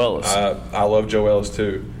love Joella's. I love Joella's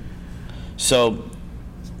too. So,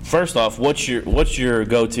 first off, what's your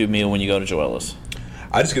go-to meal when you go to Joella's?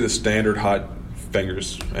 I just get the standard hot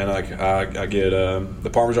fingers, and I get the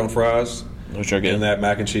Parmesan fries. Which are good. And that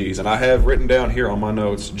mac and cheese. And I have written down here on my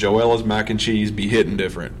notes, Joella's mac and cheese be hitting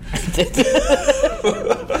different.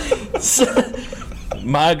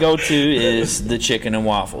 My go-to is the chicken and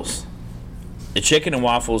waffles. The chicken and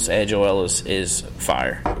waffles at Joella's is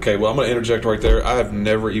fire. Okay, well, I'm going to interject right there. I have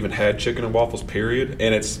never even had chicken and waffles, period.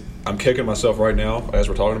 And I'm kicking myself right now as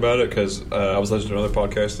we're talking about it because I was listening to another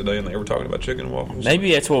podcast today and they were talking about chicken and waffles.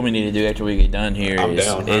 Maybe that's what we need to do after we get done here. I'm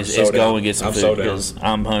down. Go and get some food because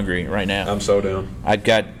I'm hungry right now. I'm so down. I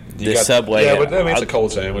got this Subway. Yeah, but it's a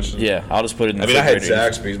cold sandwich. Yeah, I'll just put it in the refrigerator. I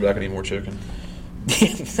had Zaxby's, but I can eat more chicken.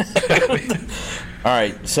 All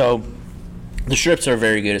right, so the strips are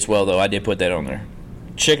very good as well, though. I did put that on there.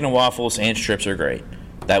 Chicken and waffles and strips are great.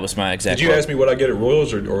 That was my exact. Did you ask me what I get at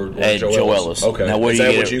Royals or at Joella's? Okay. Now, Is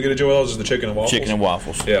that what you get at Joella's? Is the chicken and waffles? Chicken and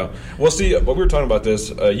waffles. Yeah. Well, see, we were talking about this.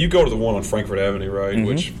 You go to the one on Frankfort Avenue, right? Mm-hmm.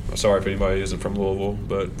 Which, sorry if anybody isn't from Louisville,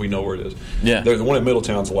 but we know where it is. Yeah. The one in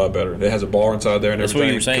Middletown's a lot better. It has a bar inside there and That's everything.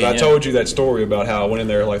 what you were saying, 'Cause I yeah. told you that story about how I went in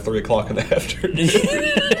there at like 3 o'clock in the afternoon.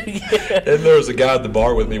 And there was a guy at the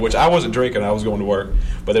bar with me, which I wasn't drinking. I was going to work.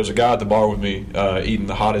 But there was a guy at the bar with me eating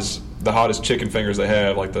the hottest chicken fingers they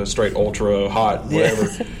have, like the straight ultra hot, whatever.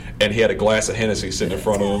 And he had a glass of Hennessy sitting in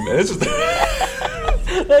front of him. And this is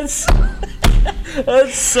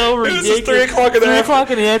That's so ridiculous. This is 3 o'clock in the 3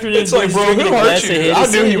 o'clock in the afternoon. It's like, bro, who hurt you? I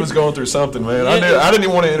knew he was going through something, man. I didn't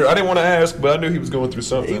even want to. I didn't want to ask, but I knew he was going through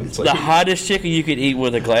something. It's like, the hottest chicken you could eat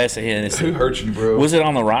with a glass of Hennessy. Who hurt you, bro? Was it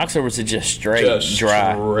on the rocks or was it just straight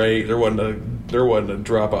dry? Straight. There wasn't a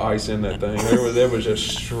drop of ice in that thing. There was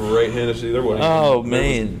just straight Hennessy. There wasn't. Oh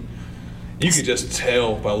man. You could just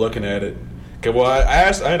tell by looking at it. Okay, well, I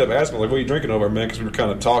ended up asking, like, what are you drinking over, man? Because we were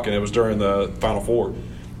kind of talking. It was during the Final Four.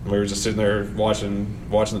 We were just sitting there watching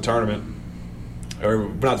the tournament. Or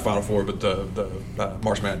not the Final Four, but the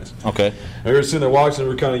March Madness. Okay. And we were sitting there watching. We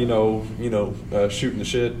were kind of, shooting the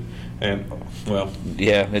shit. And, well.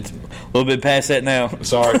 Yeah, it's a little bit past that now.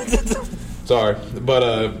 Sorry.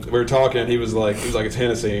 But we were talking. He was like, it's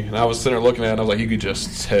Hennessy. And I was sitting there looking at it, and I was like, you could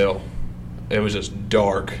just tell. It was just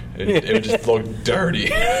dark. It just looked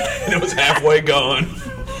dirty. And it was halfway gone.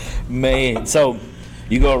 Man, so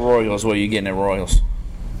you go to Royals. What are you getting at Royals?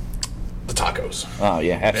 The tacos. Oh,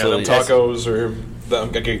 yeah, absolutely. Yeah, tacos I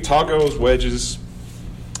get tacos, wedges,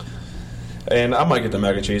 and I might get the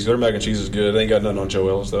mac and cheese. Their mac and cheese is good. They ain't got nothing on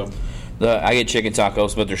Joella's, though. I get chicken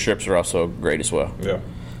tacos, but their strips are also great as well. Yeah.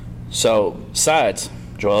 So, sides,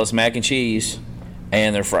 Joella's mac and cheese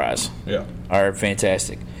and their fries are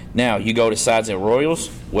fantastic. Now, you go to sides at Royals,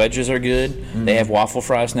 wedges are good. Mm-hmm. They have waffle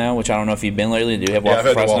fries now, which I don't know if you've been lately. They do have waffle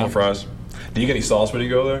fries now. I've had the waffle fries. Do you get any sauce when you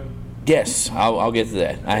go there? Yes, I'll get to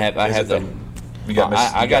that. I have that.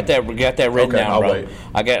 I got that written down, I'll bro. wait.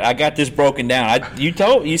 I got this broken down.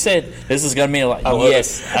 You said this is gonna be like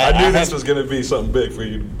yes. I knew this was gonna be something big for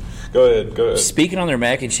you. Go ahead. Speaking on their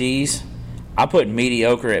mac and cheese, I put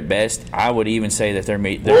mediocre at best. I would even say that their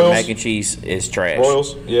mac and cheese is trash.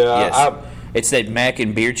 Royals, yeah. Yes. It's that mac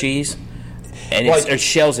and beer cheese, and it's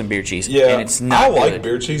shells and beer cheese. Yeah, and it's not. I like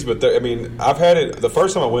beer cheese, but I've had it. The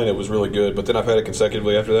first time I went, it was really good, but then I've had it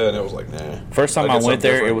consecutively after that, and it was like, nah. First time I went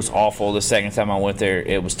there, it was awful. The second time I went there,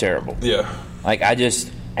 it was terrible. Yeah. Like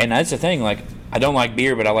and that's the thing. Like I don't like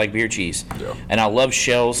beer, but I like beer cheese. Yeah. And I love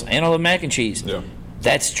shells, and I love mac and cheese. Yeah.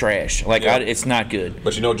 That's trash. Like it's not good.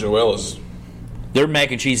 But Joella's, their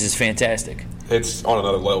mac and cheese is fantastic. It's on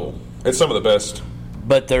another level. It's some of the best.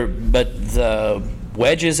 But the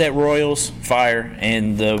wedges at Royals, fire,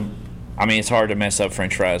 and it's hard to mess up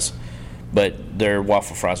French fries, but their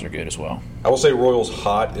waffle fries are good as well. I will say Royals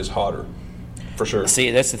hot is hotter, for sure. See,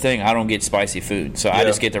 that's the thing. I don't get spicy food, so I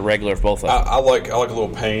just get the regular of both of them. I like a little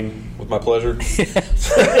pain with my pleasure. so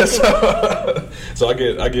I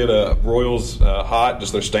get Royals hot,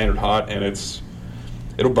 just their standard hot, and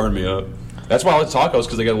it'll burn me up. That's why I like tacos,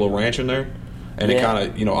 because they got a little ranch in there. And it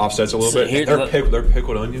kind of, offsets a little bit. They're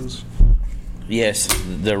pickled onions. Yes,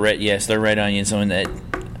 they're red onions on that.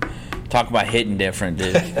 Talk about hitting different,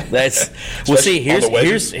 dude. That's see.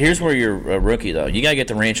 Here's where you're a rookie though. You gotta get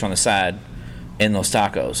the ranch on the side in those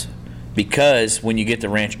tacos, because when you get the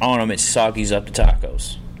ranch on them, it soggies up the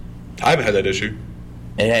tacos. I haven't had that issue.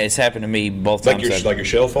 It's happened to me both times. Like your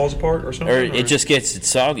shell falls apart or something, or it just gets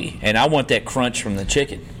soggy, and I want that crunch from the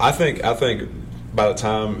chicken. I think. By the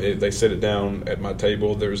time they sit it down at my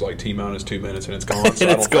table, there's like T-minus 2 minutes and it's gone. So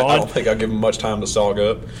I don't think I give them much time to sog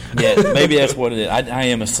up. Yeah, maybe that's what it is. I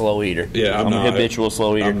am a slow eater. Yeah, I'm a habitual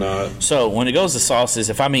slow eater. I'm not. So when it goes to sauces,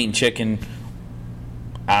 if I'm eating chicken,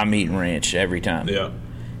 I'm eating ranch every time. Yeah.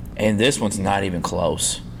 And this one's not even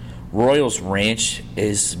close. Royals Ranch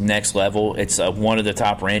is next level. It's one of the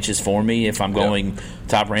top ranches for me if I'm going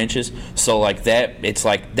top ranches. So like that, that's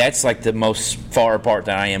like the most far apart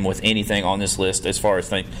that I am with anything on this list as far as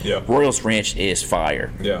things. Yeah. Royals Ranch is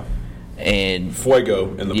fire. Yeah. And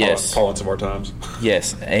Fuego in the parlance of our times.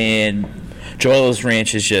 Yes, and Joella's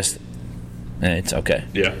Ranch is just, it's okay.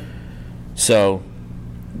 Yeah. So.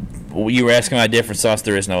 You were asking about different sauce.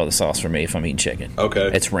 There is no other sauce for me if I'm eating chicken. Okay.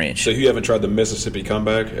 It's ranch. So you haven't tried the Mississippi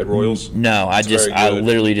Comeback at Royals? No, I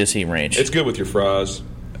literally just eat ranch. It's good with your fries.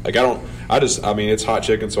 Like it's hot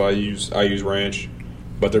chicken, so I use ranch,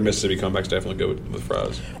 but their Mississippi Comeback's definitely good with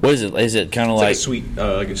fries. What is it? Is it kind of like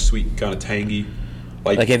a sweet kind of tangy,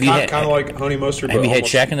 like have you kind of like honey mustard? Have you had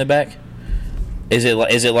Shack in the Back? Is it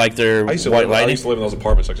like their White Lightning? I used to live in those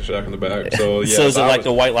apartments like the Shack in the Back. So yeah. So is it like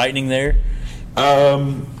the White Lightning there?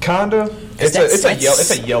 Kinda.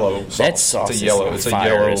 It's a yellow sauce. That sauce it's a yellow. It's a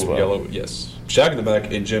yellow as well. Yellow. Yes. Shack in the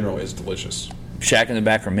Back in general is delicious. Shack in the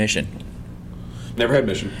Back or Mission? Never had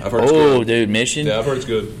Mission. I've heard it's good. Oh, dude, Mission. Yeah, I've heard it's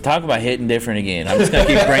good. Talk about hitting different again. I'm just gonna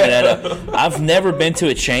keep bringing that up. I've never been to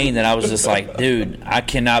a chain that I was just like, dude, I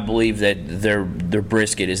cannot believe that their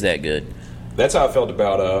brisket is that good. That's how I felt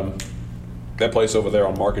about that place over there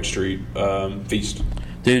on Market Street, Feast.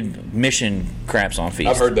 Dude, Mission craps on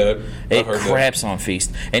Feast. I've heard that. It craps on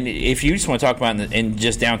Feast. And if you just want to talk about in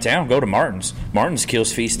just downtown, go to Martin's. Martin's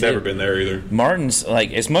kills Feast too. Never been there either. Martin's,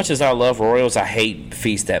 like, as much as I love Royals, I hate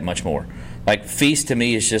Feast that much more. Like, Feast to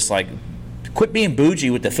me is just like, quit being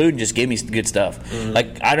bougie with the food and just give me good stuff. Mm-hmm.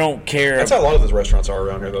 Like, I don't care. That's how a lot of those restaurants are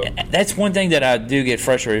around here, though. That's one thing that I do get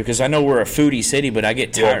frustrated because I know we're a foodie city, but I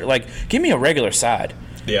get tired. Yeah. Like, give me a regular side.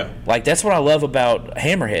 Yeah. Like, that's what I love about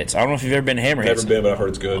Hammerheads. I don't know if you've ever been to Hammerheads. Never been, but I've heard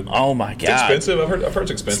it's good. Oh, my God. It's expensive? I've heard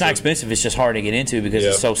it's expensive. It's not expensive. It's just hard to get into because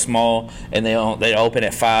it's so small, and they open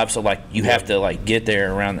at 5, so, like, you have to, like, get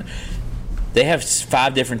there around. They have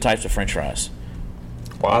 5 different types of French fries.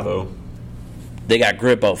 Why, though? They got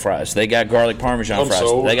Grippo fries. They got garlic parmesan fries.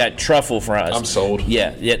 Sold. They got truffle fries. I'm sold.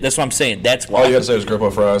 Yeah, that's what I'm saying. That's why. All you have to say is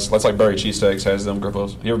Grippo fries. That's like Berry Cheesesteaks has them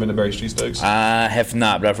Grippos. You ever been to Berry Cheesesteaks? I have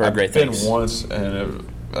not, but I've heard great things. I've been once, and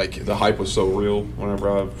the hype was so real.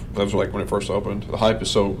 That was like when it first opened. The hype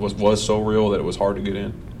was so real that it was hard to get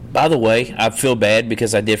in. By the way, I feel bad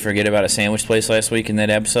because I did forget about a sandwich place last week in that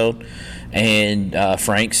episode, and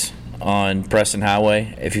Frank's on Preston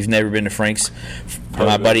Highway. If you've never been to Frank's,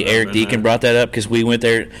 my buddy Eric Deacon brought that up because we went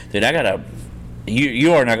there. Dude, I got a.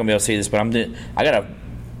 You are not gonna be able to see this, but I got a.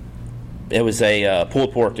 It was a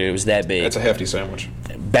pulled pork, dude. It was that big. It's a hefty sandwich.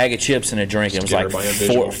 Bag of chips and a drink. It was like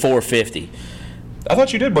 $4.50. I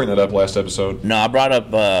thought you did bring that up last episode. No, I brought up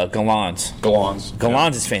Galan's.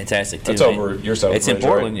 Galan's is fantastic too. That's over your side. It's in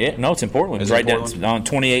Portland. Right? Yeah, no, it's in Portland. It's right down on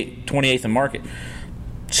 28th and Market.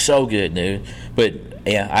 So good, dude. But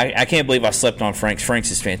yeah, I can't believe I slept on Frank's. Frank's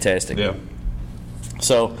is fantastic. Yeah.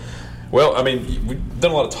 So, well, I mean, we've done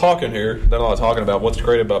a lot of talking here. Done a lot of talking about what's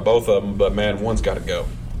great about both of them, but man, one's got to go.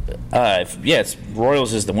 It's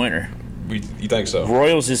Royals is the winner. You think so?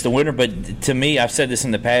 Royals is the winner, but to me, I've said this in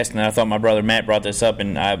the past, and I thought my brother Matt brought this up,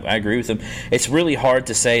 and I agree with him. It's really hard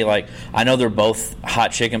to say, like, I know they're both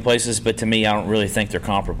hot chicken places, but to me, I don't really think they're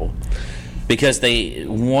comparable. Because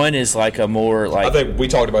one is like a more like. I think we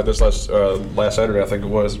talked about this last Saturday. I think it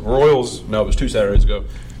was Royals. No, it was 2 Saturdays ago.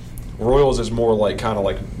 Royals is more like kind of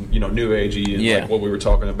like new agey and like what we were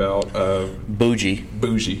talking about. Bougie.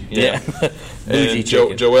 Yeah. Bougie.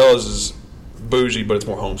 Joella's is bougie, but it's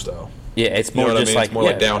more home style. Yeah, it's more just like it's more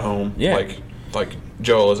like down home. Yeah. Like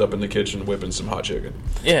Joella's up in the kitchen whipping some hot chicken.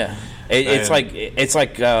 Yeah, it's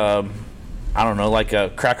like I don't know, like a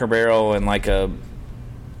Cracker Barrel and like a.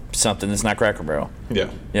 Something that's not Cracker Barrel. Yeah.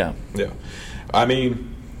 Yeah. I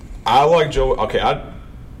mean, I like Joe. Okay, I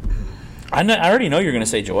already know you're going to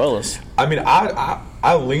say Joella's. I mean,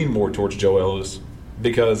 I lean more towards Joella's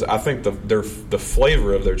because I think the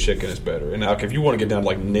flavor of their chicken is better. And if you want to get down to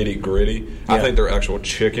like nitty gritty, I think their actual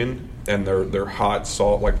chicken and their hot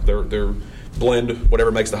salt, like their blend,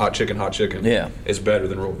 whatever makes the hot chicken, is better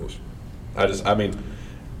than Royals.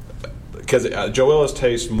 Because Joella's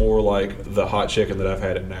tastes more like the hot chicken that I've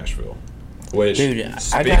had in Nashville. Which, dude,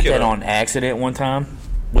 I got that on accident one time.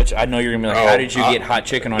 Which I know you're gonna be like, how did you get hot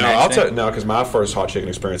chicken on accident? Because my first hot chicken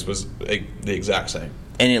experience was the exact same.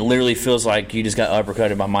 And it literally feels like you just got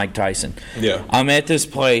uppercutted by Mike Tyson. Yeah, I'm at this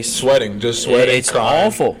place, sweating. It's crying.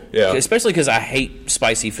 Awful. Yeah, especially because I hate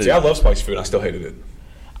spicy food. See, I love spicy food. I still hated it.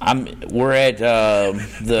 We're at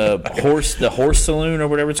the horse saloon or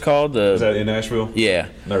whatever it's called. Is that in Nashville? Yeah,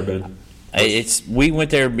 never been. We went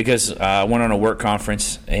there because I went on a work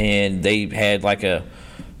conference and they had like a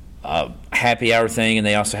happy hour thing, and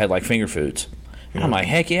they also had like finger foods. And I'm like,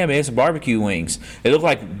 heck yeah, man, some barbecue wings. It looked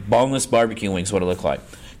like boneless barbecue wings. What it looked like.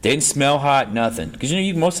 They didn't smell hot, nothing. Because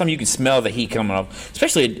most of the time you can smell the heat coming off,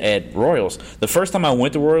 especially at Royals. The first time I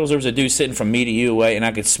went to Royals, there was a dude sitting from me to you away, and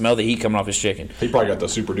I could smell the heat coming off his chicken. He probably got the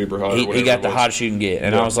super duper hot. He got the hottest you can get,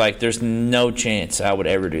 and I was like, "There's no chance I would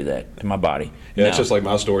ever do that to my body." Yeah, it's just like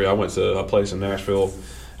my story. I went to a place in Nashville.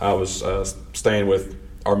 I was staying with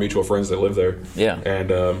our mutual friends that live there. Yeah,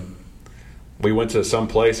 and we went to some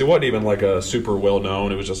place. It wasn't even like a super well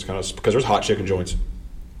known. It was just kind of because there's hot chicken joints.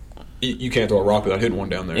 You can't throw a rock without hitting one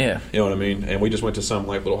down there. Yeah. You know what I mean? And we just went to some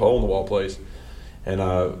like little hole in the wall place. And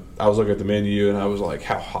I was looking at the menu and I was like,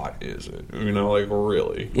 how hot is it? Like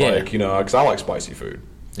really? Yeah. Like, because I like spicy food.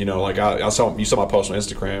 Like you saw my post on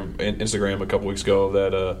Instagram a couple weeks ago of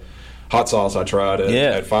that hot sauce I tried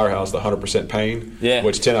at Firehouse, the 100% Pain. Yeah.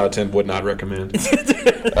 Which 10 out of 10 would not recommend.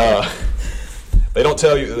 They don't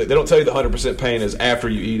tell you. They don't tell you the 100% pain is after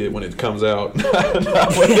you eat it when it comes out. Dude,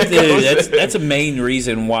 that's a main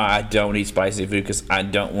reason why I don't eat spicy food, because I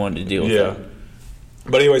don't want to deal with it.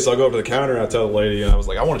 But anyway, so I go over to the counter and I tell the lady, and I was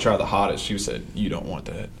like, I want to try the hottest. She said, you don't want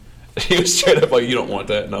that. She was straight up like, you don't want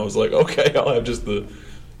that. And I was like, okay, I'll have just the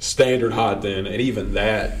standard hot then. And even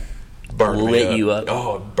that burned me up. You up.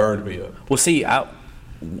 Oh, it burned me up. Well, see,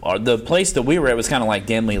 the place that we were at was kind of like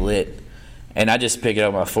dimly lit. And I just pick it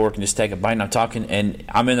up with my fork and just take a bite. And I'm talking, and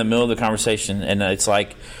I'm in the middle of the conversation, and it's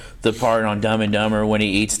like the part on Dumb and Dumber when he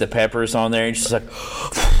eats the peppers on there, and he's just like,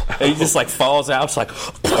 and he just like falls out. It's like,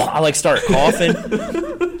 I like start coughing,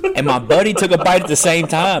 and my buddy took a bite at the same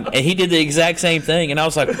time, and he did the exact same thing. And I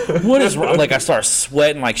was like, what is wrong? Like I started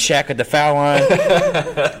sweating like Shaq at the foul line.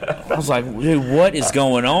 I was like, dude, what is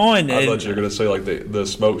going on? I thought you were gonna say like the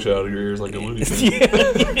smoke shot out of your ears like a Looney Tune.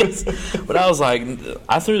 Yes. But I was like,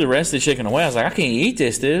 I threw the rest of the chicken away. I was like, I can't eat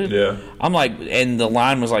this, dude. Yeah. I'm like, and the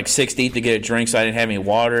line was like 6 deep to get a drink, so I didn't have any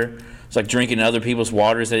water. It's like drinking other people's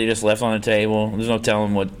waters that they just left on the table. There's no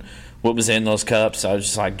telling what was in those cups. I was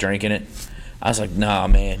just like drinking it. I was like, nah,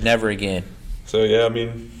 man, never again. So yeah, I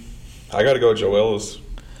mean, I got to go with Joella's.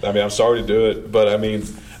 I mean, I'm sorry to do it, but I mean,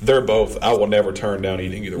 they're both. I will never turn down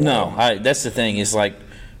eating either one. No, that's the thing. Is like,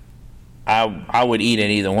 I would eat at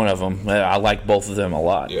either one of them. I like both of them a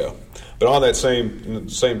lot. Yeah, but on that same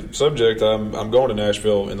subject, I'm going to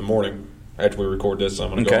Nashville in the morning after we record this. I'm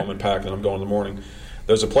going to go home and pack, and I'm going in the morning.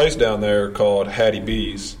 There's a place down there called Hattie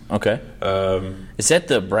B's. Okay. Is that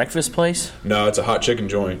the breakfast place? No, it's a hot chicken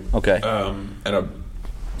joint. Okay.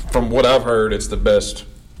 From what I've heard, it's the best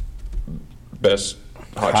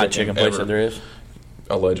hot chicken place ever. that there is.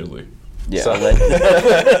 Allegedly. Yeah. So,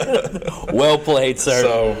 well played,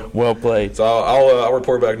 sir. Well played. So I'll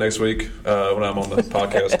report back next week when I'm on the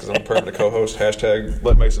podcast because I'm a permanent co-host. Hashtag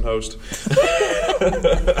let Mason host.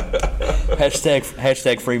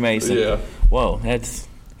 Hashtag Freemason. Yeah. Whoa, that's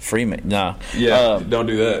Freemason. Nah. Yeah. Don't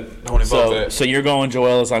do that. Don't involve that. So you're going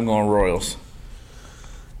Joella's. I'm going Royals.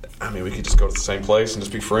 I mean, we could just go to the same place and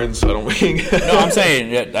just be friends. I don't mean. No, I'm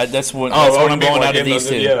saying that's what I'm going out of these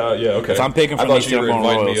two. Yeah, okay. If I'm picking from these two, I'm going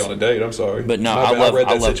Royals. I thought you were inviting me on a date. I'm sorry. But no, I read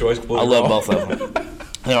that situation I love both of them.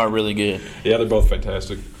 They are really good. Yeah, they're both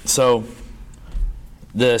fantastic. So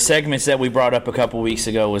the segments that we brought up a couple weeks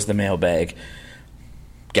ago was the mailbag.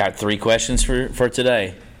 Got 3 questions for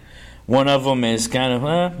today. One of them is kind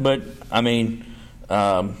of, but I mean,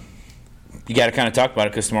 you got to kind of talk about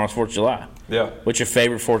it because tomorrow's 4th of July. Yeah. What's your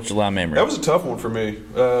favorite 4th of July memory? That was a tough one for me.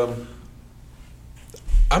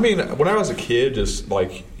 I mean, when I was a kid, just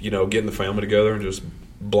like, getting the family together and just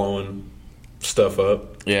blowing stuff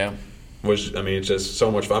up. Yeah. Which, I mean, it's just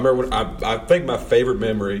so much fun. I remember I think my favorite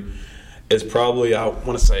memory is probably, I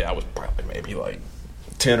want to say I was probably maybe like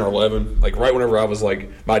 10 or 11, like right whenever I was like,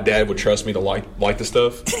 my dad would trust me to like the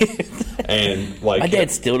stuff, and like my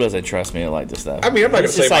dad still doesn't trust me to like the stuff. I mean, I'm not gonna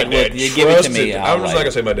say my dad trusted. Give it to me. I'm just not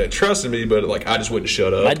gonna say my dad trusted me, but like I just wouldn't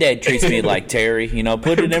shut up. My dad treats me like Terry,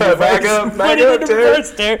 put it in reverse. Back up, Terry.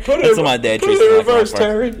 That's what my dad treats me like. Reverse,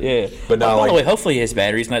 Terry. Yeah, but now, by the way, hopefully his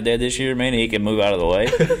battery's not dead this year, man. And he can move out of the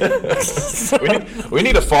way. we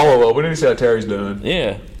need a follow up. We need to see how Terry's doing.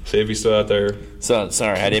 Yeah. See if he's still out there. So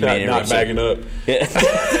sorry, I didn't mean it. Not bagging up. Yeah.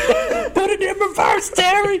 Put it in reverse,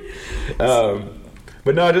 Terry.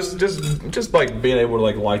 But no, just like being able to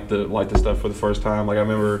like the stuff for the first time. Like I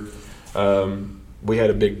remember, we had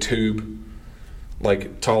a big tube,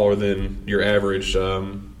 like taller than your average.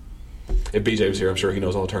 If BJ was here, I'm sure he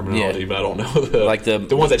knows all the terminology, but I don't know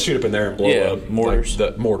the ones that shoot up in there and blow up. Mortars.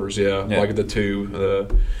 Like the mortars, like the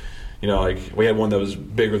tube. Like we had one that was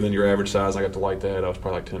bigger than your average size. I got to light that. I was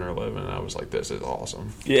probably like 10 or 11, and I was like, "This is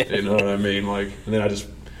awesome." Yeah, you know what I mean. Like, and then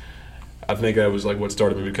I think that was like what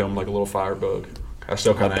started me becoming like a little firebug. I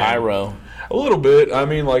still kind of pyro a little bit. I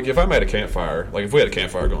mean, like if I made a campfire, like if we had a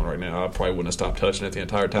campfire going right now, I probably wouldn't have stopped touching it the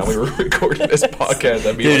entire time we were recording this podcast.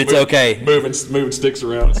 I'd be dude, it's okay. Moving sticks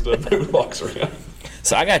around and stuff, moving blocks around.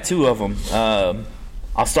 So I got 2 of them.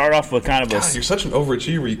 I'll start off with kind of God, you're such an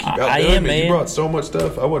overachiever. You keep outdoing I am, me. man. You brought so much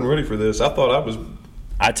stuff. I wasn't ready for this. I thought I was.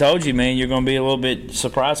 I told you, man. You're going to be a little bit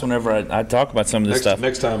surprised whenever I talk about some of this stuff.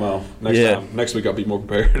 Next week I'll be more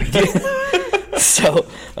prepared. So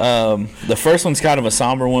the first one's kind of a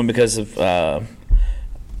somber one because of I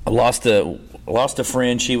lost a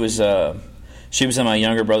friend. She was in my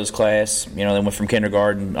younger brother's class. They went from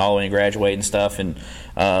kindergarten all the way to graduate and stuff. And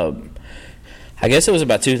I guess it was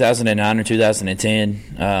about 2009 or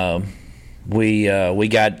 2010. We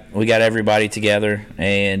got everybody together,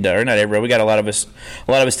 and or not everybody. We got a lot of us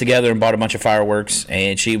together and bought a bunch of fireworks.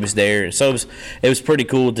 And she was there, so it was pretty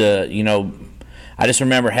cool to I just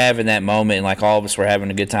remember having that moment, and like all of us were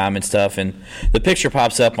having a good time and stuff. And the picture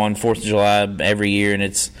pops up on 4th of July every year, and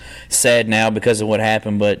it's sad now because of what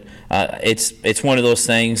happened. But it's one of those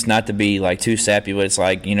things, not to be like too sappy, but it's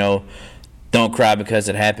like, you know, don't cry because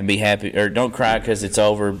it happened. Be happy, or don't cry because it's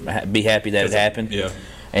over. Be happy that it happened. Yeah.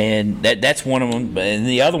 And that's one of them. And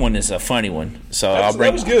the other one is a funny one. So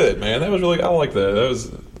that was good, man. That was really. I like that. That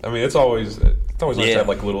was. I mean, it's always nice to have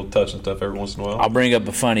like a little touch and stuff every once in a while. I'll bring up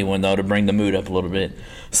a funny one though to bring the mood up a little bit.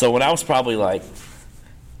 So when I was probably like,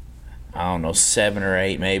 I don't know, 7 or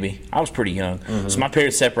 8 maybe. I was pretty young. Mm-hmm. So my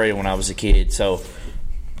parents separated when I was a kid. So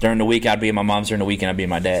during the week I'd be at my mom's, during the weekend I'd be at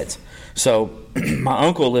my dad's. So my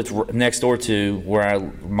uncle lived next door to where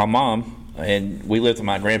my mom, and we lived with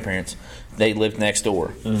my grandparents. They lived next door,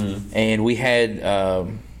 mm-hmm. and we had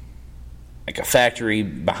like a factory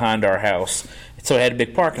behind our house. So it had a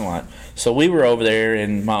big parking lot. So we were over there,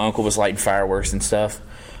 and my uncle was lighting fireworks and stuff.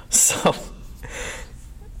 So,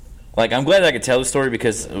 like, I'm glad I could tell the story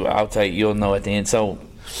because I'll tell you, you'll know at the end. So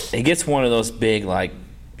he gets one of those big, like,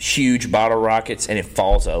 huge bottle rockets, and it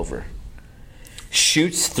falls over.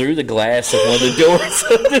 Shoots through the glass of one of the doors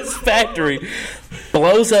of this factory,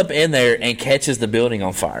 blows up in there, and catches the building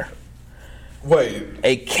on fire. Wait.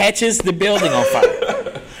 It catches the building on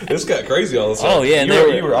fire. This got crazy all of a sudden. Oh yeah,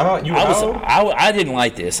 I didn't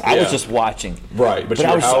like this. I was just watching. Right, but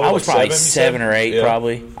I was probably 7, 7 or 8,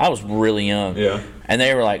 probably. I was really young. Yeah. And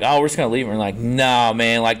they were like, "Oh, we're just gonna leave it." And we're like, "No,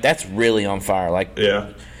 man, like that's really on fire." Like,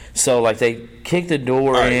 yeah. So like they kicked the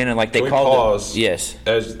door in, and like they called it. Yes.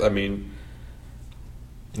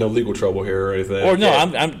 No legal trouble here or anything. Or no,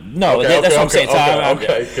 yeah. That's what I'm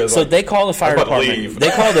saying. So they called the fire department. Leave. They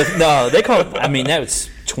called. I mean, that was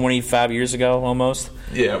 25 years ago almost.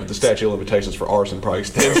 Yeah, but the statute of limitations for arson probably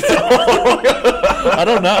extends. I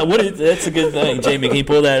don't know. That's a good thing, Jamie. Can you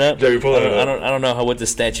pull that up? Jamie, pull that up. I don't know what the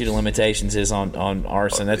statute of limitations is on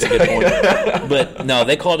arson. That's a good point. But no,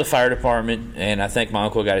 they called the fire department, and I think my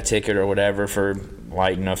uncle got a ticket or whatever for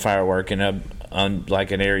lighting a firework in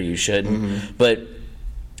like an area you shouldn't. Mm-hmm. But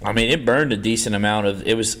I mean, it burned a decent amount of.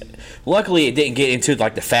 It was luckily it didn't get into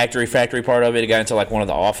like the factory part of it. It got into like one of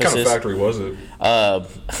the offices. What kind of factory was it?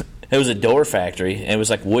 It was a door factory, and it was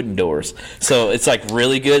like wooden doors. So it's like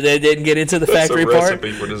really good that it didn't get into the factory part. That's a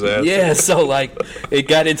recipe for disaster. Yeah, so like it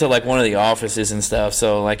got into like one of the offices and stuff.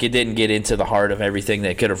 So like it didn't get into the heart of everything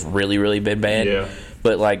that could have really, really been bad. Yeah.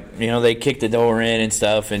 But like, you know, they kicked the door in and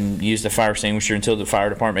stuff and used the fire extinguisher until the fire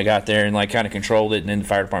department got there and like kind of controlled it, and then the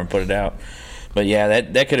fire department put it out. But yeah,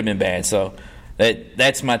 that could have been bad. So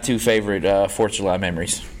that's my 2 favorite 4th of July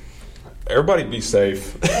memories. Everybody be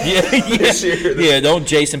safe. Yeah. Don't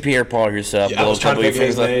Jason Pierre-Paul yourself. Yeah, I was trying to think of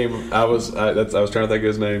his name. I was trying to think of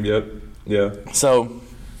his name. Yep. Yeah. So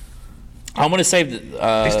I'm going to say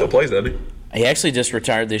that he still plays, doesn't he? He actually just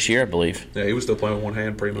retired this year, I believe. Yeah, he was still playing with one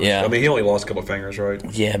hand pretty much. Yeah. I mean, he only lost a couple of fingers, right?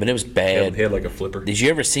 Yeah, but it was bad. He had like a flipper. Did you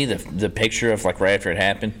ever see the picture of like right after it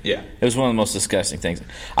happened? Yeah. It was one of the most disgusting things.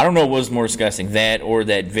 I don't know what was more disgusting, that or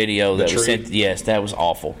that video that was sent. Yes, that was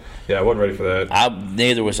awful. Yeah, I wasn't ready for that.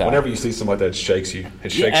 Neither was I. Whenever you see something like that, it shakes you.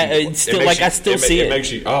 It shakes you. It's still, I still see it. It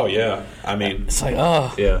makes you, oh, yeah. I mean. It's like,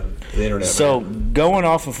 oh. Yeah, the internet. So, man. Going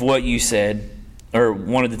off of what you said, or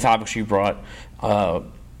one of the topics you brought,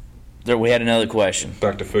 we had another question.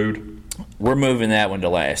 Back to food. We're moving that one to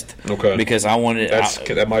last. Okay. Because I wanted.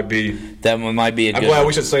 That might be. That one might be a good. I'm glad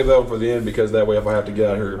we should save that one for the end, because that way, if I have to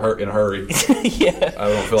get out here in a hurry, yeah, I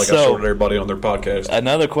don't feel like I shorted everybody on their podcast.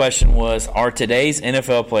 Another question was: are today's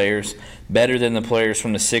NFL players better than the players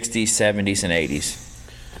from the '60s, '70s, and '80s?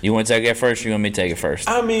 You want to take it first, or you want me to take it first?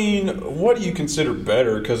 I mean, what do you consider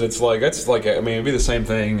better? Because it's like I mean, it'd be the same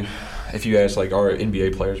thing if you ask like, are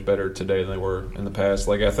NBA players better today than they were in the past?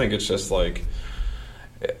 Like, I think it's just like.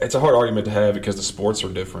 It's a hard argument to have because the sports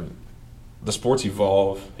are different. The sports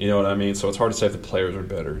evolve, you know what I mean? So it's hard to say if the players are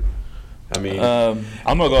better. I mean, I'm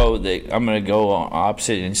gonna go on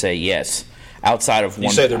opposite and say yes. Outside of one,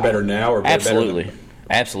 you say they're better now, or absolutely, better than,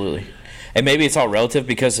 absolutely. And maybe it's all relative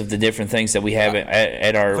because of the different things that we have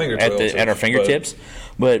at our fingertips.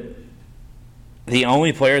 But the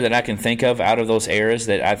only player that I can think of out of those eras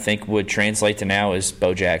that I think would translate to now is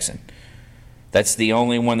Bo Jackson. That's the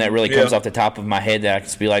only one that really comes off the top of my head that I can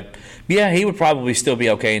just be like, yeah, he would probably still be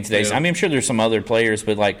okay in today's. I mean, I'm sure there's some other players,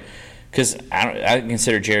 but like, because I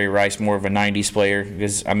consider Jerry Rice more of a '90s player.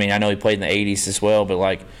 Because I mean, I know he played in the '80s as well, but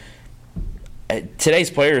like today's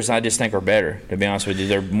players, I just think are better. To be honest with you,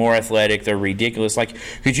 they're more athletic. They're ridiculous. Like,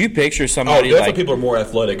 could you picture somebody? Oh, definitely, people are more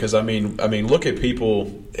athletic. Because I mean, look at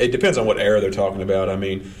people. It depends on what era they're talking about. I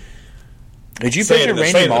mean, could you picture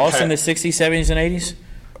Randy Moss in the '60s, '70s, and '80s?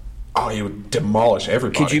 Oh, he would demolish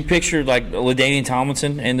everybody. Could you picture like LaDainian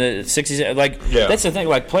Tomlinson in the 60s? Like that's the thing.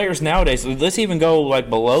 Like players nowadays, let's even go like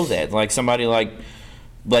below that. Like somebody like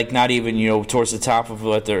not even towards the top of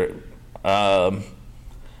what they're. I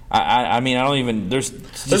mean, I don't even. There's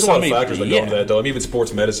a lot of factors that go into that, though. I mean, even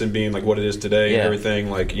sports medicine being like what it is today and everything.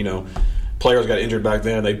 Like players got injured back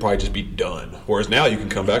then, they'd probably just be done. Whereas now you can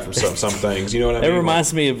come back from some things. You know what I mean? It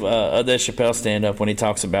reminds me of that Chappelle stand-up when he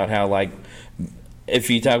talks about how like. If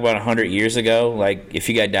you talk about 100 years ago, like if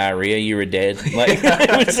you got diarrhea, you were dead. Like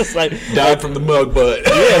it was just like died from the mug butt.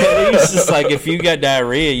 Yeah, it was just like if you got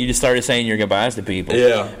diarrhea, you just started saying your goodbyes to people.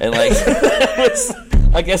 Yeah, and like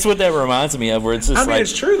I guess what that reminds me of, where it's just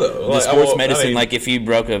it's true though. The sports medicine, like if you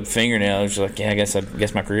broke a fingernail, it's like I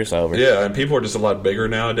guess my career's over. Yeah, and people are just a lot bigger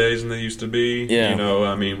nowadays than they used to be. Yeah,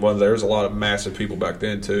 I mean, there's a lot of massive people back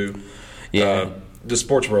then too. Yeah. The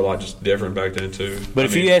sports were a lot just different back then too. But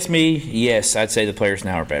if you ask me, yes, I'd say the players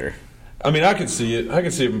now are better. I mean, I can see it. I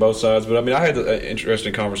can see it from both sides. But I mean, I had an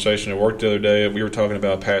interesting conversation at work the other day. We were talking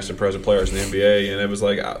about past and present players in the NBA, and it was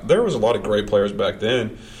like there was a lot of great players back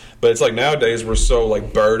then. But it's like nowadays we're so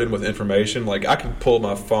like burdened with information. Like I can pull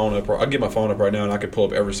my phone up, or I can get my phone up right now, and I could pull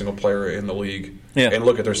up every single player in the league and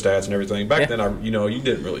look at their stats and everything. Back then, you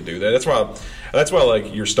didn't really do that. That's why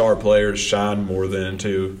like your star players shine more than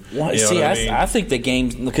too. Well, I think the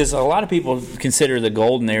games, because a lot of people consider the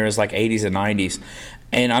golden era as like 80s and 90s,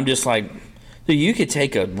 and I'm just like. Dude, you could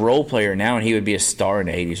take a role player now and he would be a star in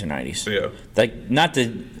the 80s or 90s. Yeah, like not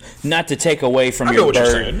to take away from your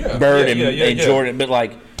Bird and Jordan, but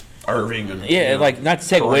like. Irving and like not to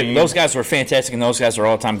take away. Those guys were fantastic, and those guys are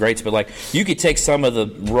all-time greats. But like, you could take some of the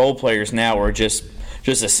role players now, or just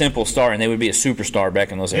a simple star, and they would be a superstar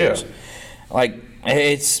back in those eras. Like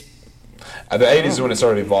it's the '80s is when it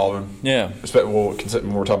started evolving. Yeah, when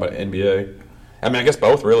we're talking about NBA. I mean, I guess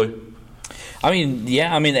both really. I mean, the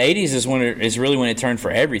 80s is really when it turned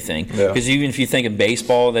for everything. Because even if you think of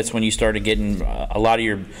baseball, that's when you started getting a lot of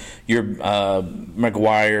your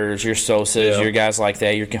McGuires, your Sosas, your guys like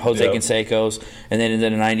that, your Jose Canseco's. And then in the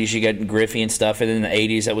 90s, you got Griffey and stuff. And then in the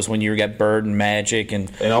 80s, that was when you got Bird and Magic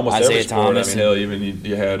and almost Isaiah every sport. Thomas. I mean, hell, even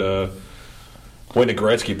you had when did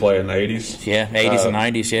Gretzky play in the 80s? Yeah, 80s and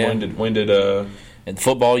 90s, yeah. When did in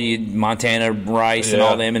football, Montana, Rice, and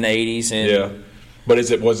all them in the 80s. And But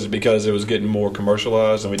was it because it was getting more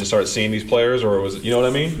commercialized and we just started seeing these players, or was it? You know what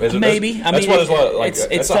I mean? Maybe. That's why there's a lot. Like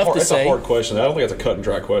it's tough to say. It's a hard question. I don't think it's a cut and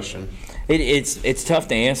dry question. It's tough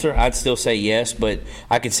to answer. I'd still say yes, but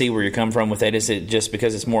I can see where you're coming from with that. Is it just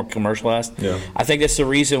because it's more commercialized? Yeah. I think that's the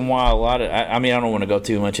reason why a lot of. I mean, I don't want to go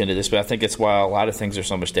too much into this, but I think it's why a lot of things are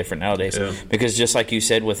so much different nowadays. Yeah. Because just like you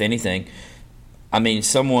said with anything, I mean,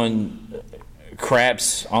 someone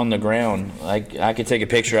craps on the ground, like I could take a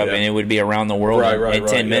picture of it and it would be around the world in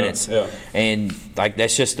 10 minutes. Yeah. And like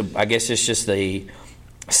that's just I guess it's just the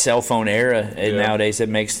cell phone era nowadays that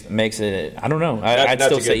makes it. I don't know. I'd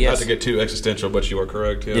still say yes. Not to get too existential, but you are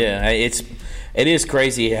correct. Yeah, it is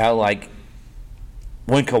crazy how like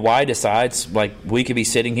when Kawhi decides, like we could be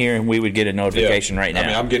sitting here and we would get a notification right now. I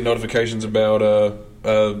mean, I'm getting notifications about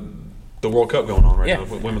the World Cup going on right now,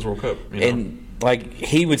 Women's World Cup. And like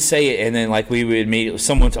he would say it, and then like we would immediately,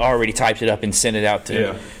 someone's already typed it up and sent it out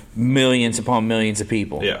to millions upon millions of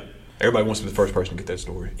people. Yeah, everybody wants to be the first person to get that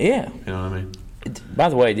story. Yeah, you know what I mean. By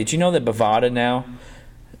the way, did you know that Bovada now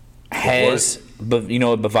has? You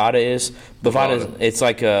know what Bovada is? Bovada. It's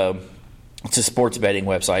like it's a sports betting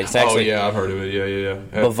website. It's actually, I've heard of it.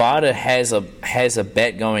 Yeah. Bovada has a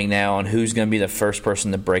bet going now on who's going to be the first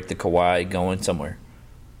person to break the Kawhi going somewhere.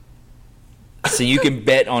 So you can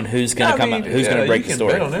bet on who's going to come out, who's going to break the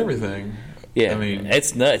story. You can bet on everything. Yeah, I mean,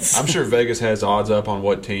 it's nuts. I'm sure Vegas has odds up on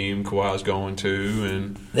what team Kawhi's going to,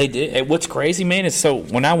 and they did. What's crazy, man, is so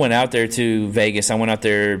when I went out there to Vegas, I went out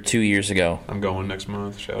there 2 years ago. I'm going next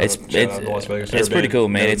month. Shout out to Las Vegas. It's pretty cool,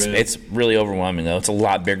 man. It's really overwhelming though. It's a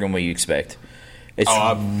lot bigger than what you expect. It's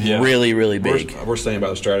really, really big. We're staying by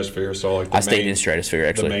the Stratosphere, so like I stayed in the Stratosphere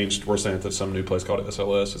actually. We're staying at some new place called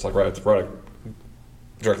SLS. It's like right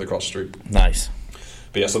directly across the street. Nice.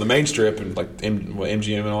 But yeah, so the main strip and like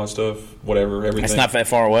MGM and all that stuff, whatever, everything. It's not that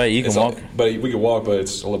far away. You can walk. But we could walk, but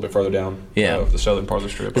it's a little bit further down. Yeah, the southern part of the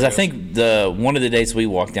strip. Because I think one of the days we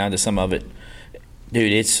walked down to some of it,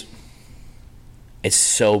 dude, it's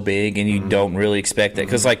so big and you don't really expect that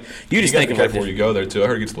because like you just think of before you go there too. I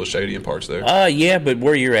heard it gets a little shady in parts there. Yeah, but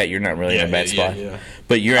where you're at, you're not really in a bad spot. Yeah.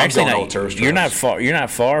 But you're actually not. You're not far. You're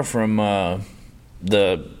not far from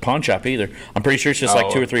the pawn shop either. I'm pretty sure it's just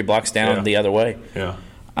like 2 or 3 blocks down the other way. Yeah.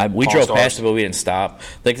 We drove past it, but we didn't stop.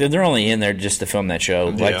 Like they're only in there just to film that show.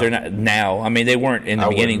 Like they're not now. I mean, they weren't in the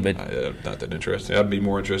beginning, but not that interested. I'd be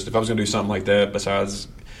more interested if I was going to do something like that. Besides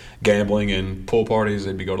gambling and pool parties,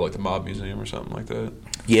 they'd be go to like the Mob Museum or something like that.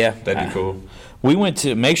 Yeah, That'd be cool. We went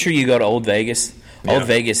to. Make sure you go to Old Vegas. Yeah. Old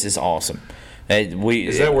Vegas is awesome.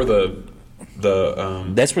 Is that where the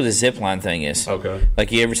That's where the zip line thing is. Okay.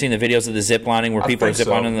 Like, you ever seen the videos of the zip lining where people are zip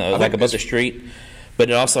lining like above the street? But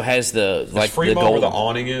it also has the Fremont the gold. where the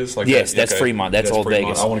awning is. Like yes, that's Fremont. That's Old Fremont.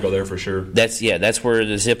 Vegas. I want to go there for sure. That's where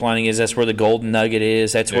the zip lining is. That's where the Golden Nugget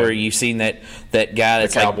is. That's where you've seen that guy.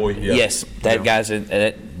 That's the cowboy. Like, yes, that guy's in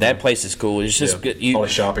that place is cool. It's just good. All the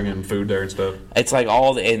shopping and food there and stuff. It's like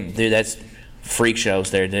dude, that's freak shows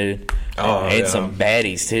there, dude. And some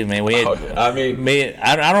baddies too, man. We had. I mean,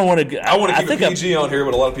 I don't want to. I want to keep it PG on here,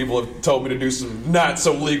 but a lot of people have told me to do some not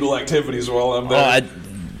so legal activities while I'm there.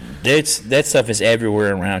 That stuff is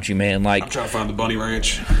everywhere around you, man. Like, I'm trying to find the Bunny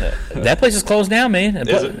Ranch. That place is closed now, man.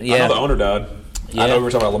 Is it? Yeah. I know the owner died. Yeah. I know we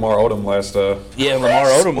were talking about Lamar Odom last. Yeah, Lamar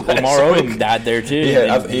Odom died there too.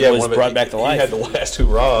 He was brought back to life. He had the last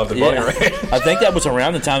hurrah of the Bunny Ranch. I think that was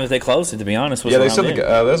around the time that they closed it. To be honest, they said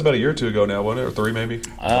that was about a year or two ago now, wasn't it, or 3 maybe? It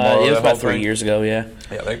was about 3 years ago. Yeah.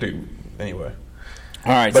 Yeah, they do. Anyway.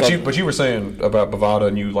 All right, but you were saying about Bovada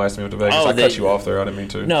and you last time went to Vegas. I cut you off there. I didn't mean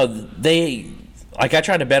to. No, like, I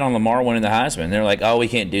tried to bet on Lamar winning the Heisman. They're like, "Oh, we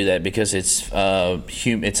can't do that because it's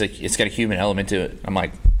it's got a human element to it." I'm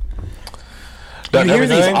like, you hear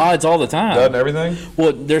these odds all the time. Doesn't everything?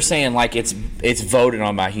 Well, they're saying like it's voted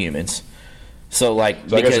on by humans. So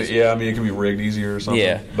because I guess it can be rigged easier or something.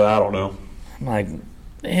 Yeah, but I don't know. I'm like,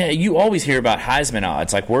 you always hear about Heisman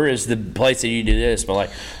odds. Like, where is the place that you do this? But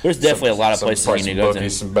like, there's definitely a lot of places you need to go to.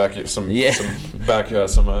 Some backhouse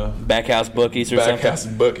bookies or something.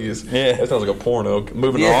 Backhouse bookies. Yeah, that sounds like a porno.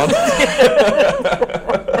 Moving on.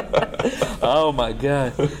 Oh my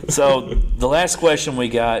god! So the last question we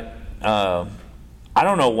got. I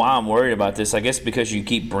don't know why I'm worried about this. I guess because you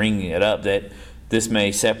keep bringing it up that this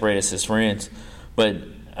may separate us as friends. But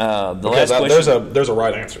last question, there's a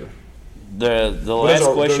right answer. The last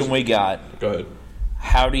question we got. Go ahead.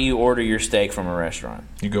 How do you order your steak from a restaurant?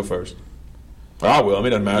 You go first. I will. I mean, it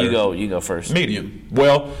doesn't matter. You go first. Medium.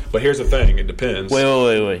 Well, but here's the thing. It depends.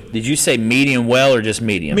 Wait. Did you say medium well or just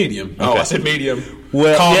medium? Medium. Okay. Oh, I said medium.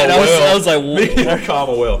 Well, I was like, medium,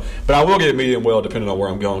 comma well. But I will get medium well depending on where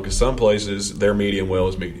I'm going because some places their medium well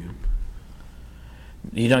is medium.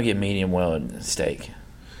 You don't get medium well in steak.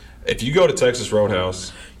 If you go to Texas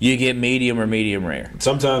Roadhouse, you get medium or medium rare.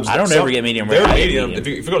 Sometimes I don't ever get medium rare. Their medium. If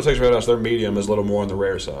you go to Texas Roadhouse, their medium is a little more on the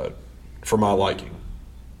rare side, for my liking.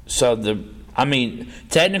 So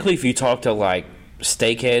technically, if you talk to like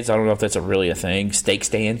steakheads, I don't know if that's really a thing. Steak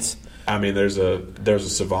stands. I mean, there's a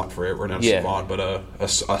savant for it. We're not a savant, but a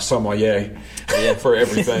sommelier for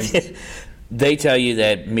everything. They tell you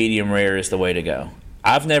that medium rare is the way to go.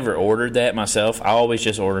 I've never ordered that myself. I always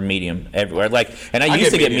just order medium everywhere. I used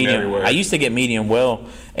to get medium. Everywhere. I used to get medium well,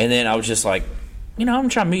 and then I was just like, I'm gonna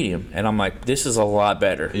try medium, and I'm like, this is a lot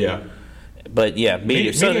better. Yeah. But yeah,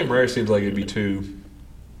 medium rare seems like it'd be too.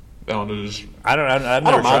 I don't know. I've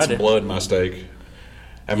never mind tried some blood in my steak.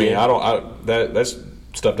 I mean, that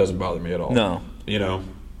stuff doesn't bother me at all. No.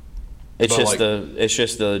 It's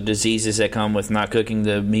just the diseases that come with not cooking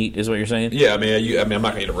the meat, is what you're saying? Yeah, I mean, I'm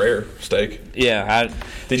not gonna eat a rare steak. Yeah.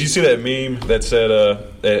 Did you see that meme that said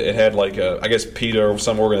it had like I guess PETA or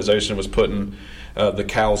some organization was putting the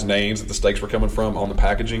cows' names that the steaks were coming from on the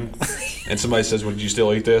packaging, and somebody says, "Would you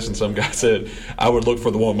still eat this?" And some guy said, "I would look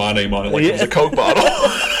for the one with my name on it, like it was a Coke bottle."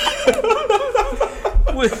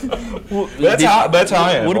 That's how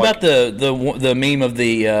I am. What about the meme of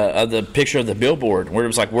the picture of the billboard where it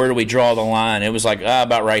was like, where do we draw the line? It was like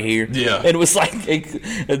about right here. Yeah. And it was like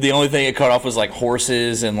the only thing it cut off was like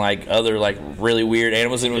horses and like other like really weird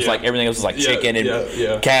animals, and it was like everything else was like chicken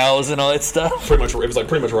and cows and all that stuff. It was like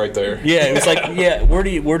pretty much right there. Yeah, it was like where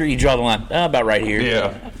do you draw the line? About right here.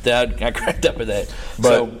 Yeah. I cracked up with that.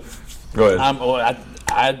 But go ahead.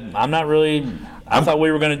 I'm not really. I thought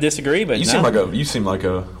we were going to disagree, but you seem like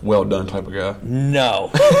a well done type of guy. No.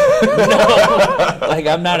 Like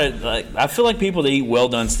I'm not I feel like people that eat well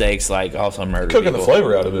done steaks like also murder cooking people. The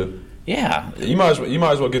flavor out of it. Yeah. You might as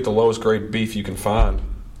well get the lowest grade beef you can find.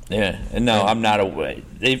 Yeah. No, I'm not I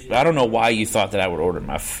don't know why you thought that I would order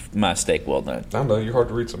my steak well done. I don't know. You're hard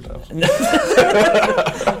to read sometimes.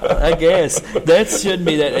 I guess that shouldn't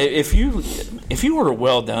be that. If you order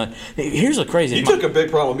well done, here's the crazy. You took a big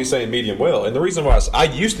problem with me saying medium well, and the reason why I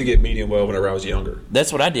used to get medium well whenever I was younger.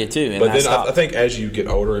 That's what I did too. But then I think as you get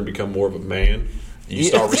older and become more of a man, you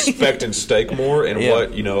start respecting steak more and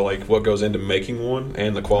what goes into making one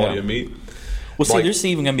and the quality of meat. Well, see, there's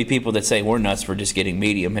even going to be people that say we're nuts for just getting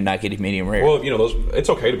medium and not getting medium rare. Well, it's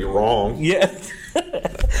okay to be wrong. Yeah.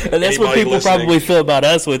 And that's what people probably feel about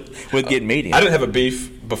us with getting medium. I didn't have a beef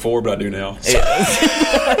before, but I do now.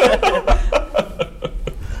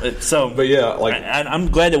 So, but yeah, like I'm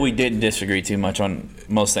glad that we didn't disagree too much on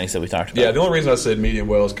most things that we talked about. Yeah, the only reason I said medium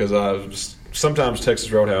well is because sometimes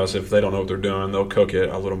Texas Roadhouse, if they don't know what they're doing, they'll cook it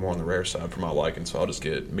a little more on the rare side for my liking. So I'll just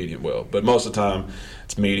get medium well. But most of the time,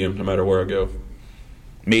 it's medium, no matter where I go.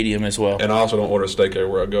 Medium as well. And I also don't order a steak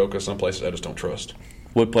everywhere I go because some places I just don't trust.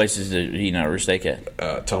 What places do you not order steak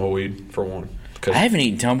at? Tumbleweed for one. I haven't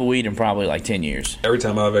eaten Tumbleweed in probably like 10 years. Every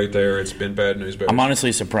time I've ate there, it's been Bad News Bears. I'm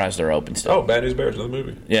honestly surprised they're open still. Oh, Bad News Bears, another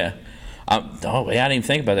movie. Yeah. I didn't even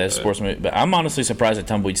think about that as a sports movie. But I'm honestly surprised that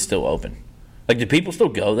Tumbleweed's still open. Like, do people still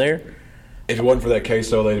go there? If it wasn't for that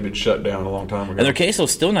queso, they'd have been shut down a long time ago. And their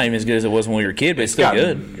queso's still not even as good as it was when we were a kid, but it's still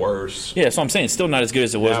good. Worse. Yeah, so I'm saying it's still not as good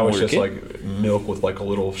as it was when we were a kid. Now it's just like milk with like a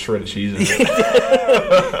little shredded cheese in it.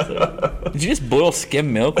 Did you just boil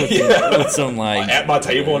skim milk with some like at my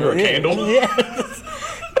table under a candle? Yeah.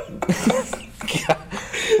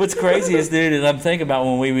 What's crazy is, dude, is I'm thinking about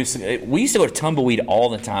when we used to go to Tumbleweed all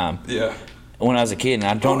the time. Yeah. When I was a kid, and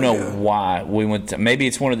I don't know why we went to. Maybe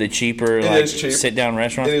it's one of the cheaper sit down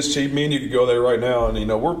restaurants. It is cheap. Me and you could go there right now, and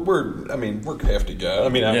we're hefty guys. I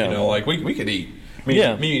mean, like we could eat. Me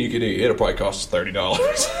and you could eat. It'll probably cost us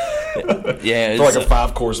 $30. Yeah, for like a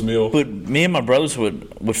 5-course meal. But me and my brothers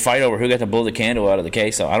would fight over who got to blow the candle out of the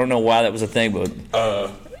queso. I don't know why that was a thing, but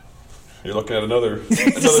you're looking at another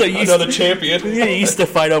champion. Yeah, you used to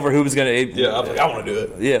fight over who was going to. Yeah, I was like, I want to do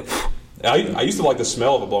it. Yeah. I used to like the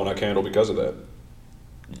smell of a blown out candle because of that.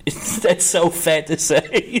 That's so fat to say.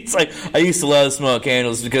 It's like I used to love the smell of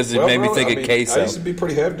candles because it made me think of queso. I used to be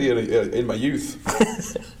pretty hefty in my youth.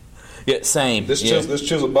 Yeah, same. This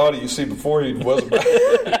chiseled body you see before you wasn't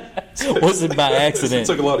by accident. It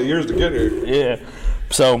took a lot of years to get here. Yeah.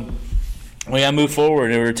 So we gotta move forward.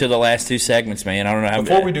 We're to the last two segments, man. I don't know how.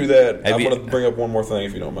 Before we do that, I'm going to bring up one more thing,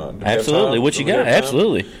 if you don't mind. Absolutely. What you got?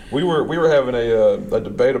 Absolutely. We were having a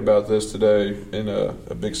debate about this today in a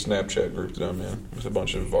big Snapchat group that I'm in with a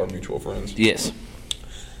bunch of our mutual friends. Yes.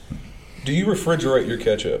 Do you refrigerate your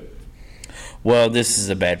ketchup? Well, this is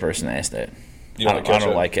a bad person to ask that. I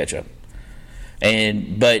don't like ketchup.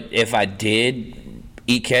 But if I did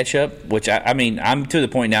eat ketchup, which I mean, I'm to the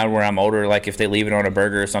point now where I'm older. Like if they leave it on a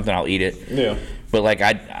burger or something, I'll eat it. Yeah. But like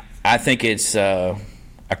I think it's a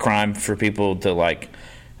crime for people to like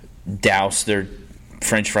douse their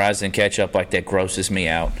French fries in ketchup. Like that grosses me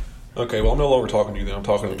out. Okay, well I'm no longer talking to you. Then I'm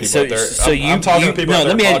talking to the people out there. I'm talking to people out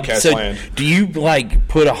there in podcast land. Do you like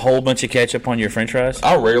put a whole bunch of ketchup on your French fries?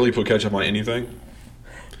 I rarely put ketchup on anything.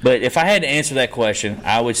 But if I had to answer that question,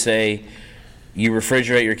 I would say you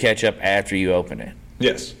refrigerate your ketchup after you open it.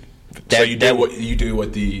 Yes. So you do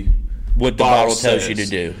what the bottle tells you to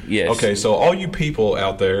do. Yes. Okay, so all you people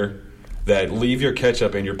out there that leave your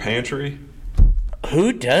ketchup in your pantry.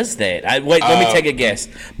 Who does that? Let me take a guess.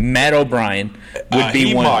 Matt O'Brien would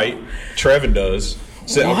be one. He might. Trevin does.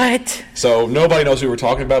 What? So nobody knows who we're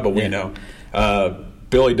talking about, but we know.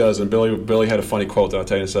 Billy doesn't. Billy had a funny quote that I'll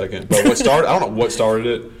tell you in a second. But what started? I don't know what started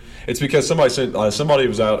it. It's because somebody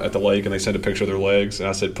was out at the lake and they sent a picture of their legs, and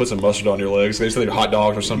I said, "Put some mustard on your legs." They said they were hot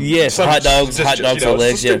dogs or something. Yes, hot dogs on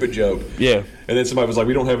legs. It's a stupid joke. Yeah. And then somebody was like,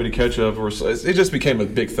 "We don't have any ketchup," or it just became a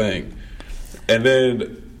big thing. And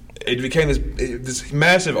then it became this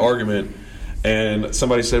massive argument. And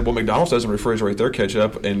somebody said, "Well, McDonald's doesn't refrigerate their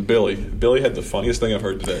ketchup." And Billy had the funniest thing I've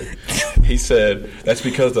heard today. He said, "That's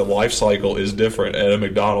because the life cycle is different at a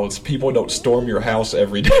McDonald's. People don't storm your house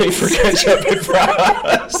every day for ketchup and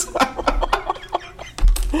fries."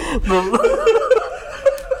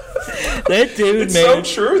 That dude, it's man.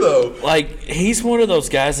 so true, though. Like, he's one of those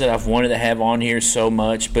guys that I've wanted to have on here so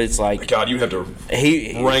much, but it's like, God, you have to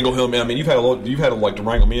wrangle him. I mean, you've had to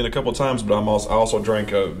wrangle me in a couple of times, but I also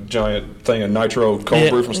drank a giant thing of nitro cold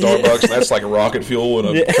brew from Starbucks, and that's like a rocket fuel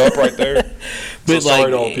in a cup right there. But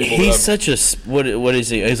so he's such a what is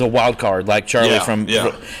he? He's a wild card, like Charlie from.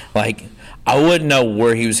 Like, I wouldn't know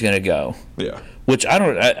where he was going to go. Yeah. Which I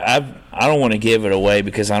don't want to give it away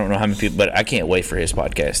because I don't know how many people, but I can't wait for his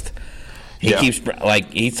podcast. He keeps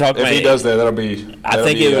he's talking. If he does that, that'll be. I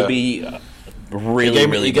think it would be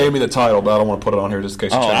really. He gave me the title, but I don't want to put it on here just in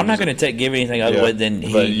case. I'm not going to give anything other than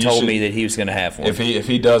he told me that he was going to have one. If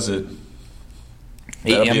he does it,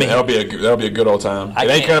 that'll be a good old time. It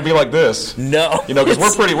ain't going to be like this. No,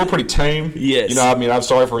 because we're pretty tame. Yes. I'm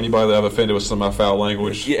sorry for anybody that I've offended with some of my foul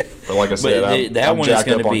language. Yeah. But like I said, I'm jacked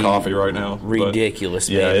up on coffee right now. Ridiculous,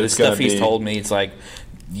 man. The stuff he's told me, it's like,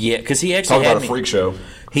 because he actually talk about a freak show.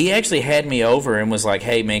 He actually had me over and was like,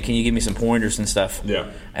 "Hey, man, can you give me some pointers and stuff?" Yeah.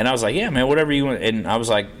 And I was like, "Yeah, man, whatever you want." And I was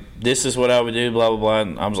like, this is what I would do, blah, blah, blah.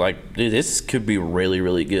 And I was like, dude, this could be really,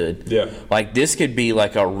 really good. Yeah. Like, this could be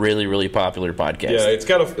like a really, really popular podcast. Yeah, it's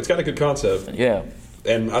got a good concept. Yeah.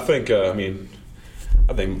 And I think, I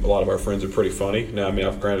think a lot of our friends are pretty funny. Now,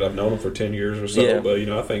 granted, I've known them for 10 years or so, but,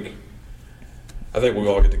 I think we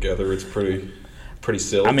all get together. It's pretty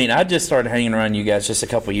silly. I mean, I just started hanging around you guys just a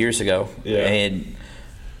couple years ago. Yeah. And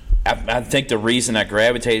I think the reason I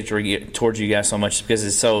gravitated towards you guys so much is because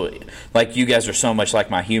it's so, like, you guys are so much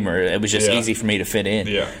like my humor. It was just easy for me to fit in.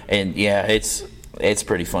 Yeah. And, it's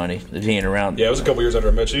pretty funny being around. Yeah, it was a couple years after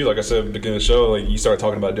I met you. Like I said at the beginning of the show, like, you started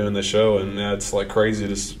talking about doing this show, and it's, like, crazy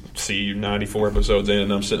to see you 94 episodes in,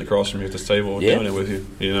 and I'm sitting across from you at this table doing it with you,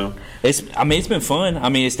 It's been fun. I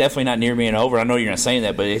mean, it's definitely not near being over. I know you're not saying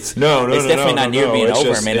that, but it's definitely not near being over.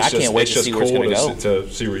 Just, man, I can't wait to see where it's going to go.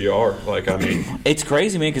 To see where you are. Like, I mean, it's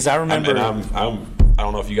crazy, man, because I remember. I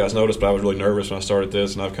don't know if you guys noticed, but I was really nervous when I started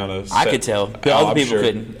this, and I've kind of. I could tell. Other people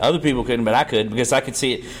couldn't. Other people couldn't, but I could because I could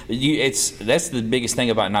see it. That's the biggest thing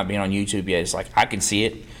about not being on YouTube yet. It's like I can see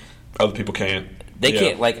it. Other people can't. They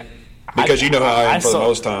can't. Like, because you know how I am for the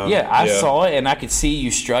most time. Yeah, I saw it, and I could see you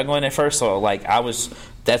struggling at first. So, like,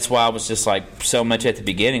 that's why I was just like so much at the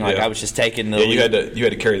beginning. Like, I was just taking the. Yeah, you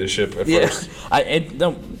had to carry the ship at first.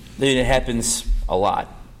 It happens a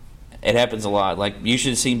lot. It happens a lot. Like, you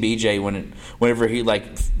should have seen BJ whenever he,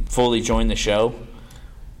 like, fully joined the show.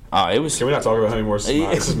 It was. Can we not talk about him anymore?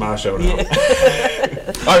 This is my show now. All right,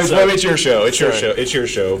 it's your show. It's your show. It's your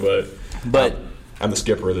show. But I'm the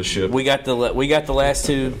skipper of the ship. We got the last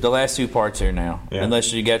two parts here now. Yeah.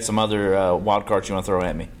 Unless you got some other wild cards you want to throw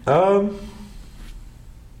at me. Nah.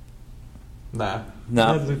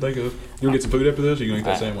 No. You gonna get some food after this? Or you gonna eat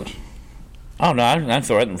that sandwich? Oh no, I'd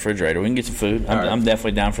throw it in the refrigerator. We can get some food. I'm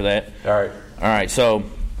definitely down for that. All right. So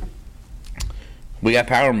we got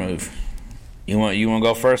power move. You want to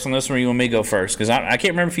go first on this one, or you want me to go first? Because I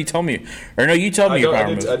can't remember if you told me, or no, you told me your power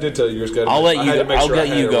move. I did tell you yours. I'll let you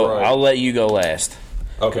go. I'll let you go last.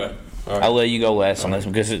 Okay. All right. I'll let you go last on this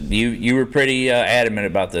one because you were pretty adamant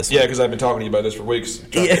about this. Yeah, because I've been talking to you about this for weeks.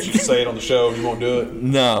 Trying to get you to say it on the show, and you won't do it.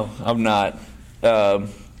 No, I'm not.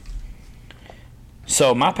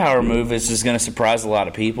 So my power move is just going to surprise a lot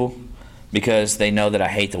of people because they know that I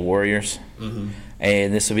hate the Warriors. Mm-hmm.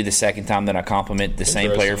 And this will be the second time that I compliment the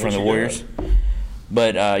same player from the Warriors.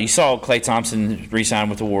 But you saw Klay Thompson re-sign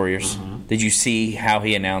with the Warriors. Mm-hmm. Did you see how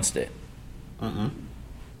he announced it? Mm-hmm.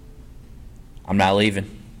 I'm not leaving.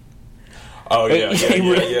 Oh, yeah.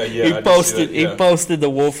 He posted the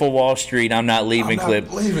Wolf of Wall Street, I'm not leaving clip.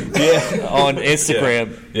 On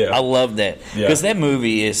Instagram. Yeah. I love that. Because that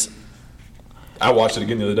movie is... I watched it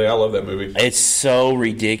again the other day. I love that movie. It's so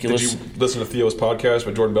ridiculous. Did you listen to Theo's podcast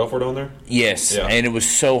with Jordan Belfort on there? Yes. Yeah. And it was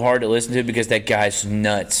so hard to listen to because that guy's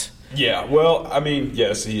nuts. Yeah. Well, I mean,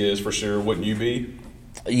 yes, he is for sure. Wouldn't you be?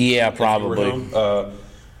 Yeah, probably.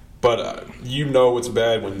 But you know it's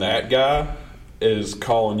bad when that guy is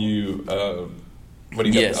calling you a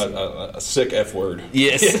sick F word.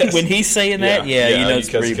 Yes. When he's saying that, you know it's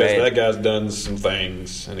pretty bad. That guy's done some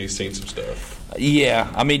things and he's seen some stuff. Yeah,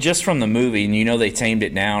 I mean, just from the movie, and you know they tamed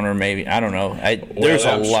it down, or maybe I don't know. There's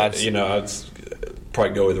a lot. I'd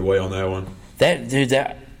probably go either way on that one.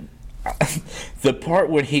 The part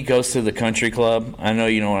when he goes to the country club, I know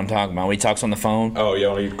you know what I'm talking about. When he talks on the phone. Oh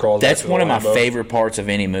yeah, when he crawls. That's one of my favorite parts of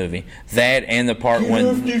any movie. That and the part when.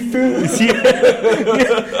 And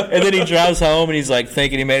then he drives home and he's like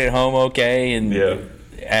thinking he made it home okay, and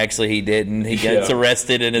actually he didn't. He gets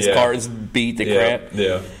arrested and his car's beat to crap.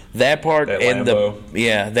 Yeah. That part and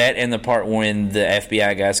Lambo. that and the part when the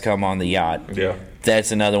FBI guys come on the yacht. Yeah.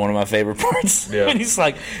 That's another one of my favorite parts. Yeah. And he's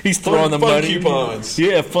throwing the money. Coupons.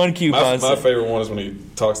 Yeah, fun coupons. My favorite one is when he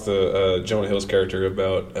talks to Jonah Hill's character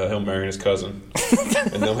about him marrying his cousin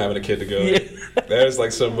and them having a kid together. Yeah. That is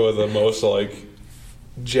like some of the most like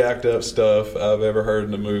jacked up stuff I've ever heard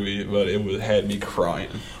in a movie, but it had me crying.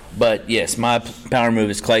 But yes, my power move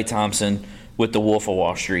is Klay Thompson with the Wolf of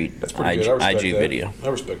Wall Street. That's pretty good. I IG that. video. I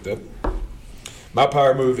respect that. My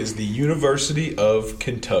power move is the University of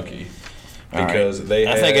Kentucky. Because they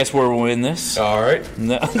had... I think that's where we'll win this. All right.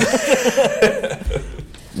 No.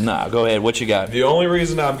 Nah, go ahead. What you got? The only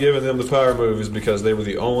reason I'm giving them the power move is because they were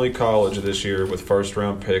the only college this year with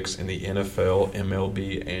first-round picks in the NFL,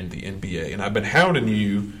 MLB, and the NBA. And I've been hounding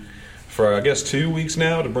you for, I guess, 2 weeks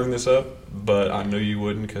now to bring this up, but I knew you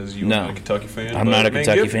wouldn't because you weren't a Kentucky fan. I'm not a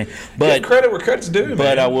Kentucky fan. But give credit where credit's due,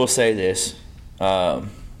 But I will say this.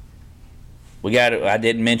 I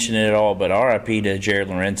didn't mention it at all, but R.I.P. to Jared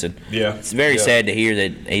Lorenzen. Yeah, it's very sad to hear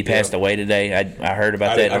that he passed away today. I heard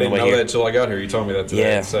about that on the way here. I didn't know that until I got here. You told me that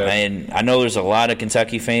today. Yeah, and I know there's a lot of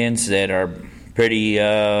Kentucky fans that are pretty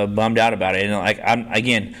bummed out about it. And like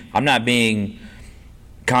I'm not being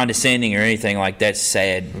condescending or anything like that's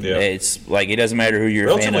sad. Yeah. It's like it doesn't matter who you're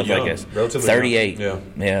a fan of. Young. I guess Relatively 38.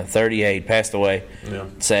 young. Yeah, 38 passed away. Yeah,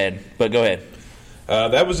 sad. But go ahead.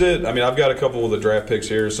 That was it. I mean, I've got a couple of the draft picks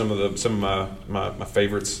here. Some of my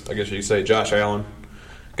favorites, I guess you could say. Josh Allen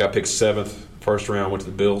got picked 7th, first round, went to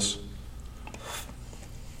the Bills.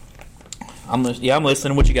 I'm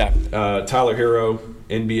listening. What you got? Tyler Hero,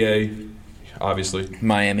 NBA, obviously.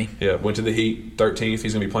 Miami. Yeah, went to the Heat, 13th.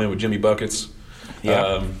 He's going to be playing with Jimmy Buckets.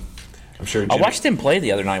 Yeah. I'm sure. I watched him play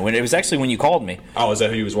the other night. When it was actually when you called me. Oh, is that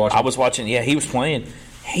who you was watching? I was watching. Yeah, he was playing.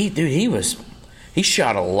 He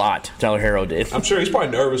shot a lot. Tyler Hero did. I'm sure he's probably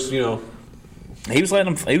nervous. You know, he was letting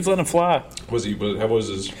him fly. How was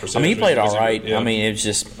his percentage? I mean, he played all right. Yeah. I mean,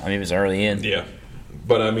 it was early in. Yeah,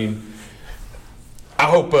 but I mean, I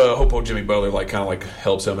hope Jimmy Butler kind of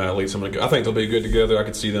helps him out, leads him. I think they'll be good together. I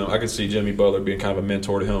could see Jimmy Butler being kind of a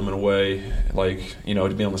mentor to him in a way,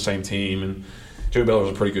 to be on the same team. And Jimmy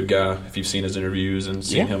Butler's a pretty good guy. If you've seen his interviews and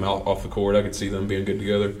seen him off the court, I could see them being good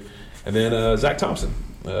together. And then Zach Thompson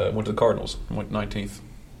went to the Cardinals, went 19th,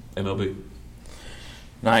 MLB.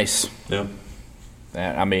 Nice. Yeah.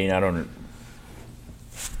 I mean, I don't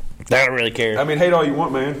really care. I mean, hate all you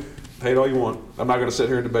want, man. Hate all you want. I'm not going to sit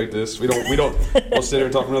here and debate this. We'll sit here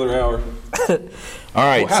and talk for another hour. All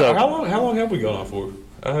right. Well, how long have we gone on for?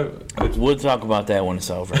 We'll talk about that when it's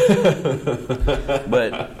over.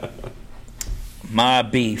 But my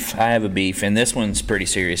beef, I have a beef, and this one's pretty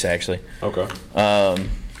serious, actually. Okay.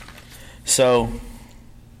 So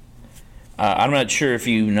I'm not sure if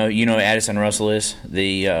you know who Addison Russell is,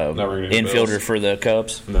 the infielder for the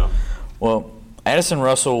Cubs. No. Well, Addison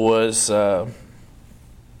Russell was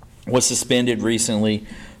suspended recently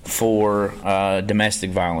for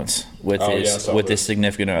domestic violence with his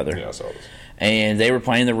significant other. Yeah, I saw this. And they were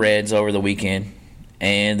playing the Reds over the weekend,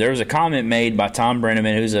 and there was a comment made by Tom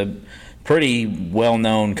Brenneman, who's a pretty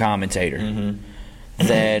well-known commentator,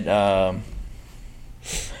 that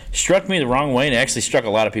struck me the wrong way, and it actually struck a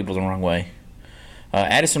lot of people the wrong way.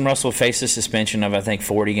 Addison Russell faced a suspension of, I think,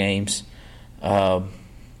 40 games,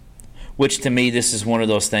 which to me, this is one of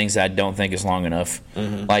those things that I don't think is long enough.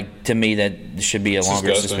 Like, to me, that should be a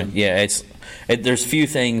longer suspension. Yeah, there's few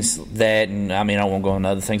things that, and I mean, I won't go into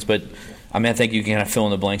other things, but I mean, I think you can kind of fill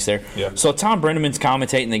in the blanks there. Yeah. So Tom Brenneman's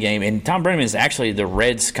commentating the game, and Tom Brenneman is actually the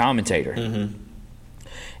Reds commentator.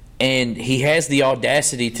 And he has the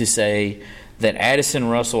audacity to say that Addison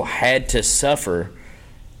Russell had to suffer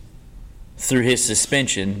through his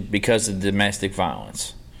suspension because of domestic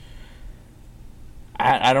violence.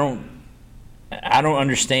 I don't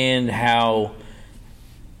understand how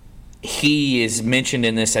he is mentioned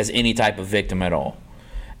in this as any type of victim at all.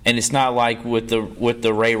 And it's not like with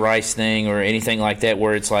the Ray Rice thing or anything like that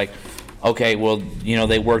where it's like, okay, well,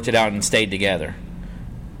 they worked it out and stayed together.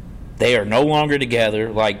 They are no longer together.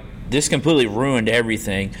 Like, this completely ruined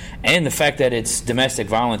everything. And the fact that it's domestic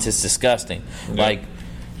violence is disgusting. Yeah. Like,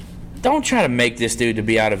 don't try to make this dude to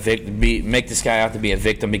make this guy out to be a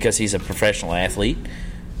victim because he's a professional athlete.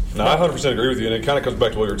 No, I 100% agree with you, and it kind of comes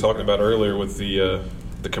back to what we were talking about earlier with the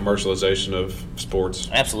commercialization of sports.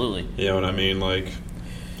 Absolutely. You know what I mean? Like,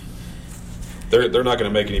 they're not going to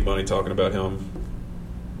make any money talking about him.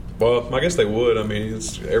 Well, I guess they would. I mean,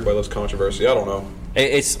 everybody loves controversy. I don't know.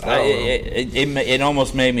 It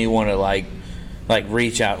almost made me want to like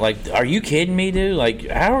reach out. Like, are you kidding me, dude? Like,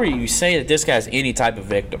 how are you saying that this guy's any type of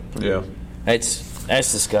victim? Yeah, that's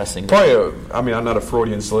disgusting. Probably, I'm not a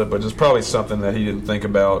Freudian slip, but it's probably something that he didn't think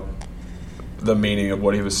about the meaning of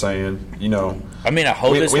what he was saying. I mean, I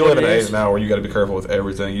hope we live in an age now where you got to be careful with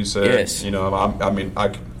everything you say. Yes.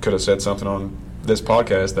 I could have said something on this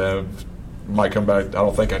podcast that might come back. I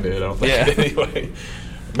don't think I did. I did anyway.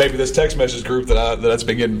 Maybe this text message group that's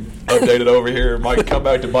been getting updated over here might come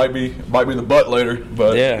back to bite me in the butt later.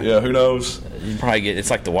 But yeah, who knows? You probably get. It's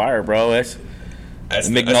like The Wire, bro. That's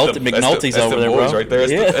McNulty's over there, boys bro. Right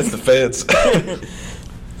there. That's the feds.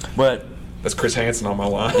 But that's Chris Hansen on my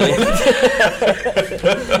line.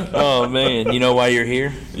 Oh man, you know why you're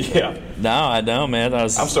here? Yeah. No, I don't, man. I'm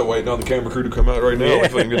still waiting on the camera crew to come out right now. Yeah.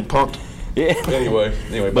 I'm getting pumped. Yeah. Anyway,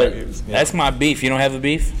 but that's my beef. You don't have a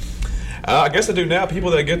beef? I guess I do now.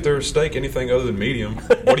 People that get their steak anything other than medium,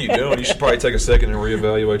 what are you doing? You should probably take a second and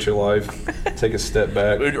reevaluate your life. Take a step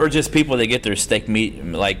back. Or just people that get their steak meat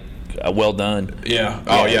well done. Yeah.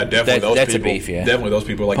 Oh yeah, definitely. That's people, a beef. Yeah. Definitely those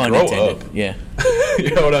people Pun grow intended. up. Yeah.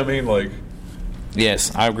 You know what I mean? Like.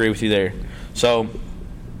 Yes, I agree with you there. So,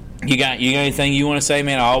 you got anything you want to say,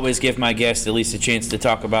 man? I always give my guests at least a chance to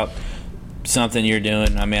talk about something you're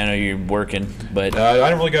doing. I mean, I know you're working, but I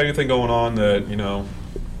don't really got anything going on that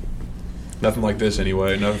Nothing like this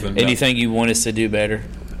anyway. Nothing. Anything you want us to do better?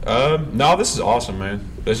 No, this is awesome, man.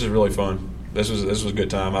 This is really fun. This was a good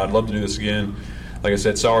time. I'd love to do this again. Like I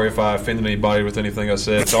said, sorry if I offended anybody with anything I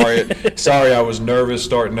said. Sorry I was nervous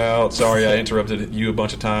starting out. Sorry I interrupted you a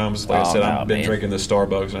bunch of times. Like I said, I've been drinking this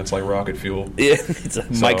Starbucks, and it's like rocket fuel. Yeah,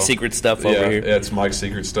 it's Mike's secret stuff over here. Yeah, it's Mike's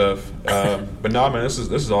secret stuff. But no, man, this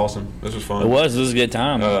is awesome. This was fun. This was a good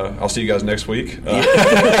time. I'll see you guys next week.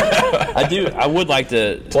 I would like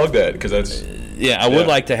to plug that because that's. Yeah, I would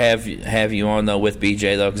like to have you on though with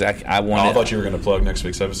BJ though because I wanted. I thought you were going to plug next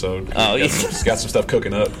week's episode. Oh, yeah. Got some stuff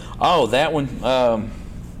cooking up. Oh, that one.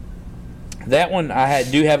 That one I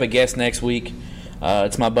do have a guest next week.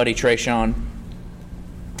 It's my buddy Trayshawn.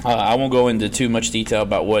 I won't go into too much detail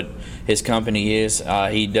about what his company is.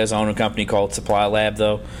 He does own a company called Supply Lab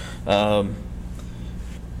though.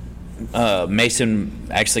 Mason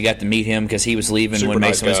actually got to meet him because he was leaving when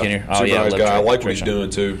Mason was getting here. Oh, yeah, nice guy. I like what he's doing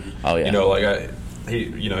too. Oh yeah, you know, like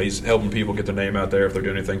he's helping people get their name out there if they're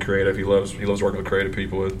doing anything creative. He loves working with creative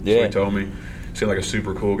people. So he told me. Seemed like a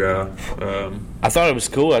super cool guy. I thought it was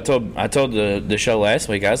cool. I told the show last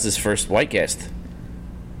week I was his first white guest.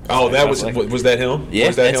 Oh, that was that him? Yeah,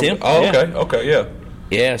 that's him. Oh, yeah. Okay, yeah.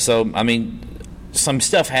 Yeah, so I mean, some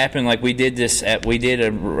stuff happened. Like we did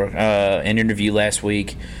an interview last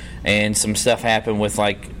week. And some stuff happened with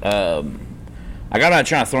I got out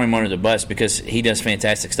trying to throw him under the bus because he does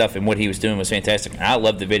fantastic stuff and what he was doing was fantastic. I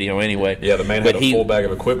loved the video anyway. Yeah, the man had a full bag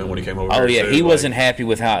of equipment when he came over. Oh yeah, he wasn't happy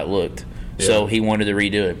with how it looked, so he wanted to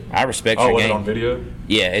redo it. I respect your game. Oh, was it on video?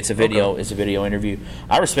 Yeah, it's a video. Okay. It's a video interview.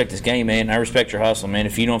 I respect this game, man. I respect your hustle, man.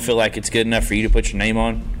 If you don't feel like it's good enough for you to put your name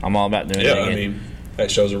on, I'm all about doing it. Yeah, I mean. That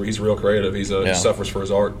shows he's real creative. He suffers for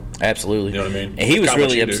his art. Absolutely. You know what I mean? And he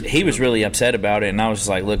was really upset about it, and I was just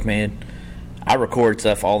like, look, man, I record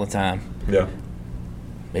stuff all the time. Yeah.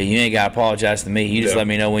 But you ain't got to apologize to me. You just let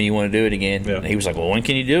me know when you want to do it again. Yeah. And he was like, well, when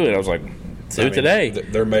can you do it? I was like, do it today.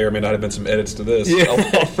 There may or may not have been some edits to this along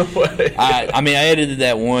the way. I edited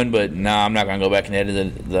that one, but no, I'm not going to go back and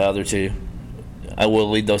edit the other two. I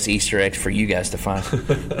will leave those Easter eggs for you guys to find.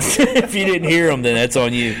 If you didn't hear them, then that's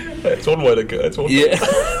on you. That's one way to go.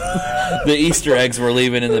 The Easter eggs we're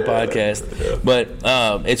leaving in the podcast. Yeah. But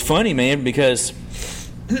it's funny, man, because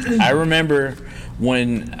I remember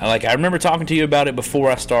I remember talking to you about it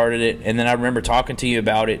before I started it, and then I remember talking to you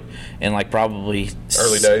about it in probably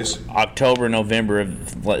early days, October, November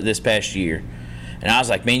of this past year. And I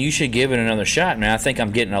was like, man, you should give it another shot, man. I think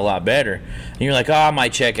I'm getting a lot better. And you're like, oh, I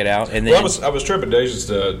might check it out. And then I was trepidatious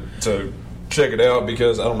to check it out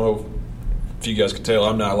because I don't know if you guys could tell,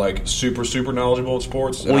 I'm not super knowledgeable in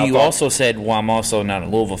sports. Well, you also said, well, I'm also not a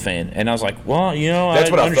Louisville fan. And I was like, well, I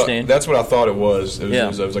understand. That's what I thought it was. It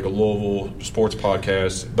was like a Louisville sports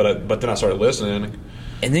podcast. But then I started listening.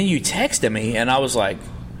 And then you texted me, and I was like,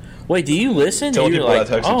 wait, do you listen? Telling people what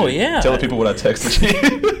I texted you. Yeah. Telling people what I texted you.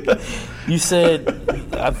 You said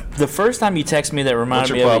the first time you texted me that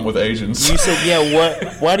reminded me of. What's your problem with Asians? You said,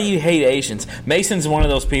 yeah, why do you hate Asians? Mason's one of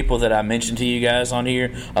those people that I mentioned to you guys on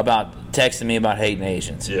here about texting me about hating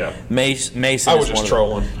Asians. Yeah. Mason I was just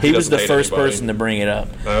trolling. He was the first person to bring it up.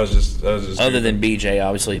 I was just other than BJ,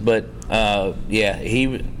 obviously. But,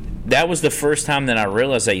 that was the first time that I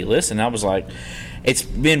realized that you listened. I was like, it's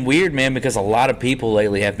been weird, man, because a lot of people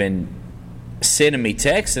lately have been sending me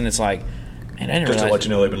texts, and it's like, man, I didn't realize. Just to let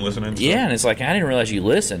you know they've been listening. So. Yeah, and it's like, I didn't realize you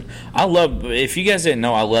listen. If you guys didn't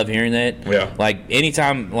know, I love hearing that. Yeah.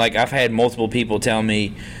 Anytime, I've had multiple people tell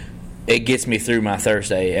me it gets me through my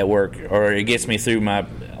Thursday at work, or it gets me through my,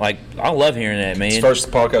 I love hearing that, man. It's the first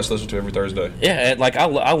podcast I listen to every Thursday. Yeah,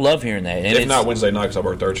 I love hearing that. And if not Wednesday night, because I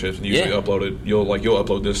work third shift, and usually upload it. You'll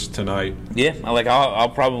upload this tonight. Yeah, I'll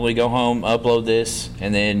probably go home, upload this,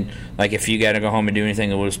 and then if you got to go home and do anything,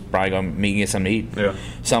 we'll just probably go meet and get something to eat. Yeah,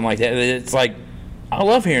 something like that. It's I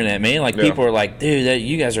love hearing that, man. People are like, dude,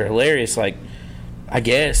 you guys are hilarious. I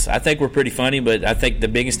guess I think we're pretty funny, but I think the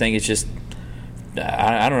biggest thing is just.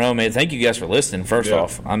 I don't know, man. Thank you guys for listening, first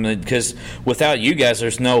off. I mean, because without you guys,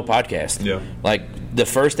 there's no podcast. Yeah. The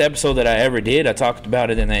first episode that I ever did, I talked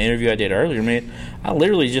about it in that interview I did earlier, man. I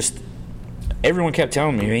literally just, everyone kept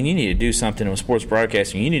telling me, man, you need to do something with sports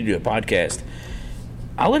broadcasting. You need to do a podcast.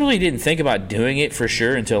 I literally didn't think about doing it for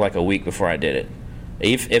sure until a week before I did it.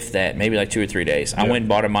 If that, maybe 2 or 3 days. I went and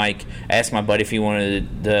bought a mic, asked my buddy if he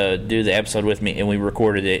wanted to do the episode with me, and we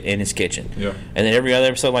recorded it in his kitchen. Yeah. And then every other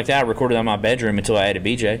episode like that, I recorded in my bedroom until I added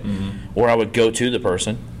BJ, or I would go to the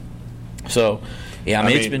person. So, I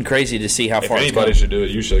mean, it's been crazy to see how far it's anybody should do it,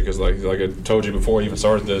 you should, because like I told you before I even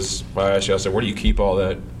started this, I asked you, I said, where do you keep all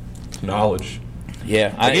that knowledge?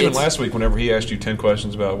 Yeah. Even last week, whenever he asked you 10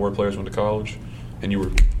 questions about where players went to college, and you were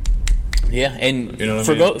Yeah, and You know what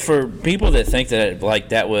I mean? for people that think that like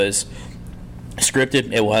that was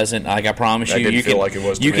scripted, it wasn't. Like I promise I you, didn't you feel can like it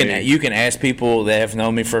was to you me. can you can ask people that have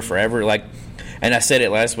known me for forever. Like, and I said it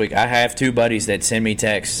last week. I have 2 buddies that send me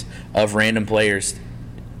texts of random players.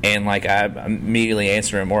 And like I immediately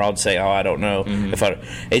answer them, or I'll say, "Oh, I don't know."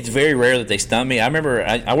 It's very rare that they stun me. I remember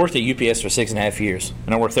I worked at UPS for 6.5 years,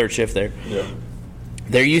 and I worked third shift there. Yeah.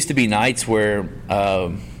 There used to be nights where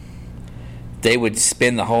they would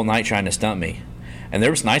spend the whole night trying to stump me, and there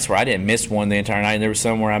was nights where I didn't miss one the entire night, and there was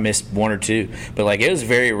some where I missed 1 or 2. But like it was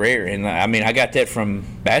very rare, and I mean I got that from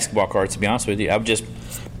basketball cards. To be honest with you, I would just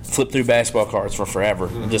flip through basketball cards for forever,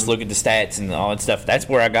 and just look at the stats and all that stuff. That's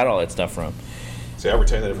where I got all that stuff from. See, I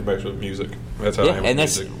retain that information with music. That's how I am with And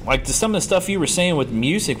that's music. like some of the stuff you were saying with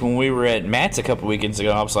music when we were at Matt's a couple weekends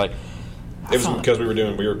ago. I was like, It was because we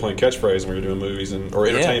were playing catchphrase and we were doing movies or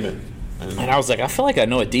entertainment. and I was like, I feel like I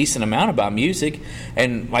know a decent amount about music,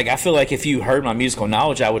 and like I feel like if you heard my musical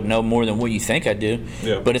knowledge, I would know more than what you think I do.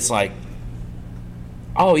 Yeah. But it's like,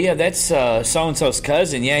 oh yeah, that's so and so's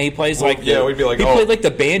cousin. Yeah, he plays Well, we'd be like, he played like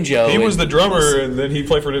the banjo. He was the and- drummer, and then he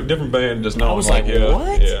played for a different band. Just I was like,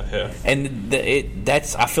 what? Yeah. And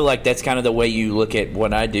that's I feel like that's kind of the way you look at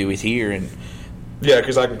what I do with here, and Yeah,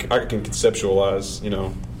 because I can conceptualize,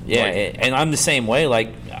 yeah, like- and I'm the same way. Like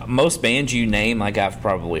most bands you name, like I've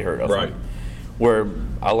probably heard of, Right. them. Where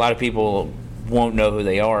a lot of people won't know who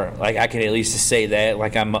they are. Like I can at least say that.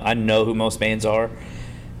 Like I know who most bands are,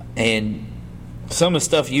 and some of the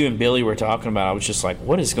stuff you and Billy were talking about, I was just like,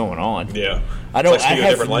 what is going on? Yeah. I don't. It's like I speaking a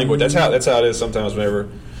have different language. That's how it is sometimes. Whenever,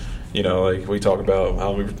 like we talk about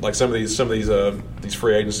how we like some of these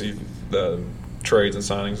free agency trades and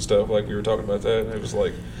signings and stuff. Like we were talking about that, and it was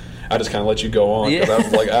like I just kind of let you go on because I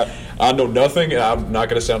was like I know nothing, and I'm not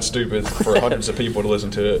going to sound stupid for hundreds of people to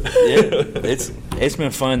listen to it. Yeah, it's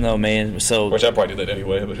been fun though, man. So Which I probably did that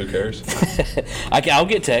anyway, but who cares? I'll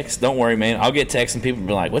get texts. Don't worry, man. I'll get texts and people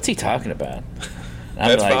be like, "What's he talking about?" I'm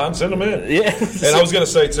That's like, fine. Send them in. Yeah. And I was going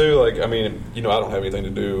to say too, like I mean, I don't have anything to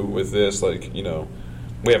do with this. Like we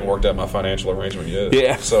haven't worked out my financial arrangement yet.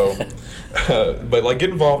 Yeah. So, but like get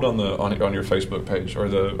involved on your Facebook page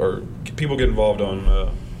or people get involved on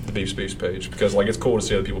the Beef Speaks page because like it's cool to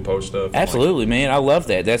see other people post stuff. Absolutely, man. I love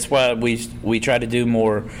that. That's why we try to do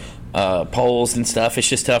more polls and stuff. It's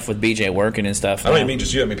just tough with BJ working and stuff. I don't even mean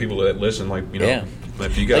just you. I mean people that listen. Like Yeah.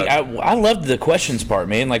 if you got Like I loved the questions part,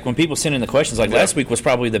 man. Like when people send in the questions, like Yeah. last week was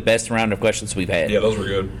probably the best round of questions we've had. yeah, those were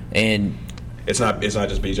good. And It's not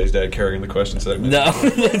just BJ's dad carrying the question segment. no,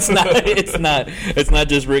 it's not. It's not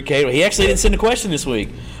just Rick Cato. He actually didn't send a question this week.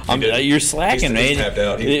 didn't. You're slacking, He's man. tapped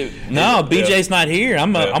out. No, Yeah. BJ's not here.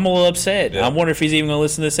 I'm a little upset. Yeah. I wonder if he's even going to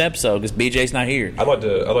listen to this episode because BJ's not here. I'd like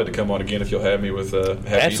to come on again if you'll have me with have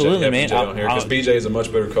Absolutely, BJ, man. BJ on here because BJ is a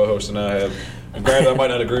much better co-host than I have. And granted, I might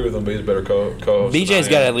not agree with him, but he's a better co-host. BJ's than got I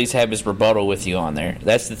to am. at least have his rebuttal with you on there.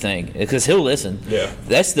 That's the thing, because he'll listen. Yeah.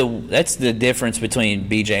 That's the difference between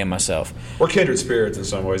BJ and myself. We're kindred spirits in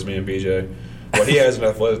some ways, me and BJ. What he has in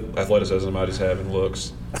athleticism, I just have in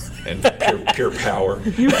looks and pure power.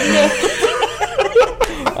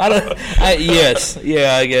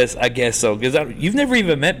 I guess so. Because you've never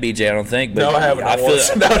even met BJ, I don't think. But No, I haven't. I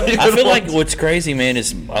feel, Not even I feel like once. what's crazy, man,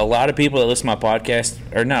 is a lot of people that listen to my podcast,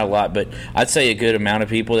 or not a lot, but I'd say a good amount of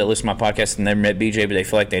people that listen to my podcast and never met BJ, but they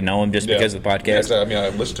feel like they know him just because of the podcast. Yeah, I mean, I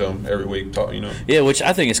listen to him every week. Yeah, which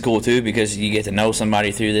I think is cool too because you get to know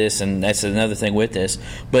somebody through this, and that's another thing with this.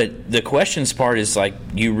 But the questions part is like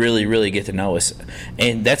you really, really get to know us,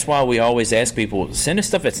 and that's why we always ask people send us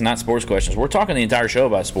stuff that's not sports questions. We're talking the entire show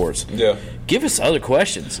about sports. Yeah. Give us other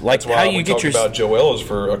questions, like That's why how we you get talked your about Joella's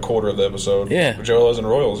for a quarter of the episode. Yeah. Joella's and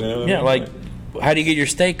Royals. yeah, like how do you get your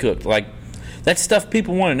steak cooked? Like that's stuff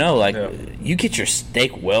people want to know. Like Yeah. you get your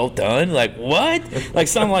steak well done. Like what? Like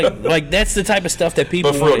something like that's the type of stuff that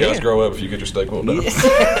people But for want real, to guys, grow up if you get your steak well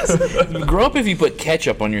done. Grow up if you put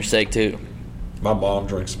ketchup on your steak too. My mom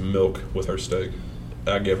drinks milk with her steak.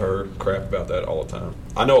 I give her crap about that all the time.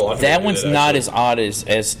 I know a lot of That people do one's that, not actually. as odd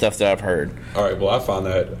as stuff that I've heard. All right, well, I find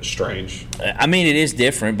that strange. I mean, it is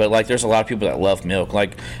different, but like, there's a lot of people that love milk.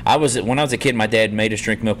 Like, when I was a kid, my dad made us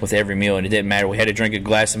drink milk with every meal, and it didn't matter. We had to drink a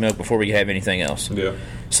glass of milk before we could have anything else. Yeah.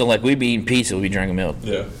 So, like, we'd be eating pizza, we'd be drinking milk.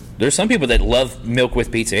 Yeah. There's some people that love milk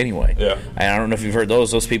with pizza anyway. Yeah. And I don't know if you've heard those.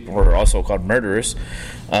 Those people are also called murderers.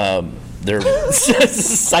 They're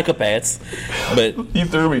psychopaths. But You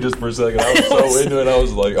threw me just for a second. I was so into it. I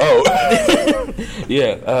was like, oh.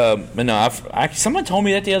 yeah, but no, someone told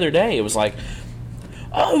me that the other day. It was like,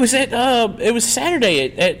 oh, it was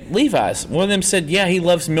Saturday at Levi's. One of them said, yeah, he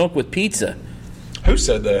loves milk with pizza. Who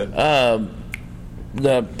said that?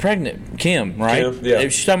 The pregnant Kim, right? Kim, yeah.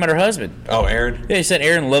 She's talking about her husband. Oh, Aaron? Yeah, he said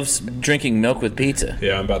Aaron loves drinking milk with pizza.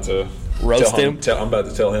 Yeah, I'm about to roast him. I'm about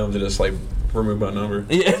to tell him to just like remove my number.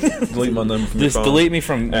 Yeah. Delete my number from your just phone. delete me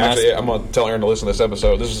from. Actually, I'm gonna tell Aaron to listen to this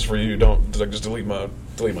episode. This is for you. Don't just delete my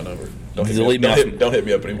number. Don't hit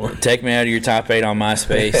me up anymore. Take me out of your top 8 on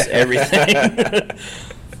MySpace. Everything.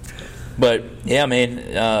 But yeah,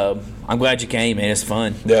 man. I'm glad you came, man. It's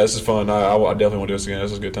fun. Yeah, this is fun. I definitely want to do this again.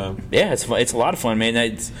 This is a good time. Yeah, it's fun. It's a lot of fun, man.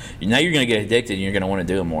 Now you're going to get addicted, and you're going to want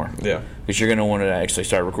to do it more. Yeah, because you're going to want to actually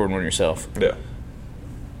start recording one yourself. Yeah,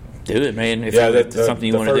 do it, man. If it's something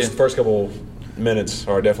you want to do. The first couple minutes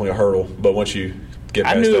are definitely a hurdle, but once you get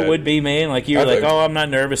past I knew that, it would be, man. Like you were like, "Oh, I'm not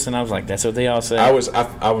nervous," and I was like, "That's what they all say." I was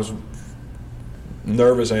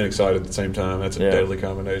nervous and excited at the same time. That's a deadly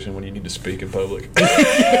combination when you need to speak in public.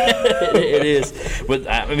 It is, but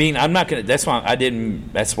I mean, I'm not gonna. That's why I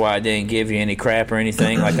didn't. That's why I didn't give you any crap or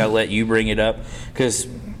anything. Like I let you bring it up because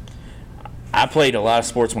I played a lot of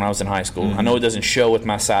sports when I was in high school. Mm-hmm. I know it doesn't show with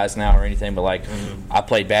my size now or anything, but like I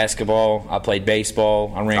played basketball, I played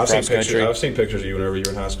baseball, I ran cross country. I've seen pictures of you whenever you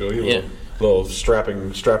were in high school. You were a little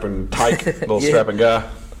strapping tyke, little strapping guy.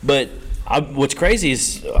 But what's crazy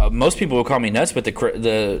is most people will call me nuts, but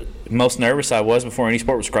the most nervous I was before any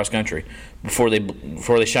sport was cross country. Before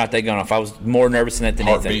they shot that gun off, I was more nervous than that than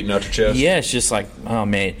anything. Heart beating out your chest. Yeah, it's just like, oh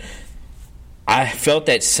man. I felt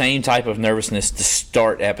that same type of nervousness to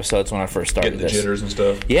start episodes when I first started. Getting the jitters and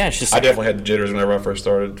stuff. Yeah, it's just. I definitely had the jitters whenever I first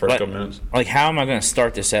started. First couple minutes. Like, how am I going to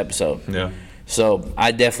start this episode? Yeah. So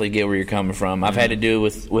I definitely get where you're coming from. I've had to do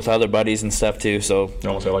it with other buddies and stuff too. So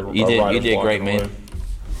you did great, man.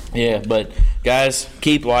 Yeah, but guys,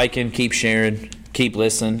 keep liking, keep sharing, keep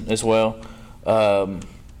listening as well. BJ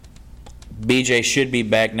should be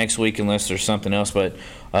back next week unless there's something else, but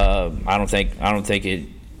I don't think it.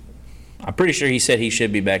 I'm pretty sure he said he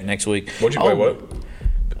should be back next week. What'd you play? What?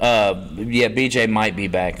 Yeah, BJ might be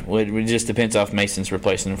back. It just depends off Mason's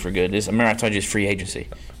replacing him for good. Remember I told you it's free agency.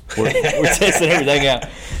 We're testing everything out.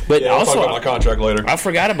 But I'll talk about my contract later. I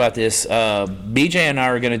forgot about this. BJ and I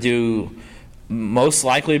are going to do. Most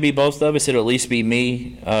likely to be both of us. It'll at least be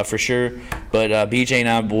me for sure. But BJ and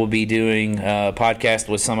I will be doing a podcast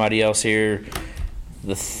with somebody else here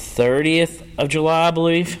the 30th of July, I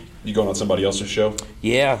believe. You going on somebody else's show?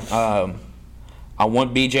 Yeah. I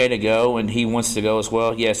want BJ to go, and he wants to go as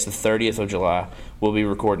well. Yes, the 30th of July. We'll be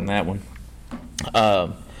recording that one.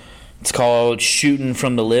 It's called Shooting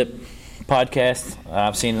from the Lip podcast.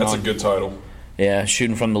 I've seen it. That's a good title. Yeah,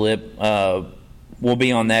 Shooting from the Lip. We'll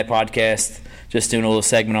be on that podcast. Just doing a little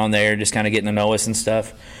segment on there, just kind of getting to know us and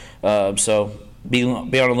stuff. So be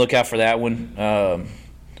on the lookout for that one.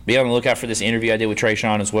 Be on the lookout for this interview I did with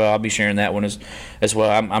Trayshawn as well. I'll be sharing that one as well.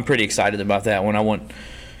 I'm pretty excited about that one.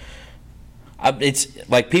 It's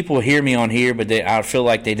like people hear me on here, but I feel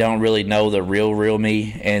like they don't really know the real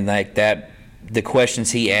me. And like that, the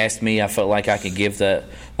questions he asked me, I felt like I could give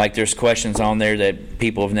there's questions on there that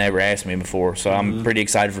people have never asked me before. So I'm pretty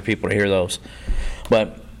excited for people to hear those.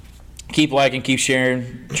 But keep liking, keep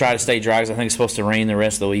sharing. Try to stay dry because I think it's supposed to rain the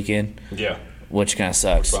rest of the weekend. Yeah. Which kind of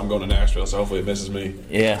sucks. But I'm going to Nashville, so hopefully it misses me.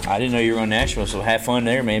 Yeah, I didn't know you were going to Nashville, so have fun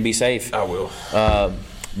there, man. Be safe. I will.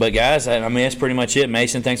 But guys, I mean that's pretty much it.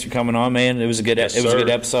 Mason, thanks for coming on, man. It was a good. It was a good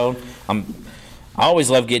episode. I always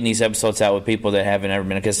love getting these episodes out with people that haven't ever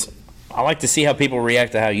been, because I like to see how people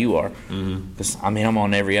react to how you are. Because I mean, I'm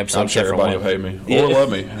on every episode. I'm sure everybody will hate me or love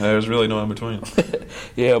me. There's really no in between.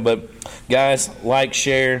 Yeah, but guys, like,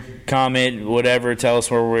 share, comment, whatever. Tell us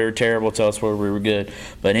where we were terrible. Tell us where we were good.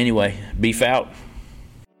 But anyway, beef out.